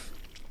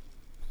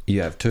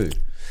 you have 2.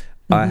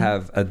 Mm-hmm. I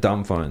have a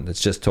dumb phone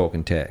that's just talk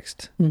and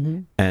text,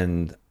 mm-hmm.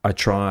 and I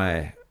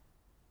try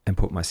and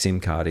put my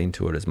SIM card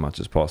into it as much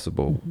as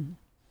possible, mm-hmm.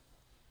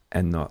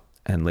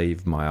 and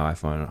leave my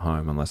iPhone at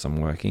home unless I'm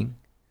working.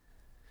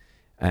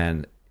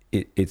 And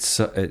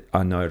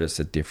I notice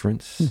a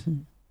difference,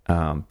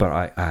 mm-hmm.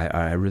 But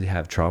I really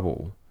have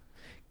trouble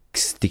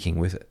sticking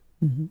with it.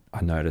 Mm-hmm.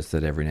 I notice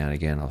that every now and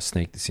again I'll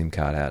sneak the SIM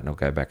card out and I'll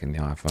go back in the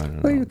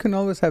iPhone. Well, you can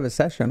always have a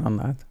session on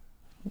that.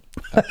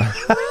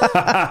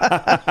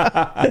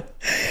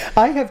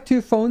 I have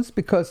 2 phones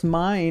because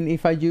mine,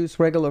 if I use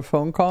regular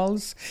phone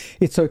calls,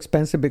 it's so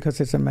expensive because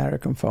it's an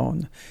American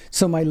phone.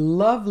 So my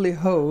lovely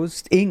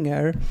host,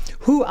 Inger,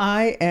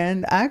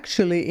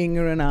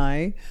 Inger and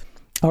I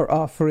are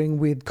offering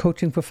with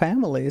Coaching for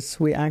Families.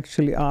 We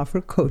actually offer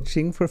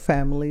coaching for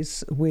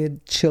families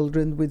with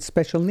children with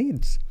special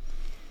needs.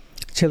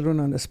 Children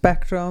on the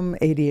spectrum,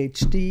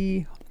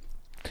 ADHD.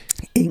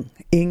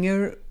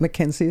 Inger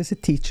Mackenzie is a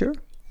teacher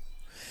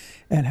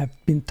and have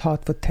been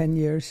taught for 10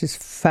 years. She's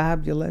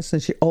fabulous.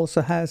 And she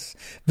also has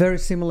very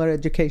similar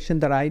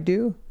education that I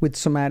do with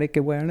somatic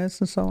awareness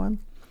and so on.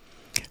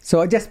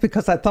 So just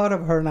because I thought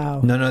of her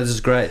now. No, this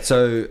is great.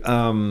 So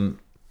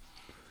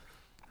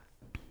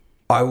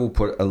I will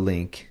put a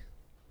link.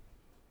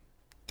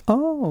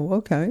 Oh,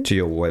 okay. To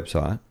your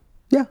website.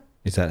 Yeah.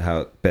 Is that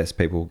how best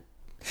people...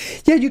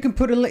 Yeah, you can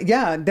put a link.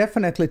 Yeah,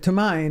 definitely to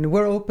mine.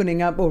 We're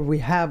opening up, or we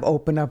have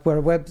opened up.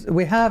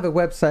 We have a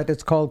website.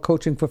 It's called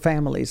Coaching for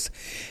Families.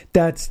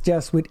 That's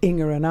just with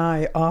Inger and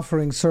I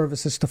offering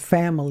services to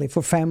family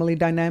for family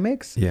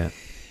dynamics. Yeah,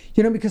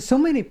 because so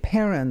many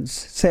parents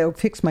say, "Oh,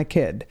 fix my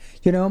kid."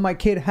 My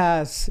kid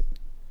has,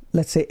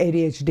 let's say,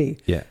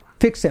 ADHD. Yeah,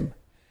 fix him.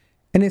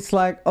 And it's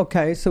like,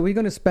 okay, so we're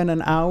going to spend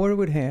an hour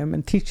with him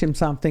and teach him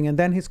something, and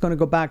then he's going to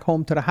go back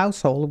home to the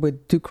household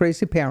with 2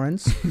 crazy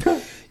parents.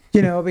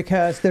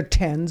 Because they're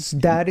tense.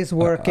 Dad is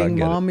working.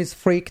 Mom is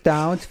freaked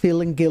out,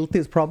 feeling guilty.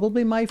 It's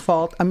probably my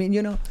fault. I mean,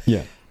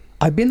 Yeah.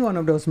 I've been one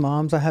of those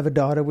moms. I have a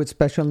daughter with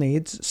special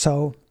needs.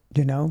 So,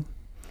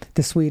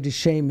 the Swedish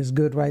shame is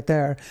good right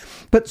there.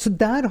 But so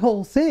that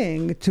whole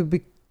thing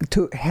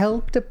to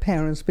help the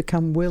parents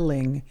become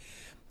willing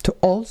to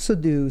also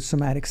do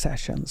somatic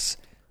sessions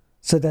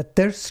so that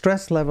their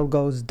stress level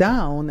goes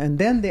down, and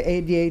then the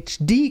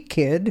ADHD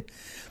kid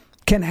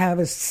can have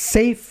a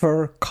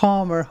safer,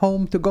 calmer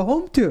home to go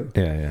home to.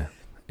 Yeah,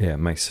 it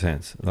makes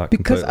sense. Like,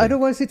 Because completely.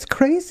 otherwise it's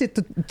crazy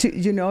to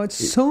you know, it's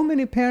so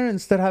many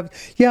parents that have,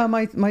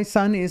 my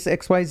son is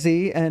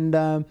XYZ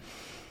and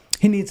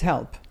he needs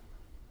help.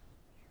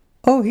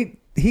 Oh,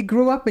 he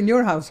grew up in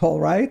your household,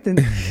 right?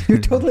 And you're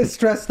totally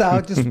stressed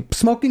out, just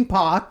smoking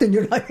pot, and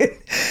you're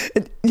like,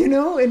 you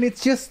know, and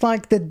it's just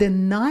like the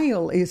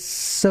denial is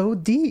so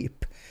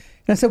deep.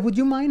 And I said, would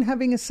you mind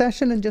having a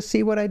session and just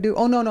see what I do?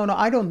 Oh, no,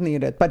 I don't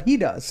need it, but he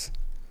does.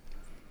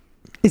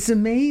 It's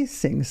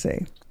amazing,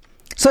 see.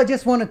 So I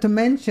just wanted to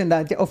mention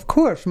that, of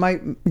course, my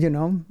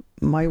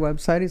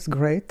website is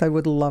great. I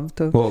would love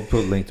to. Well,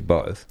 put a link to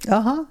both.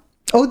 Uh-huh.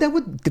 Oh, that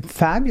would be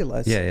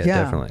fabulous. Yeah,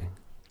 definitely.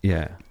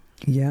 Yeah.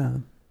 Yeah.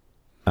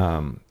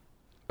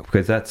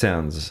 Because that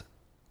sounds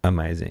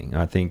amazing.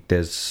 I think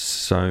there's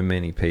so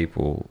many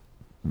people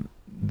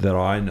that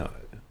I know,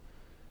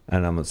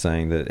 and I'm not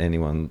saying that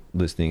anyone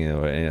listening,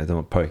 or I'm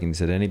not poking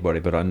this at anybody,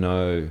 but I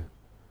know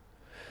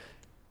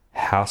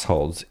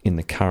households in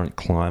the current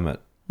climate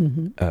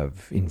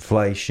of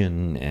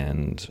inflation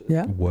and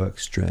work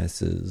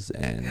stresses,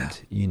 and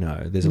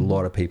there's a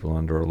lot of people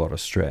under a lot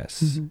of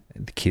stress.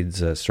 The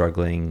kids are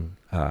struggling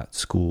at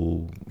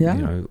school,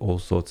 all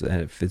sorts,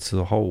 and it's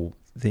the whole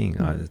thing.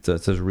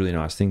 It's a really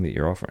nice thing that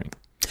you're offering.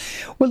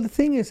 Well, the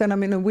thing is, and I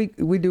mean,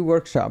 we do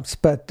workshops,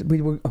 but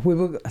we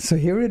were so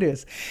here it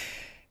is.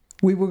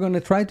 We were going to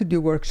try to do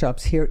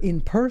workshops here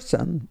in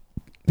person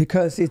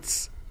because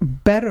it's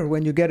better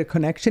when you get a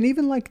connection,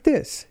 even like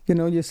this.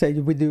 You say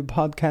we do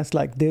podcasts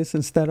like this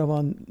instead of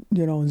on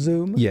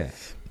Zoom. Yeah,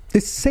 it's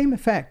the same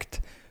effect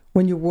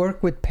when you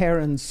work with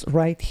parents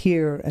right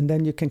here, and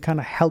then you can kind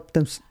of help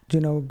them,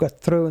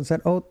 get through and say,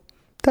 oh,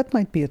 that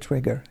might be a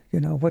trigger.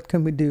 What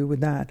can we do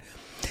with that?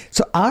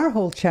 So our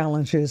whole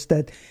challenge is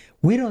that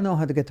we don't know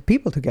how to get the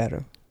people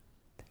together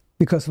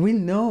because we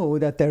know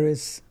that there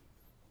is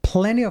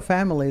plenty of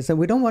families, and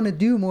we don't want to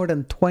do more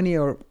than 20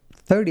 or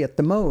 30 at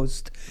the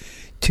most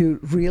to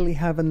really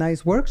have a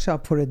nice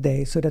workshop for a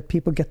day so that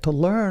people get to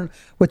learn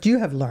what you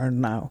have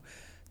learned now.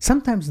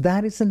 Sometimes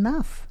that is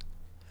enough.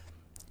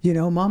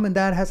 Mom and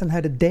dad hasn't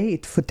had a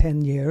date for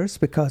 10 years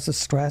because of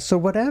stress or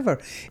whatever.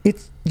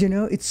 It's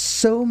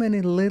so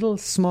many little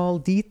small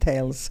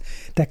details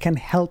that can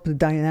help the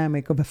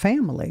dynamic of a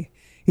family.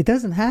 It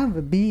doesn't have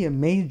to be a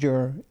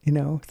major,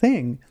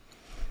 thing.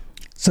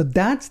 So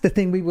that's the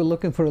thing. We were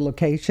looking for a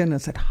location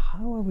and said,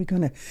 how are we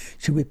going to,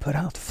 should we put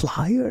out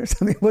flyers?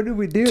 I mean, what do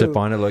we do? To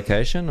find a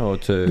location or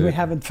to... We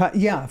haven't found,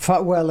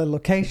 a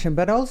location,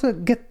 but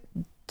also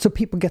so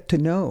people get to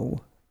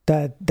know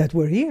that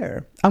we're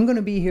here. I'm going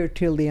to be here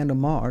till the end of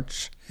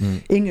March.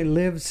 Inger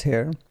lives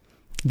here.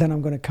 Then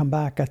I'm going to come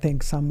back, I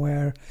think,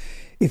 somewhere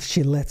if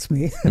she lets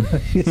me.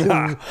 She's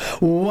a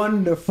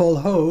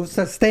wonderful host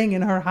that's staying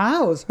in her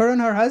house, her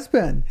and her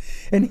husband.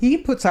 And he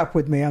puts up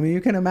with me. I mean,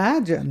 you can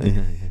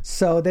imagine.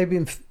 So they've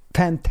been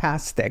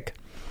fantastic.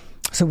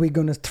 So we're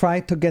going to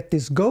try to get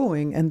this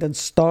going and then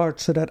start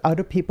so that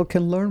other people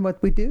can learn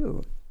what we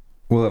do.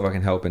 Well, if I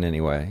can help in any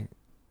way.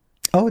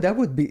 Oh, that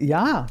would be,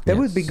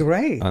 would be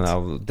great. And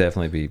I'll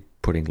definitely be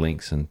putting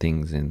links and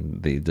things in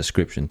the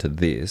description to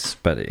this,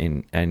 but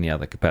in any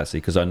other capacity,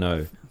 because I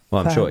know,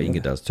 well, I'm sure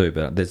Inga does too,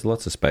 but there's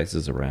lots of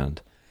spaces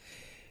around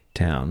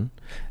town.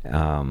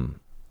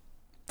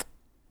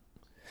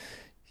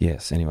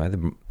 Yes, anyway,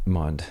 the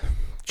mind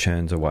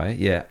churns away.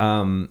 Yeah.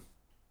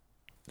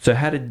 So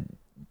how did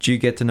you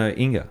get to know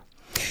Inga?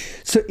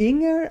 So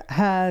Inger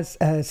has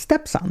a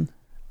stepson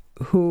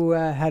who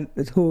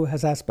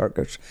has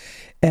Asperger's,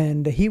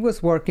 and he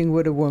was working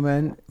with a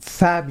woman,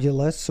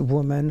 fabulous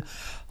woman,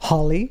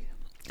 Holly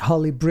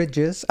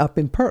Bridges, up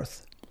in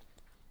Perth.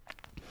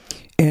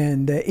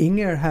 And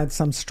Inger had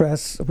some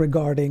stress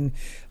regarding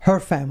her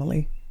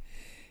family,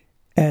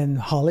 and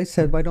Holly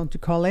said, "Why don't you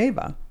call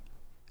Eva?"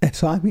 And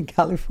so I'm in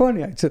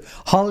California. So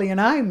Holly and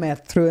I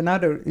met through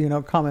another,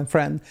 common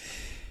friend.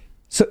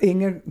 So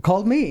Inger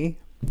called me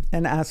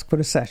and asked for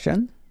a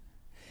session,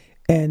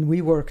 and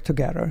we worked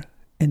together.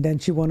 And then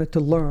she wanted to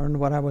learn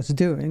what I was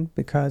doing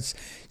because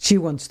she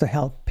wants to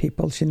help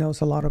people. She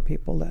knows a lot of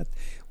people that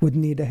would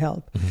need the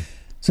help. Mm-hmm.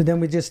 So then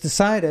we just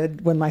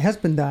decided, when my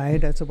husband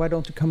died, I said, why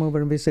don't you come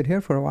over and visit here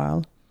for a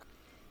while?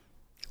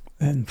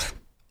 And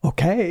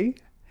okay.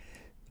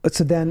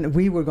 So then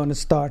we were going to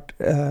start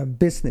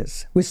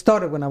business. We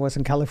started when I was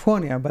in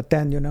California, but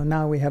then,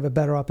 now we have a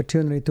better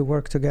opportunity to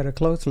work together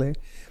closely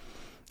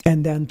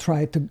and then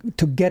try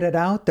to get it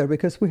out there.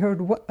 Because we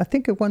heard, I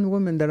think one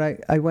woman that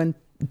I went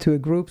to a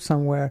group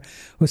somewhere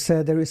who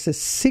said there is a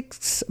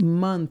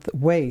 6-month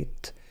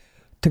wait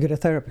to get a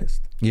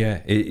therapist.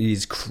 Yeah, it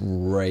is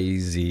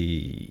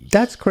crazy.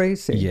 That's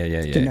crazy.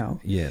 Yeah. To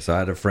know. Yes, I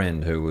had a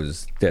friend who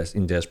was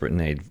in desperate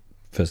need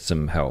for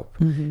some help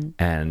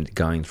and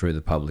going through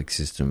the public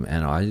system,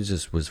 and I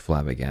just was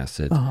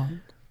flabbergasted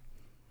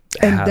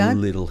and how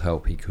little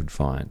help he could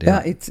find.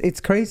 Yeah, it's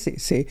crazy.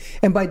 See,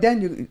 and by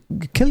then you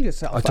kill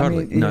yourself. I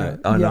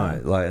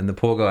know. Like, and the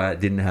poor guy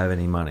didn't have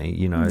any money,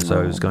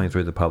 so he was going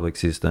through the public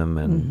system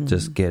and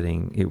just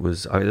getting. It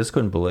was. I just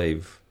couldn't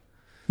believe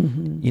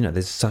You know,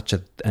 there's such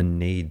a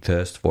need,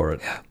 thirst for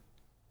it.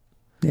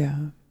 Yeah.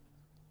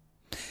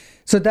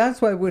 So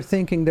that's why we're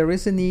thinking there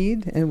is a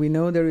need, and we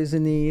know there is a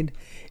need.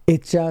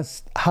 It's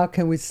just, how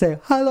can we say,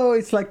 hello,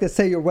 it's like they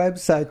say your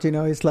website, you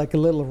know, it's like a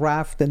little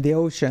raft in the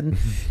ocean.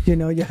 You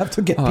know, you have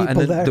to get people and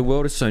there. the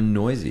world is so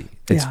noisy.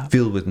 It's Yeah.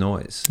 filled with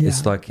noise. Yeah.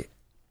 It's like,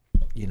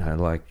 you know,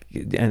 like,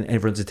 and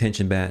everyone's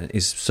attention span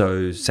is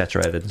so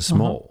saturated and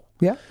small.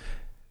 Yeah.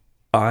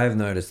 I've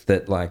noticed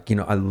that, like, you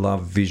know, I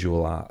love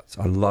visual arts.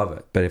 I love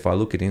it. But if I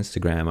look at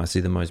Instagram, I see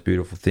the most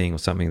beautiful thing or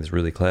something that's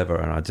really clever,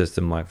 and I just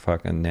am like,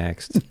 fucking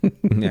next,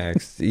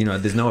 next. You know,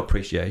 there's no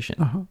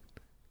appreciation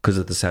because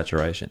of the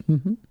saturation.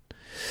 Mm-hmm.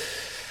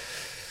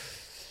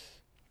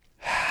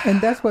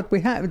 And that's what we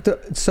have.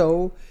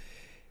 So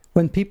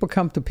when people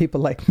come to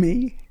people like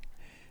me,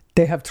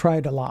 they have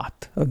tried a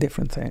lot of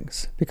different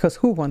things, because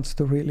who wants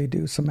to really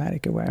do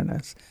somatic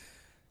awareness?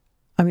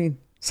 I mean,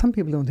 some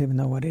people don't even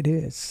know what it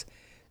is.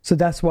 So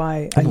that's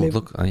why I live...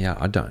 Look,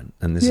 I don't.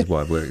 And this is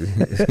why we're...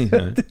 You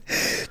know.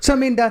 So, I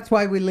mean, that's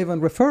why we live on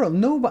referral.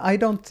 No, but I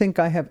don't think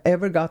I have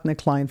ever gotten a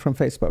client from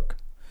Facebook.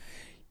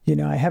 You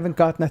know, I haven't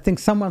gotten... I think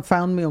someone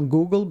found me on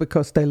Google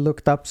because they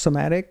looked up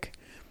somatic.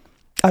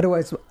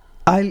 Otherwise,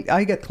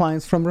 I get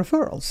clients from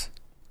referrals.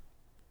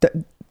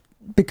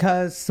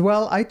 Because,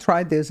 well, I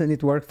tried this and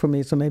it worked for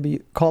me, so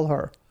maybe call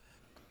her.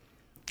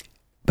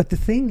 But the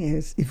thing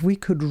is, if we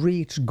could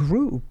reach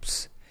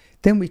groups,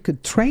 then we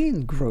could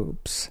train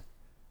groups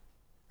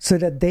so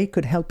that they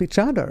could help each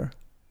other.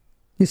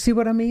 You see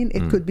what I mean?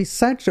 It could be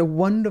such a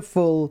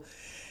wonderful,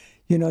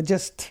 you know,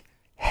 just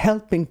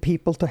helping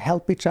people to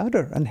help each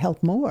other and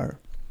help more.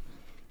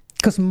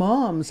 Because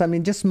moms, I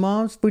mean, just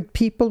moms with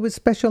people with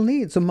special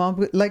needs. So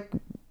mom, like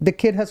the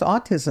kid has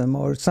autism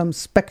or some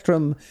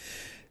spectrum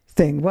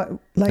thing. What,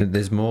 like,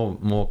 there's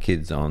more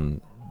kids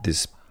on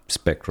this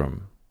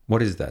spectrum.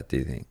 What is that, do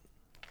you think?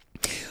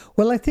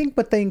 Well, I think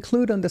what they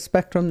include on the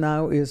spectrum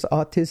now is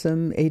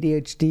autism,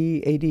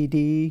 ADHD,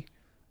 ADD.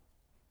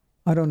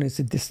 I don't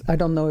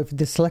know if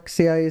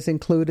dyslexia is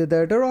included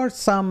there. There are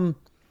some,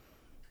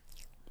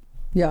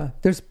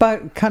 there's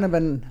kind of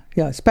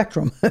a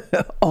spectrum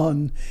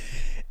on.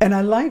 And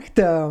I liked,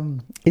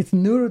 it's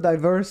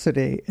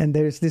neurodiversity, and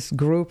there's this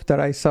group that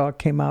I saw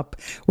came up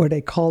where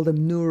they call them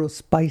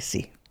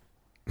neurospicy.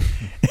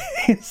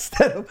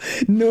 Instead of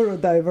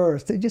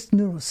neurodiverse, they're just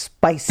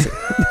neurospicy.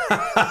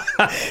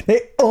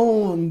 They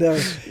own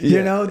the,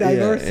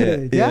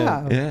 diversity.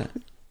 Yeah.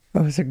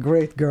 Those are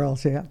great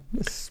girls, yeah.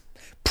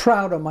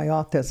 Proud of my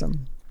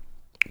autism.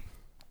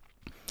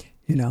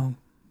 You know,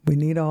 we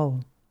need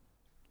all.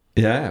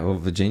 Yeah, well,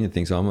 Virginia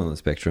thinks I'm on the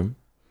spectrum.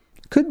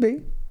 Could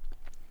be.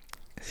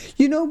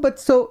 You know, but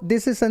so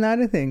this is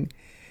another thing.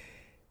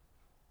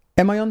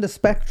 Am I on the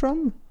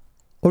spectrum,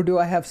 or do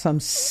I have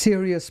some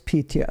serious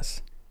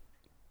PTS?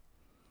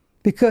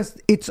 Because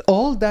it's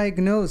all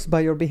diagnosed by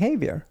your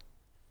behavior.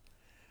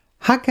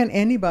 How can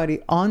anybody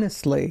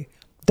honestly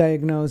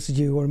diagnose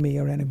you or me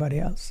or anybody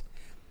else?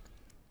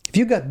 If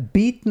you got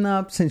beaten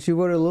up since you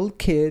were a little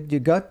kid, you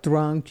got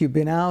drunk, you've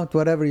been out,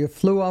 whatever, you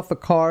flew off a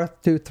car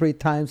 2-3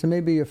 times, and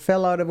maybe you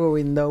fell out of a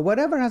window,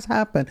 whatever has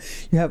happened,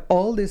 you have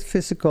all this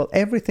physical,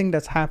 everything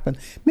that's happened.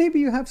 Maybe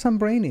you have some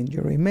brain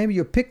injury. Maybe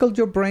you pickled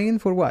your brain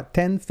for what,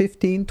 10,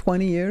 15,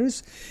 20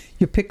 years?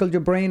 You pickled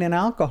your brain in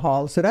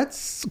alcohol, so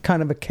that's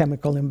kind of a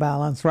chemical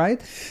imbalance,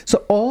 right?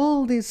 So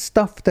all this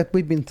stuff that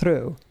we've been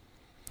through,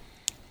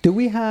 are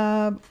we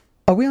on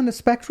the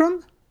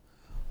spectrum?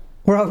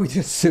 Or are we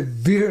just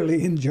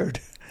severely injured?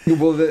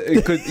 Well,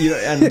 it could, you know,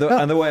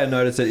 and the way I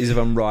notice it is if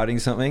I'm writing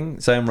something,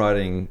 say I'm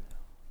writing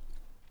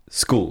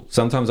school,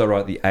 sometimes I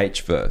write the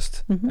H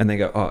first, and they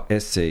go,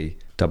 SC,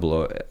 double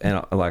O,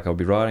 and I'll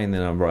be writing, and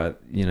then I'll write,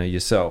 you know,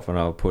 yourself, and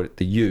I'll put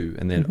the U,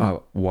 and then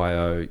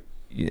YO,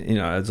 you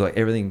know, it's like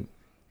everything,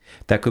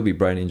 that could be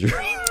brain injury.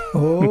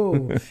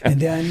 Oh, and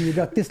then you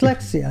got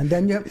dyslexia, and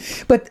then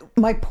but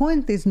my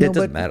point is, it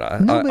doesn't matter.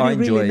 Nobody I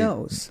enjoy, really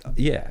knows.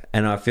 Yeah,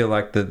 and I feel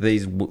like that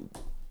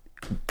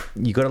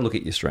you got to look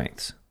at your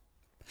strengths.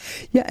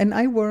 Yeah, and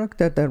I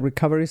worked at the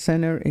recovery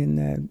center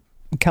in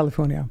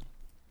California.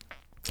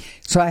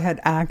 So I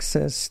had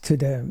access to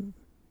the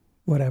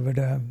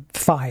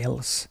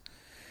files.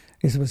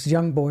 It was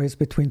young boys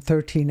between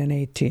 13 and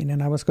 18,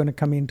 and I was going to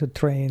come in to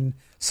train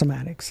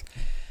somatics.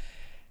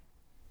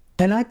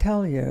 And I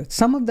tell you,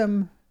 some of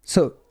them,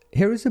 so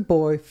here is a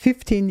boy,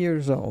 15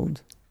 years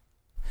old,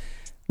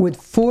 with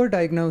 4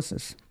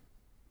 diagnoses,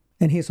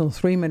 and he's on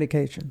 3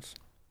 medications.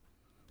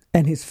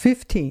 And he's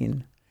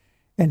 15,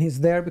 and he's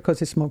there because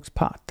he smokes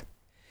pot.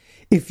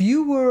 If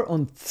you were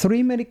on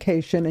 3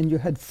 medication and you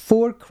had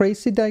 4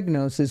 crazy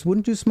diagnoses,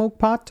 wouldn't you smoke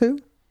pot too?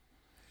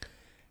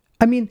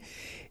 I mean,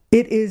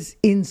 it is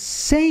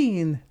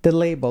insane, the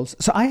labels.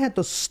 So I had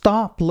to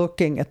stop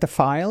looking at the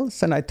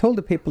files, and I told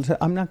the people,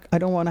 I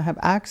don't want to have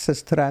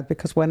access to that,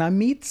 because when I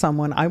meet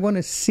someone, I want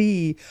to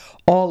see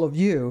all of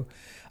you.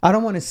 I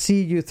don't want to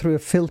see you through a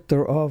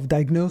filter of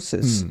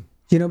diagnosis,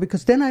 you know,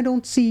 because then I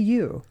don't see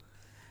you.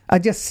 I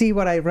just see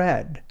what I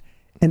read.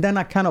 And then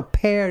I kind of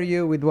pair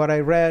you with what I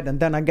read, and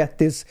then I get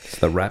this. It's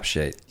the rap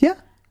sheet. Yeah.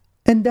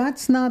 And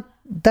that's not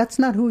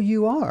who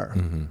you are.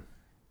 Mm-hmm.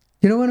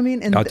 You know what I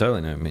mean? And I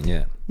totally know what I mean,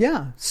 yeah.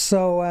 yeah.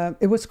 So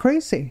it was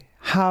crazy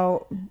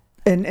how,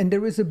 and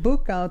there is a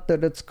book out there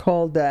that's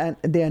called The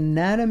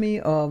Anatomy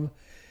of,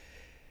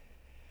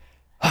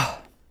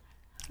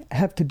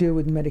 have to do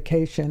with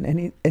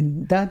medication.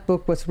 And that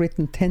book was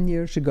written 10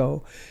 years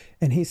ago.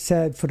 And he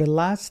said for the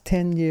last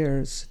 10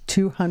 years,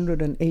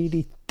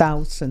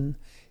 280,000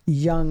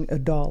 young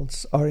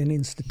adults are in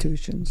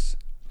institutions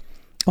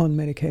on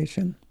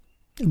medication,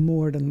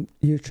 more than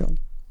usual.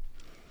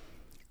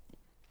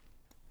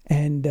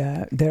 And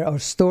there are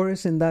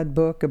stories in that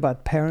book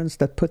about parents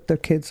that put their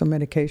kids on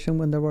medication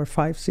when they were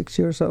 5, 6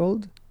 years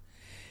old,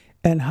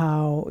 and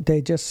how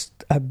they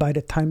just, by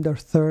the time they're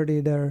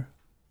 30, they're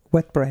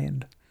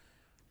wet-brained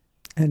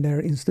and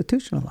they're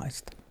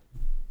institutionalized.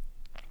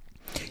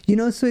 You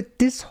know, so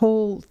this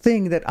whole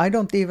thing that I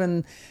don't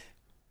even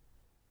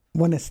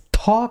want to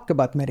talk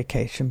about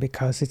medication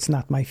because it's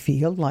not my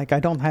field. Like, I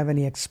don't have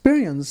any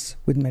experience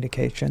with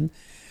medication.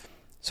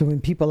 So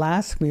when people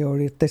ask me, or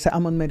if they say,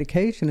 I'm on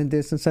medication and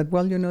this, and said,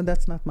 well, you know,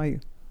 that's not my,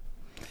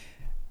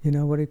 you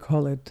know, what do you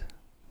call it?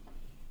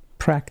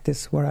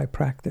 Practice, where I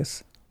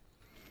practice.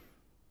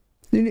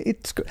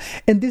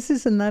 And this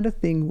is another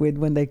thing with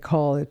when they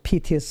call it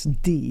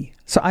PTSD.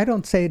 So I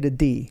don't say the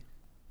D,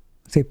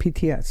 I say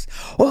PTS.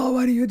 Oh,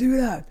 why do you do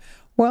that?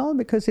 Well,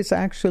 because it's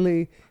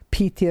actually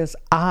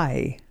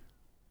PTSI.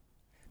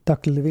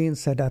 Dr. Levine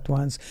said that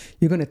once.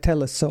 You're going to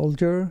tell a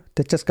soldier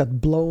that just got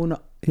blown,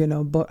 you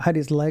know, had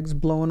his legs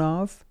blown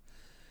off,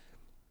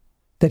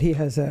 that he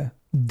has a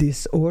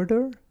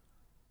disorder?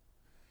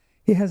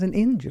 He has an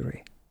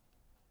injury.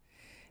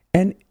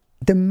 And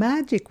the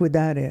magic with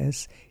that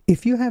is,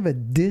 if you have a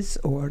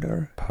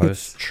disorder...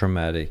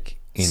 Post-traumatic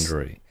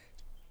injury.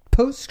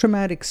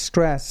 Post-traumatic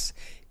stress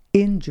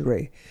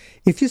injury.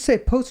 If you say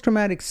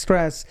post-traumatic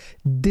stress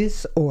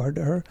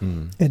disorder,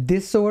 a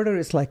disorder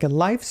is like a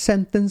life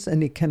sentence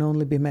and it can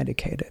only be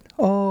medicated.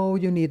 Oh,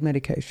 you need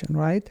medication,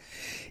 right?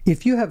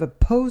 If you have a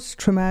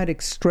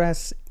post-traumatic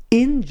stress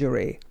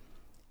injury,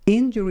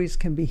 injuries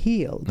can be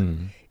healed.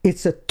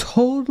 It's a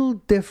total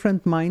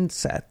different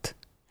mindset.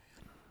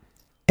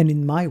 And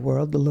in my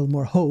world, a little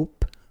more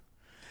hope.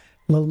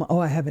 A little more, oh,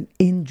 I have an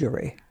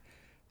injury.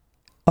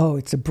 Oh,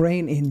 it's a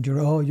brain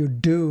injury. Oh, you're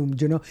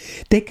doomed, you know.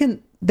 They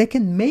can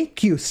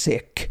make you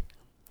sick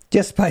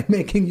just by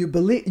making you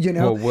believe, you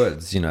know. Well,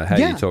 words, you know, how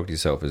you talk to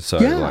yourself is so,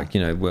 like,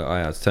 you know,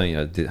 I was telling you,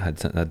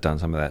 I'd done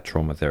some of that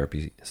trauma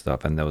therapy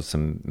stuff, and there was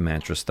some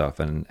mantra stuff,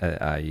 and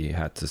you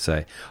had to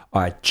say,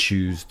 I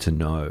choose to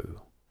know.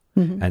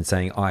 And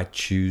saying, I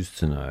choose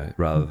to know,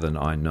 rather than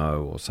I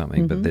know or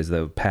something. But there's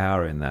the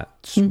power in that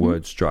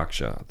word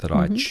structure that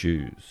I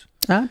choose.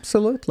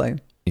 Absolutely.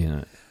 You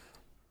know.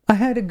 I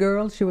had a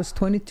girl, she was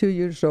 22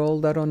 years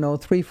old, I don't know,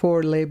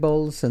 3-4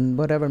 labels and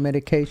whatever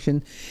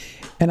medication.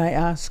 And I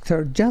asked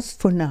her, just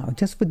for now,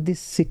 just for this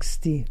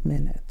 60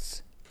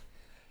 minutes,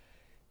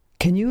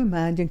 can you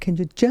imagine, can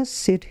you just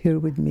sit here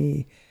with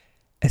me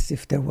as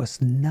if there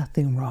was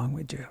nothing wrong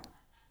with you?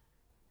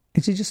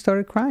 And she just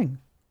started crying.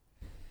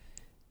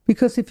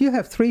 Because if you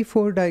have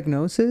 3-4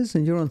 diagnoses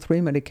and you're on 3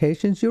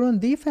 medications, you're on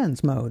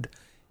defense mode.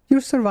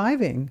 You're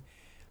surviving.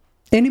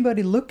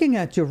 Anybody looking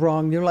at you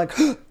wrong, you're like,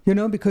 you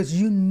know, because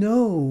you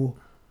know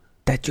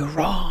that you're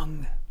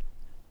wrong.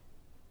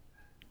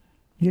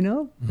 You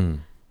know?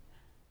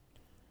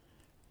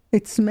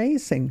 It's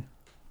amazing.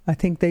 I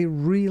think they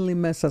really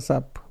mess us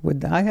up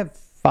with that. I have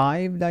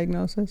 5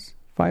 diagnoses,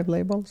 5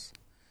 labels.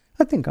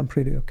 I think I'm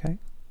pretty okay.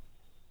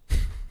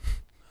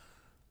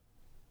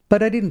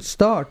 But I didn't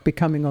start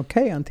becoming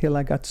okay until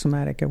I got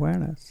somatic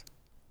awareness.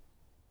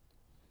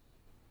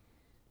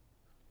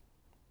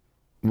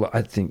 Well,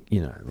 I think,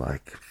 you know,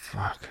 like,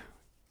 fuck.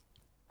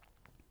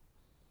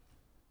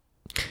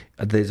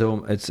 There's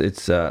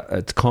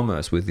it's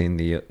commerce within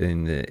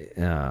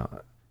the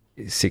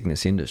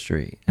sickness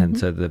industry, and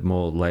so the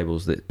more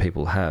labels that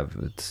people have,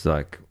 it's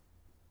like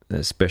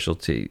a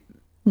specialty,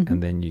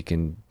 and then you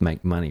can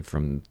make money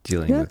from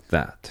dealing with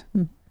that.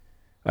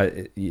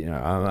 I'm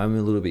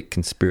a little bit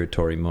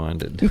conspiratory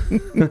minded.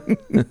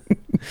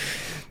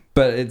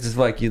 But it's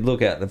like you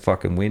look out the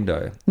fucking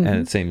window and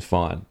it seems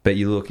fine. But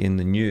you look in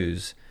the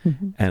news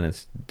and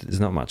there's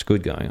not much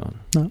good going on.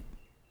 No.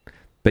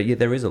 But yet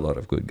there is a lot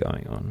of good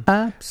going on.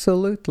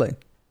 Absolutely.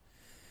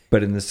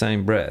 But in the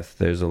same breath,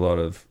 there's a lot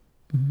of,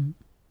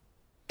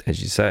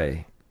 as you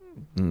say,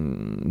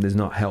 there's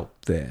not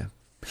help there.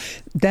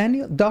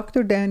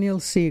 Dr. Daniel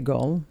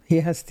Siegel, he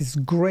has this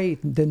great,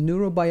 the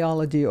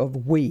neurobiology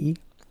of we.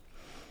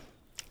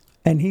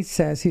 And he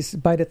says,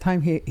 by the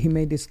time he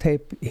made this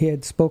tape, he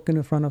had spoken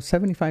in front of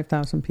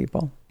 75,000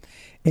 people.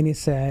 And he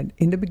said,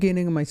 in the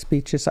beginning of my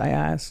speeches, I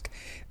asked,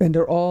 and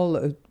they're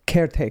all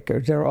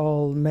caretakers, they're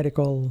all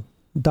medical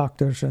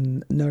doctors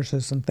and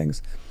nurses and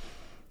things.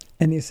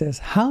 And he says,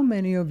 how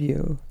many of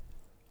you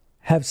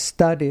have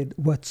studied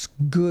what's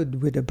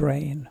good with the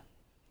brain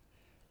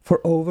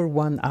for over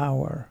 1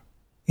 hour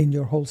in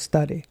your whole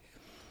study?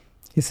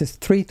 He says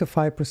 3 to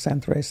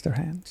 5% raise their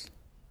hands.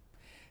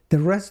 The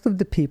rest of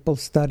the people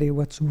study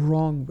what's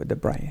wrong with the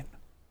brain.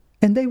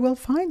 and they will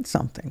find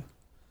something.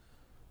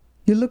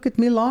 You look at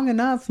me long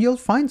enough, you'll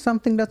find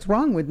something that's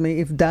wrong with me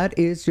if that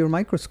is your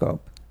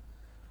microscope.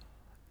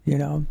 You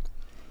know,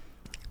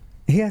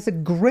 he has the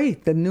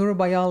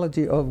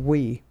neurobiology of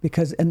we,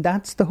 and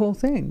that's the whole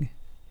thing.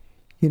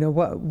 You know,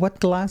 what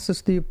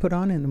glasses do you put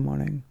on in the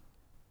morning?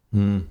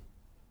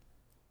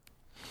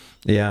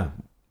 Yeah,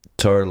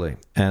 totally.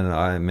 And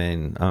I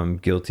mean, I'm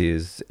guilty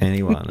as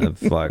anyone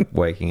of like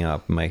waking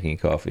up, making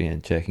coffee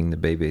and checking the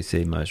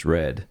BBC Most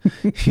Read.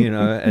 You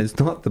know, and it's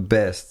not the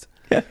best.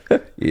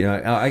 You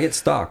know, I get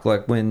stuck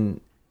like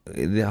when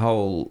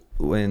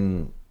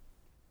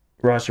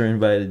Russia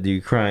invaded the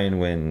Ukraine,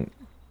 when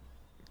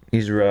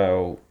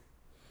Israel,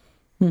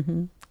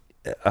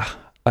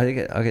 I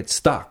get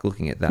stuck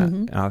looking at that.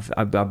 Mm-hmm.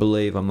 I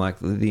believe I'm like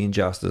the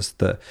injustice,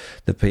 the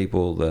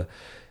people, the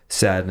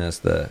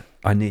sadness,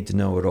 I need to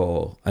know it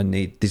all.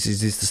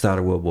 Is this the start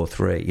of World War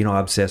III? You know, I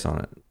obsess on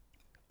it.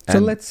 So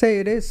let's say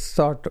it is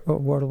start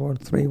of World War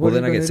III. Well,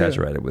 then I get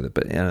saturated with it,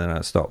 but and then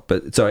I stop.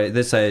 But sorry,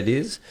 let's say it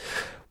is.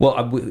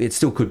 Well, it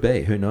still could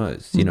be. Who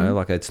knows? You know,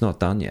 like it's not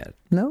done yet.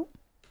 No.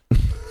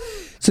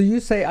 So you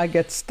say I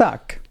get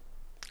stuck.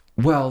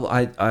 Well,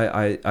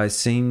 I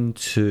seem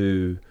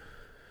to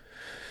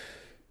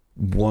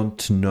want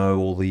to know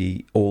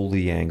all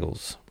the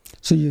angles.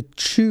 So you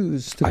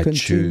choose to continue. I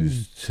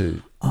choose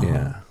to,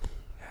 yeah.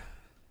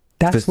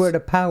 That's where the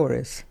power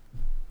is.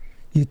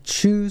 You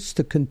choose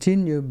to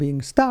continue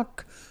being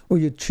stuck, or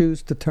you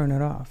choose to turn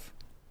it off.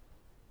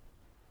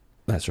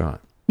 That's right.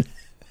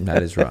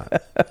 That is right.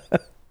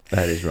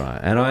 That is right.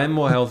 And I am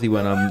more healthy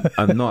when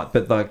I'm not.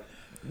 But like,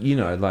 you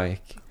know,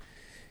 like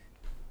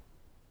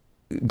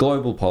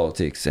global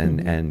politics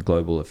and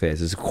global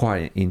affairs is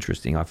quite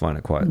interesting. I find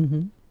it quite,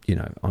 you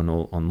know,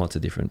 on lots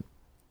of different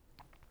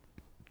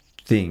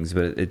things.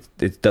 But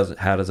it doesn't.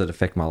 How does it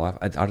affect my life?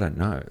 I don't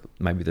know.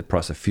 Maybe the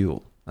price of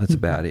fuel. That's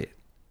about it.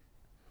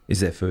 Is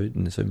there food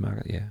in the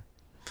supermarket? Yeah.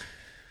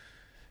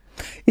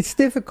 It's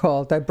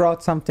difficult. I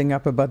brought something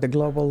up about the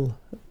global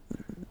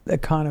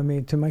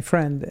economy to my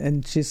friend,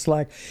 and she's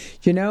like,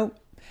 you know,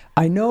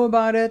 I know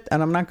about it,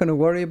 and I'm not going to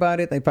worry about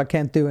it if I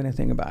can't do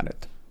anything about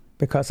it,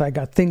 because I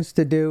got things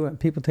to do and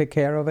people take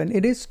care of it. And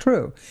it is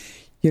true.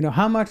 You know,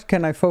 how much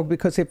can I focus?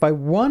 Because if I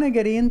want to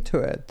get into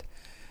it,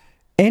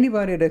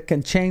 anybody that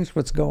can change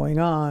what's going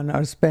on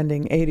are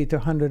spending 80 to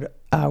 100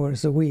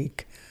 hours a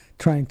week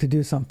trying to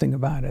do something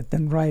about it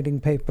and writing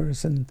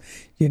papers and,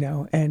 you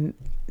know, and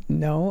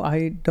no,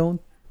 I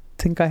don't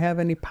think I have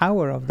any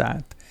power of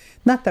that.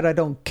 Not that I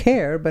don't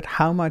care, but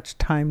how much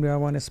time do I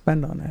want to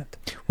spend on it?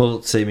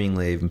 Well,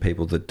 seemingly even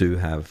people that do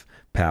have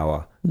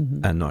power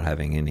and not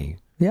having any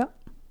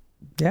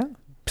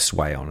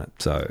sway on it.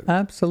 So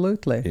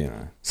absolutely.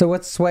 Yeah. So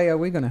what sway are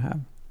we going to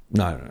have?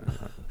 No.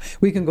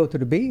 We can go to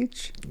the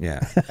beach. Yeah,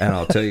 and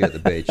I'll tell you at the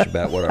beach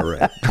about what I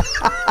read.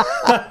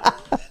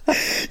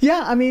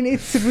 Yeah, I mean,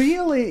 it's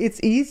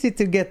easy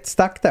to get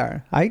stuck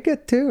there. I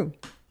get too.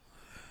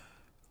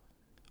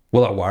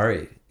 Well, I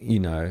worry, you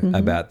know,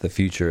 about the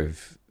future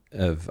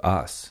of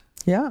us.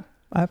 Yeah,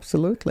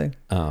 absolutely.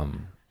 My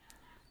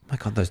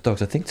God, those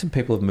dogs! I think some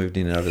people have moved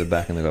in over the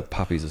back and they've got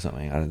puppies or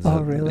something.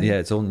 Oh, really? Yeah,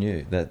 it's all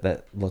new.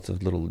 That lots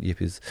of little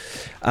yippies.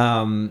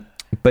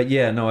 But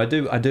yeah, no, I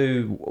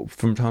do.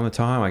 From time to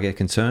time, I get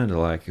concerned.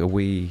 Like, are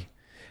we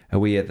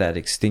at that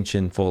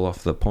extinction, fall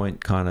off the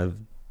point kind of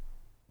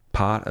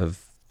part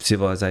of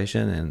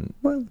civilization? And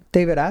well,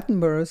 David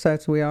Attenborough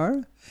says we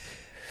are.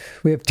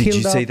 We have. Did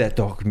you see that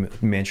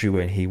documentary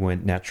when he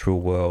went natural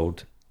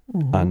world,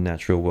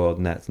 unnatural world,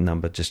 and that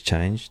number just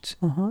changed?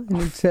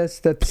 And it says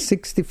that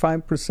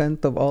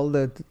 65% of all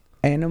the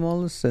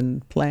animals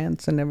and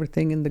plants and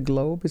everything in the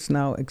globe is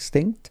now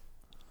extinct.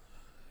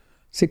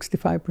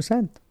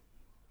 65%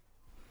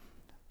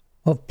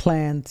 of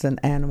plants and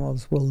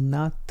animals will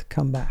not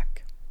come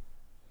back.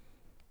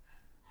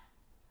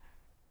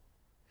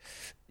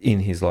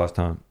 In his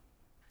lifetime?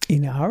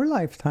 In our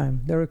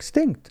lifetime, they're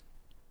extinct.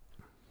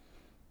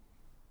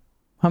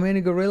 How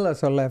many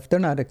gorillas are left? They're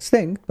not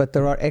extinct, but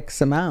there are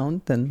X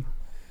amount, and,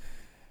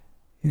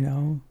 you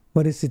know,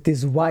 what is it,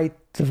 this white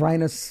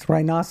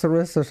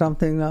rhinoceros or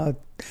something,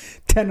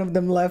 10 of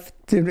them left.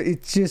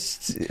 It's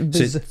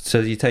just...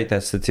 So you take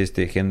that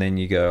statistic and then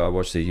you go, I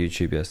watched the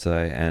YouTube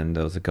yesterday and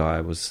there was a guy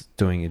who was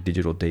doing a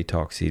digital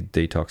detox. He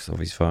detoxed off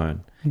his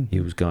phone. He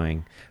was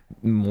going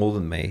more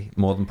than me,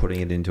 more than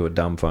putting it into a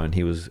dumb phone.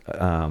 He was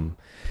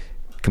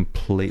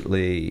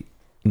completely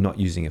not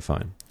using a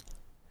phone.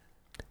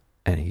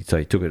 And so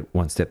he took it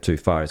one step too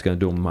far. He's going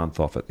to do a month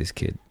off it, this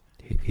kid.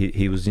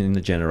 He was in the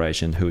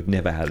generation who had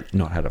never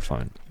not had a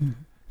phone.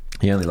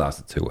 He only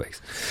lasted 2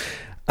 weeks.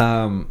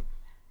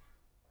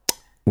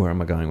 Where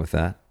am I going with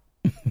that?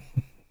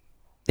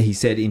 He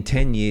said, in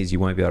 10 years, you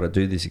won't be able to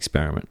do this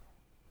experiment.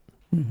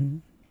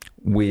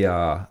 We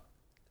are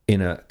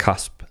in a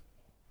cusp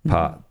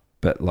part,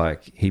 but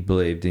like he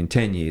believed in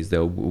 10 years,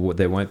 there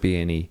won't be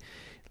any,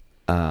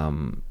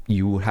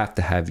 you will have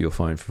to have your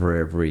phone for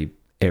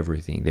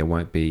everything. There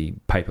won't be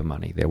paper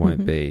money. There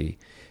won't be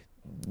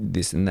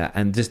this and that.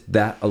 And just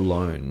that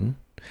alone,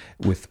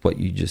 with what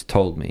you just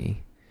told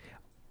me,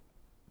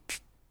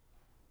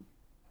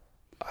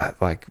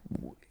 like,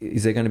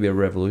 is there going to be a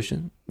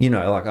revolution? You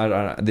know, like, I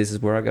don't. This is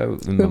where I go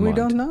in my mind. We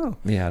don't know.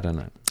 Yeah, I don't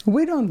know.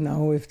 We don't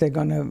know if they're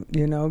going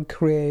to,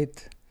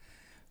 create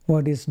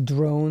what is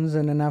drones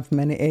and enough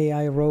many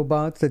AI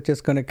robots that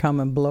just going to come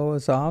and blow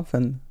us off,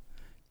 and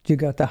you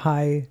got the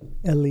high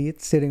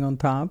elite sitting on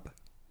top.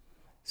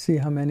 See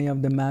how many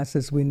of the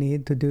masses we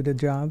need to do the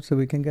job so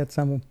we can get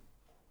some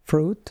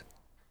fruit.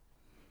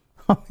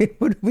 I mean,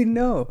 what do we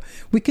know?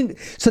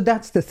 So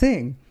that's the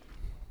thing.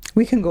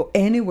 We can go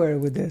anywhere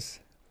with this.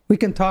 We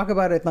can talk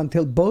about it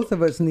until both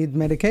of us need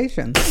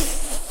medication.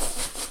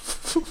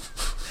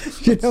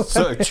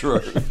 So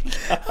true.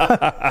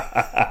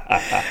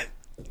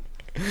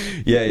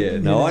 Yeah.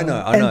 No, I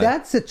know. And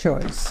that's a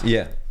choice.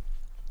 Yeah.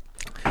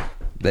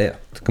 There,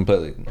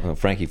 completely. Well,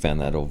 Frankie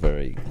found that all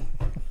very...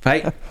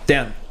 Hey,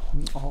 down.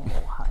 Oh,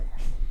 hi.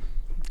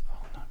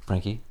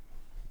 Frankie.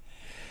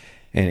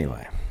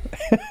 Anyway.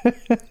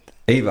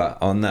 Eva,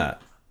 on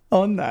that,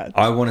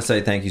 I want to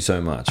say thank you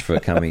so much for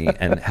coming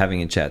and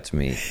having a chat to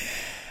me.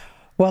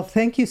 Well,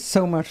 thank you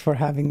so much for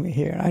having me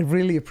here. I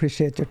really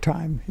appreciate your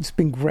time. It's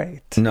been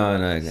great. No,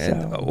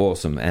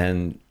 awesome.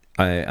 And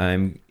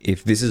I'm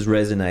if this has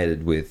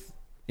resonated with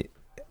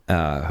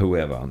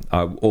whoever,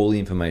 all the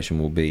information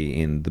will be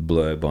in the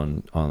blurb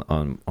on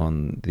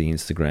the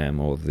Instagram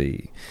or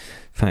the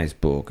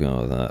Facebook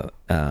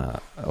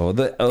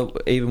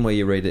or even where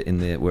you read it in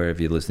the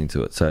wherever you're listening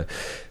to it. So,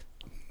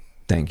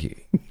 thank you.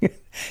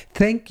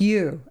 Thank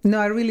you. No,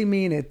 I really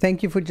mean it.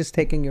 Thank you for just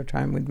taking your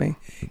time with me.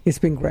 It's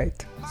been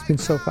great. It's been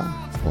so fun.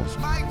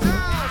 Awesome.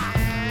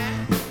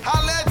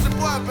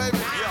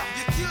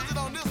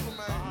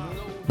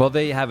 Well,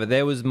 there you have it.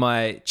 There was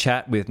my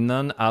chat with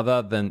none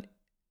other than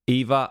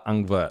Eva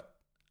Angvert.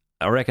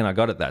 I reckon I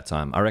got it that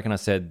time. I reckon I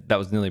said that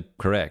was nearly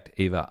correct.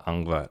 Eva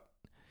Angvert.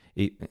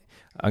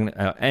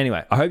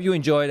 Anyway, I hope you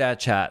enjoyed our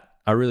chat.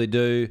 I really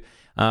do.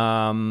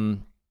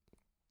 I'll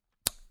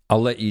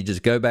let you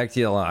just go back to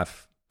your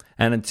life.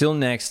 And until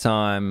next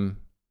time,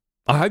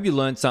 I hope you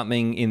learned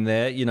something in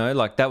there. You know,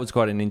 like that was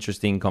quite an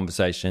interesting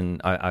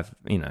conversation I've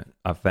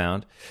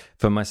found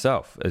for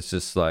myself. It's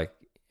just like,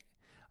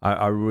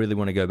 I really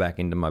want to go back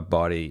into my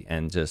body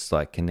and just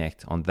like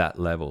connect on that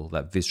level,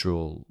 that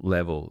visceral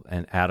level,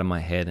 and out of my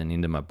head and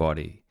into my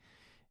body,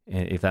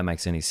 if that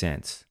makes any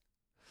sense.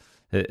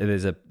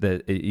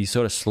 You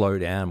sort of slow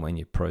down when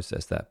you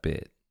process that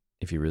bit,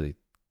 if you really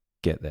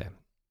get there.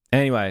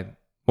 Anyway,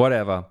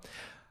 whatever.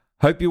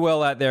 Hope you're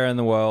well out there in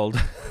the world.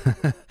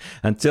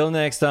 Until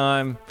next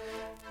time,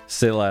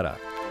 see you later.